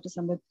 Hi, Dr.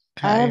 Samit.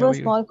 I have a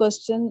small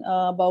question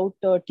about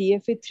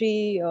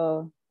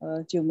TFE3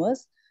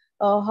 tumors.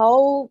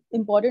 How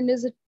important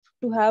is it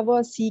to have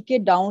a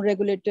CK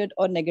down-regulated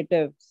or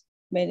negative?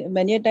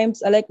 Many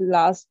times, like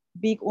last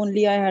week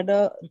only, I had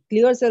a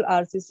clear cell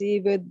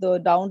RCC with the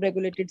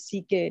down-regulated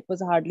CK. It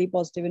was hardly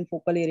positive in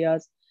focal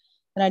areas.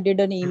 And I did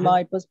an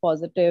EMA, it was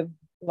positive.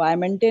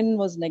 Vimentin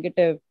was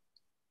negative.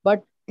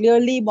 But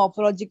clearly,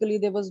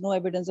 morphologically, there was no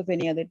evidence of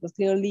any other. It was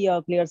clearly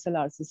a clear cell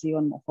RCC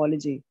on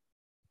morphology.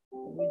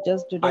 We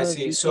just did I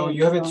see. So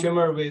you have a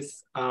tumor with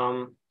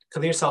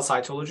clear cell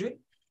cytology,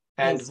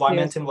 and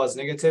Vimentin was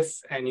negative,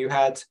 and you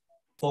had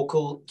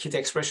focal KIT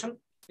expression.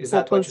 Is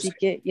that what you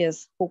say?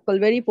 Yes,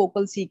 very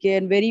focal CK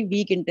and very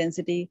weak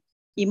intensity.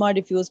 EMA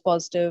diffuse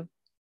positive,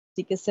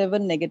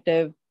 CK7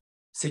 negative.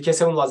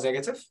 CK7 was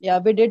negative? Yeah,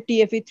 we did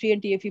TFE3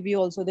 and TFEB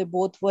also. They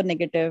both were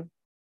negative.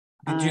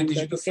 Did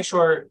you do FISH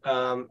or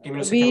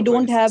immunohistochemical? We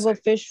don't have a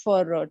FISH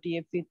for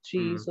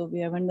TFE3, so we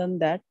haven't done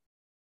that.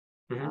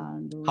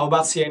 And, how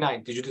about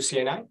CA9? Did you do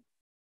CA9?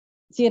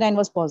 CA9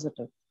 was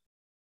positive.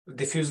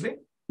 Diffusely?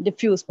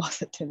 Diffuse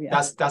positive,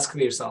 yeah. That's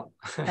clear cell.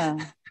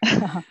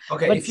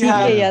 Okay, but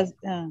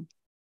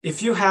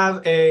if you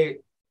have a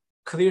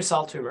clear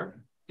cell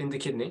tumor in the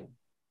kidney,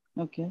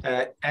 okay,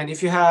 and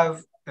if you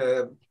have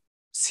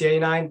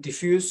CA9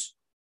 diffuse,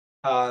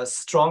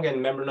 strong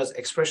and membranous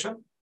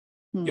expression,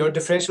 Your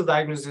differential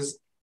diagnosis is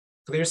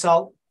clear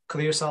cell,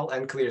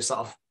 and clear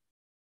cell.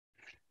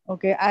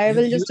 Okay, I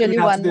will just tell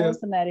you one more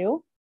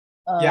scenario.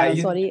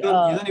 You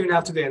don't even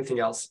have to do anything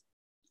else.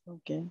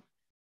 Okay.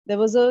 There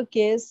was a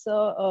case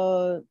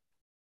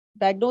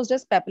diagnosed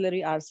as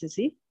papillary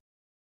RCC.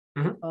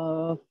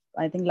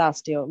 I think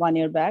last year, 1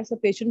 year back. So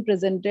patient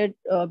presented,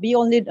 we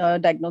only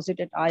diagnosed it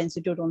at our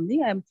institute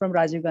only. I'm from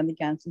Rajiv Gandhi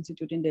Cancer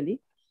Institute in Delhi.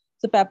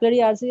 So papillary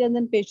RCC, and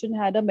then patient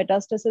had a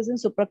metastasis in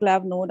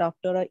supraclav node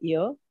after a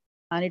year,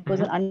 and it was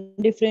an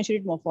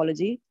undifferentiated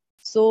morphology.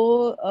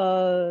 So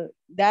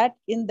that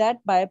in that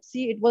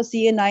biopsy, it was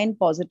CA9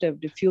 positive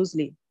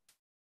diffusely.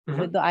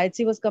 So the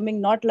IHC was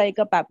coming not like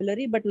a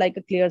papillary, but like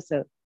a clear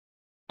cell.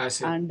 I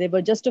see. And there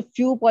were just a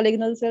few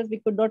polygonal cells. We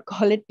could not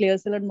call it clear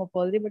cell and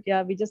morphology, but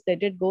yeah, we just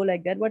let it go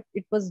like that. But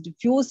it was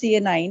diffuse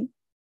CA9.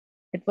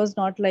 It was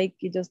not like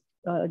it just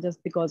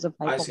because of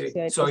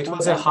hypoxia. I see. So it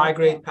was a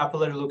high-grade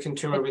papillary-looking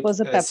tumor with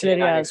a papillary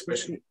CA9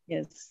 expression.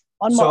 Yes.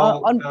 On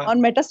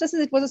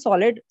metastasis, it was a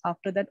solid.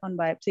 After that, on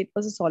biopsy, it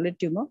was a solid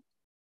tumor.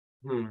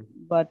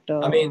 But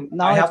I mean,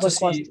 now I have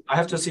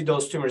to see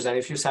those tumors, and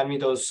if you send me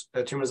those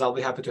tumors, I'll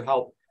be happy to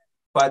help.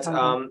 But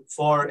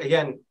for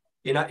again,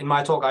 in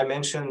my talk, I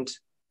mentioned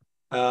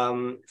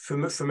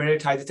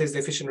fumarate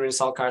deficient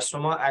renal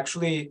carcinoma.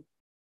 Actually,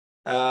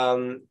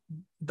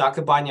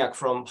 Dr. Banyak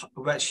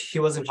he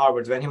was in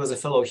Harvard when he was a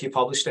fellow. He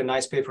published a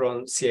nice paper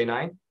on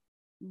CA9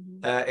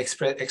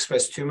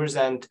 expressed tumors,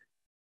 and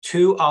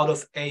 2 out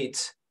of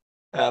 8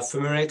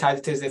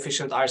 fumarate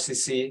deficient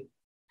RCC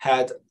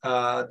had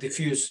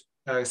diffuse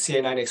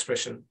CA9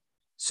 expression.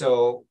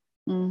 So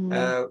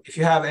if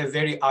you have a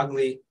very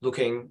ugly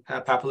looking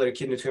papillary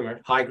kidney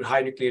tumor,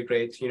 high nuclear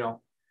grade,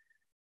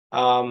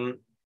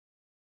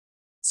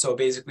 so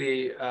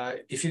basically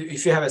if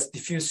you have a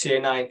diffuse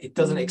CA9, it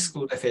doesn't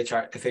exclude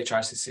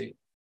FHRCC.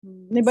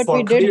 But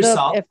we did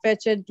the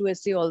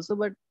FHN2SC also,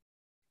 but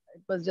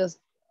it was just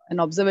an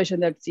observation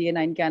that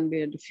CA9 can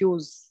be a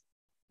diffuse.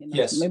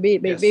 Yes. Maybe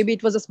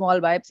it was a small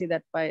biopsy,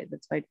 that's why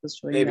it was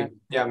showing maybe. that.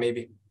 Yeah,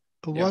 maybe.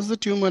 Was the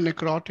tumor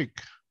necrotic?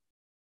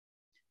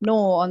 No,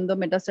 on the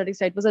metastatic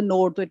side, it was a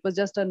node. So it was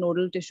just a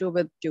nodal tissue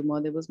with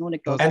tumor. There was no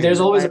necrosis. And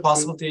there's always a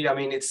possibility. I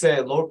mean, it's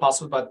a lower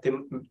possibility,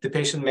 but the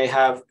patient may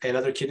have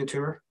another kidney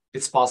tumor.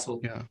 It's possible.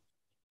 Yeah.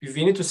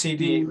 We need to see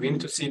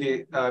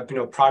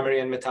the primary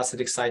and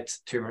metastatic site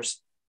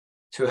tumors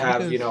to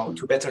have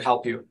to better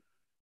help you.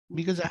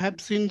 Because I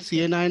have seen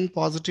CA9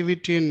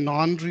 positivity in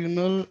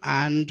non-renal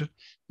and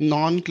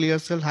non-clear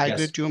cell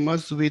high-grade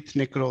tumors with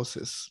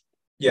necrosis.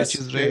 Yes,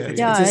 which is rare.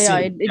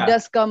 It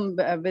does come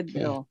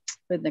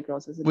with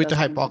necrosis. With the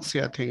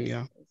hypoxia thing,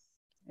 yeah.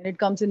 And it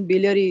comes in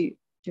biliary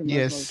tumors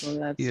yes.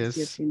 also. Yes.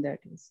 You've seen that.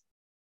 Yes.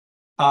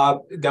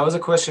 There was a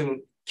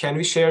question. Can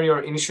we share your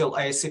initial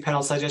ISC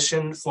panel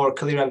suggestion for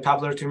clear and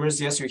papillary tumors?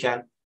 Yes, you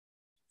can.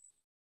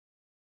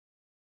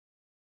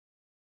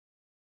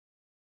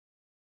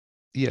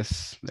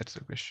 Yes, that's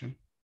the question.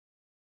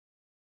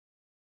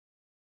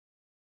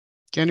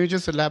 Can you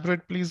just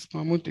elaborate, please,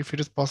 Mahmut, if it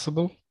is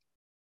possible?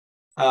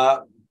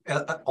 On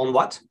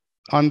what?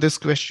 On this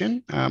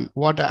question,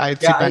 what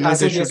IHC panel I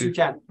said they yes, should you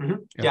can.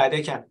 Yeah,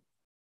 they can.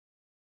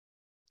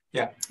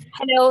 Yeah.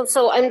 Hello,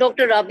 so I'm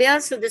Dr.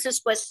 Rabia. So this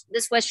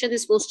question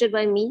is posted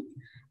by me.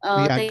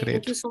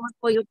 Thank you so much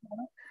for your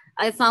time.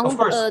 I found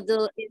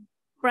the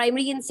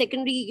primary and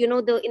secondary,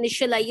 the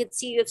initial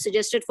IHC you have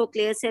suggested for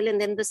clear cell,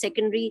 and then the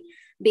secondary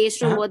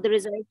based on what the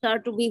results are,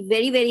 to be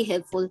very, very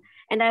helpful.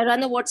 And I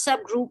run a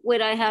WhatsApp group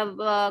where I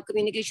have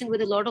communication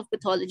with a lot of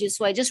pathologists.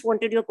 So I just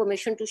wanted your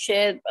permission to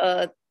share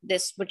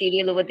this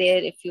material over there,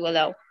 if you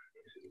allow.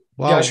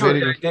 Wow, yeah,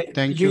 sure.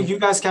 Thank you. You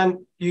guys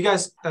can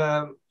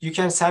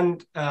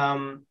send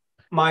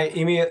my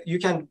email. You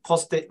can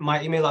post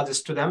my email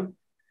address to them.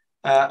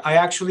 I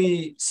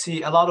actually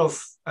see a lot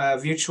of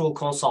virtual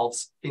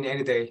consults in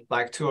any day,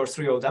 like 2 or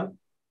 3 of them.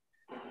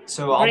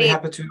 So I'll be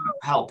happy to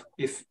help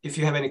if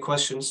you have any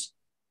questions.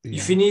 Yeah.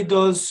 If you need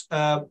those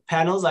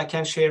panels, I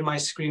can share my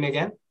screen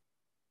again,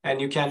 and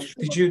you can.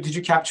 Did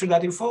you capture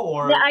that info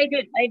or? Yeah,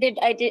 I did.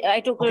 I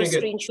took a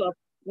screenshot.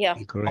 Yeah.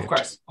 Great.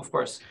 Of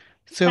course.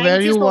 So where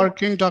are you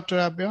working, Dr.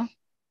 Abia?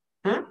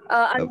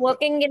 I'm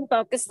working in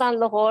Pakistan,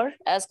 Lahore,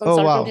 as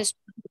consultant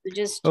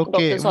histologist.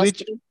 Okay. Doctor's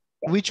Hospital.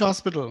 Which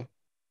hospital?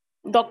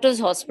 Doctor's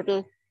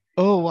Hospital.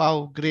 Oh,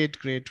 wow.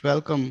 Great.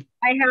 Welcome.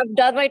 I have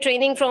done my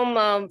training from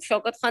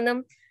Shaukat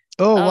Khanam.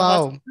 Oh,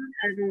 wow.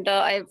 And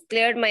I've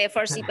cleared my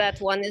FRC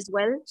Path 1 as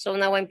well. So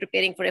now I'm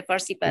preparing for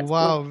FRC Path 2.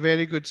 Wow,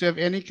 very good. So if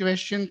you have any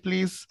question,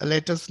 please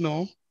let us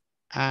know.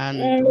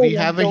 And we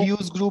have a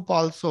huge group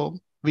also.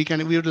 We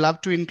would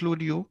love to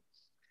include you.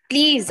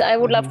 Please, I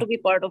would love to be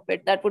part of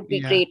it. That would be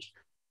great.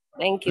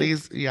 Thank you.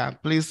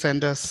 Please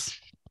send us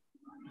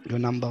your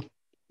number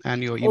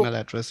and your email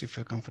address if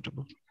you're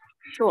comfortable.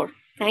 Sure.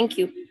 Thank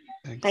you.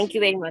 Thanks. Thank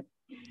you very much.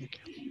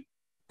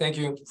 Thank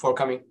you for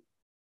coming.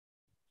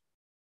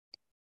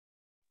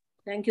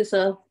 Thank you,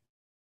 sir.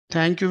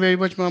 Thank you very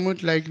much,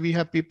 Mahmut. Like, we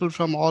have people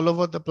from all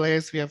over the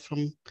place. We have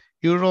from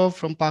Europe,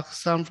 from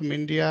Pakistan, from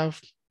India.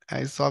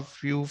 I saw a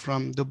few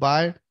from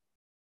Dubai.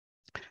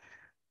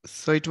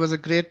 So it was a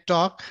great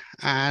talk.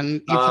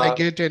 And if I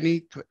get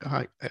any,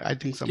 I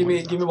think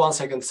someone. Give me 1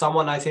 second.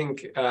 Someone, I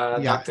think,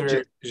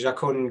 Dr.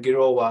 Jacon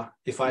Girova,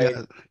 if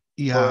I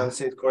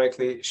pronounce it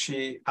correctly,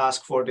 she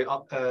asked for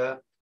the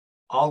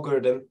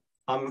algorithm.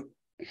 I'm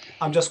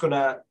just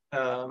gonna.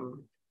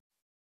 Can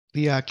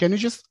you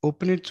just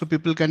open it so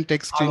people can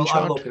take screenshot?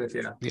 I will open it.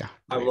 Yeah.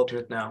 I will open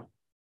it now.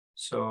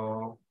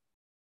 So.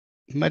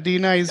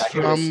 Medina is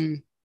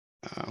from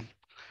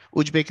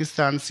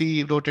Uzbekistan.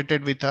 She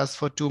rotated with us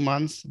for 2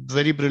 months.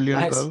 Very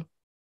brilliant girl.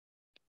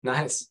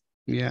 Nice.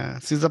 Yeah,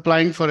 she's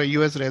applying for a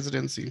US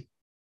residency.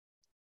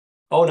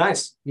 Oh,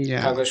 nice.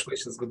 Yeah.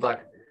 Congratulations. Good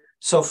luck.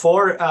 So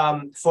for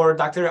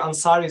Dr.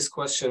 Ansari's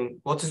question,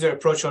 what is your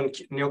approach on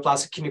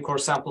neoplastic kidney core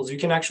samples? You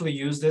can actually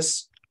use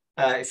this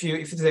if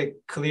it's a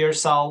clear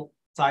cell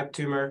type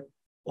tumor,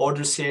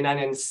 order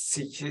CA9 and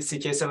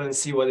CK7 and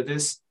see what it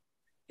is.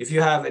 If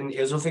you have an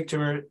eosinophilic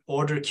tumor,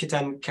 order KIT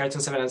and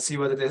keratin 7 and see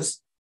what it is.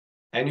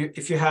 And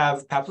if you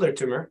have papillary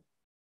tumor,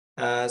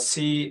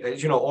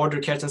 order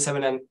keratin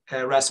 7 and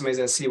racemase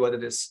and see what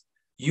it is.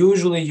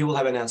 Usually you will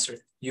have an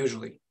answer,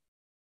 usually.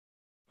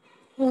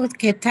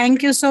 Okay,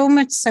 thank you so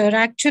much, sir.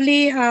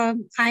 Actually, I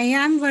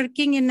am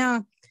working in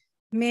a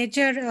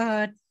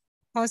major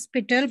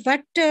hospital,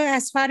 but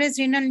as far as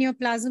renal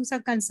neoplasms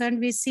are concerned,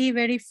 we see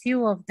very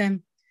few of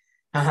them.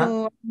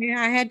 So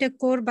I had a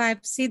core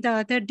biopsy the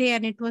other day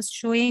and it was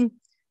showing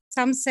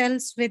some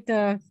cells with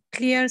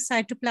clear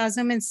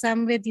cytoplasm and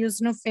some with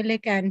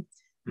eosinophilic,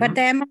 but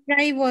the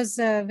MRI was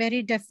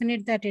very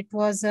definite that it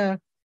was a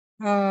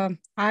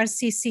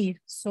RCC.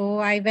 So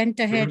I went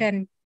ahead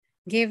and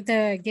gave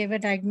a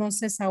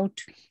diagnosis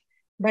out.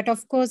 But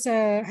of course,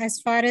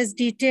 as far as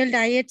detailed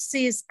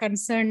IHC is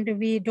concerned,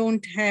 we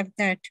don't have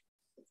that.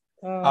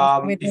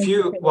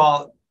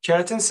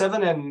 Keratin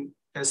 7 and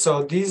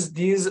so these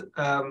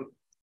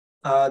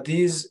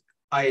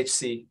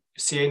IHC,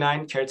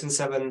 CA9, keratin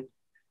 7,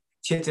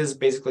 KIT is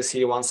basically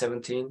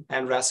CA117,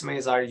 and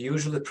racemase are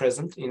usually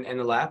present in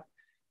any lab.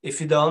 If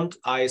you don't,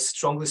 I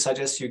strongly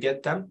suggest you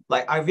get them.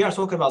 We are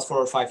talking about 4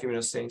 or 5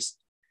 immunostains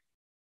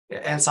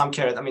and some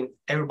keratin. I mean,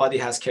 everybody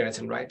has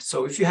keratin, right?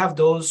 So if you have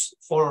those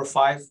 4 or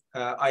 5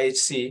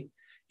 IHC,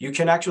 you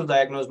can actually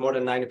diagnose more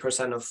than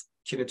 90% of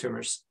kidney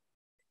tumors.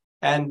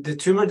 And the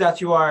tumor that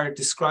you are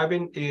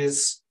describing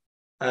is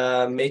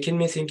making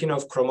me thinking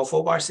of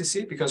chromophobe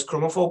RCC, because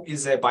chromophobe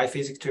is a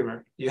biphasic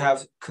tumor. You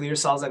have clear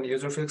cells and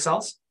eosinophilic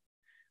cells.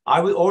 I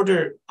would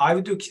do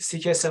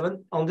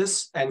CK7 on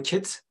this and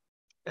KIT.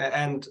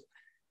 And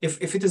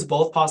if it is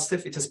both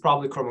positive, it is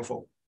probably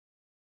chromophobe.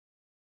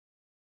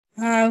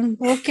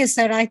 Okay,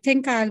 sir. I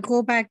think I'll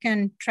go back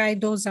and try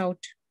those out.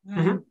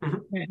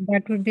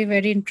 That would be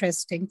very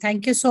interesting.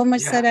 Thank you so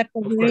much, sir. That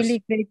was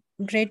really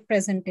great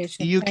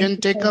presentation. You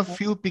can take a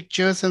few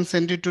pictures and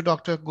send it to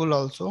Dr. Akgul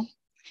also.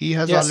 He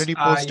has already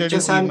posted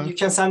his email. You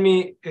can send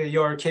me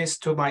your case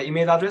to my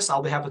email address.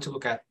 I'll be happy to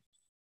look at.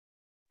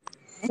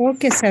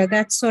 Okay, sir.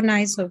 That's so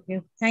nice of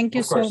you. Thank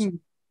you so much.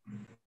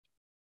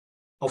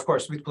 Of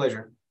course, with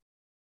pleasure.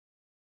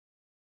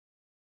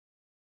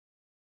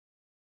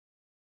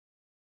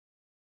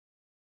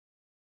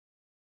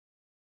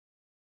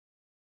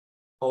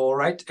 All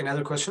right. Any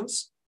other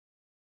questions?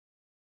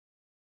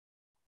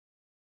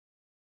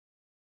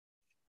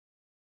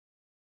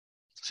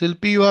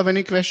 Silpi, you have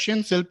any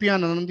questions? Silpi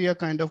and Anandi are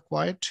kind of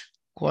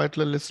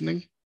quietly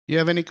listening. You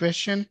have any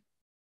question?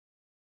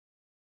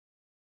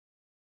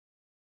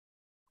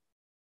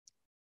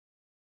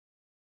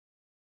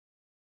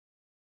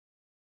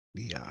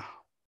 Yeah.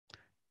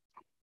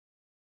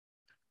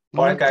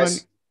 All right,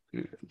 guys.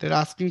 They're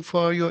asking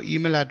for your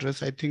email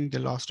address. I think they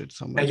lost it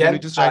somewhere. Again,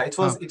 it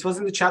was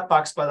in the chat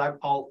box, but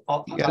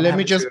let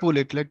me just pull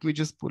it. Let me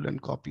just pull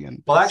and copy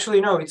and. Well,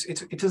 actually, no.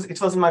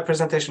 It was in my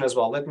presentation as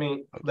well. Let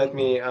me give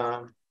me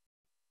a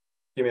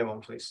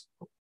moment, please.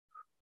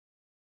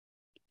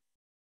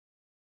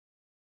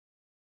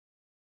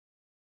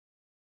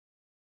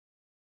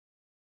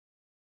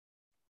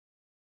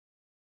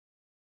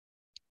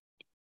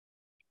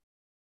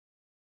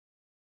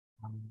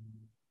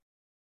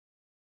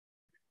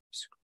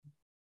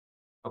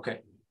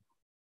 Okay.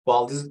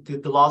 Well, the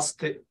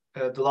last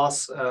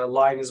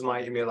line is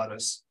my email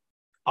address,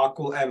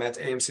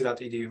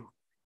 akgulm@amc.edu.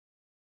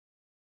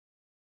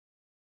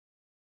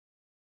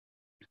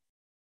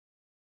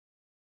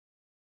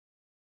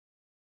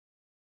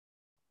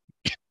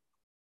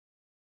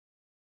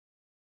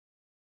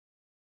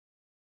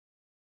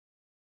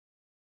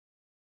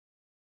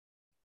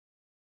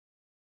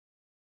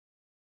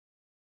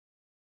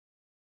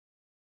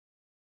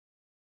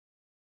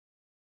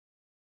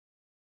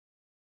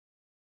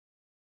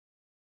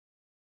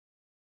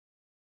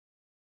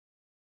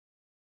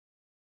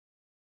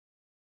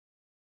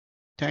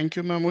 Thank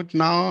you, Mahmut.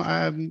 Now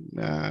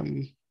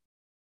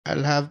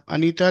I'll have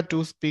Anita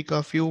to speak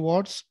a few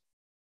words.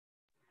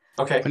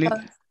 Okay.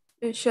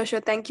 Sure.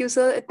 Thank you,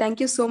 sir.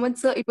 Thank you so much,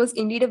 sir. It was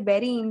indeed a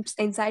very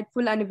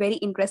insightful and a very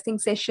interesting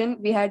session.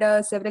 We had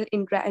several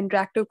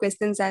interactive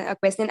questions and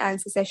question and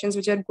answer sessions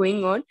which are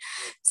going on.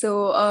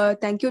 So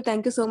thank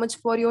you so much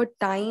for your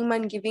time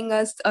and giving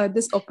us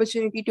this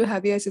opportunity to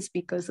have you as a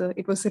speaker, sir.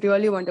 It was a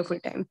really wonderful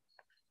time.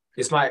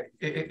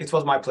 It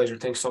was my pleasure.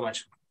 Thanks so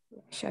much.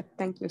 Sure.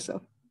 Thank you,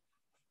 sir.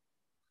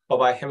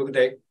 Bye-bye. Have a good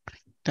day.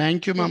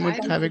 Thank you,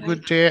 Mahmut. Have a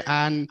good day,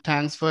 and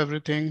thanks for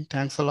everything.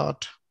 Thanks a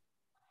lot.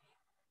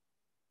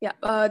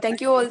 Yeah,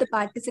 thank you all the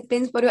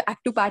participants for your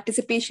active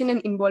participation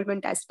and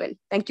involvement as well.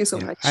 Thank you so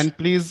much. And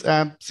please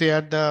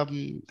share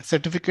the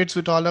certificates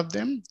with all of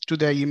them to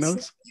their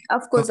emails.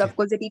 Of course.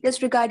 The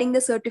details regarding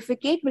the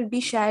certificate will be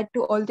shared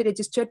to all the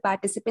registered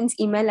participants'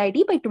 email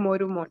ID by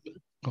tomorrow morning.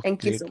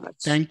 Thank you so much.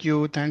 Thank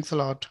you. Thanks a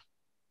lot.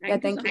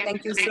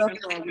 Thank you, sir.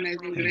 For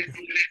organizing this.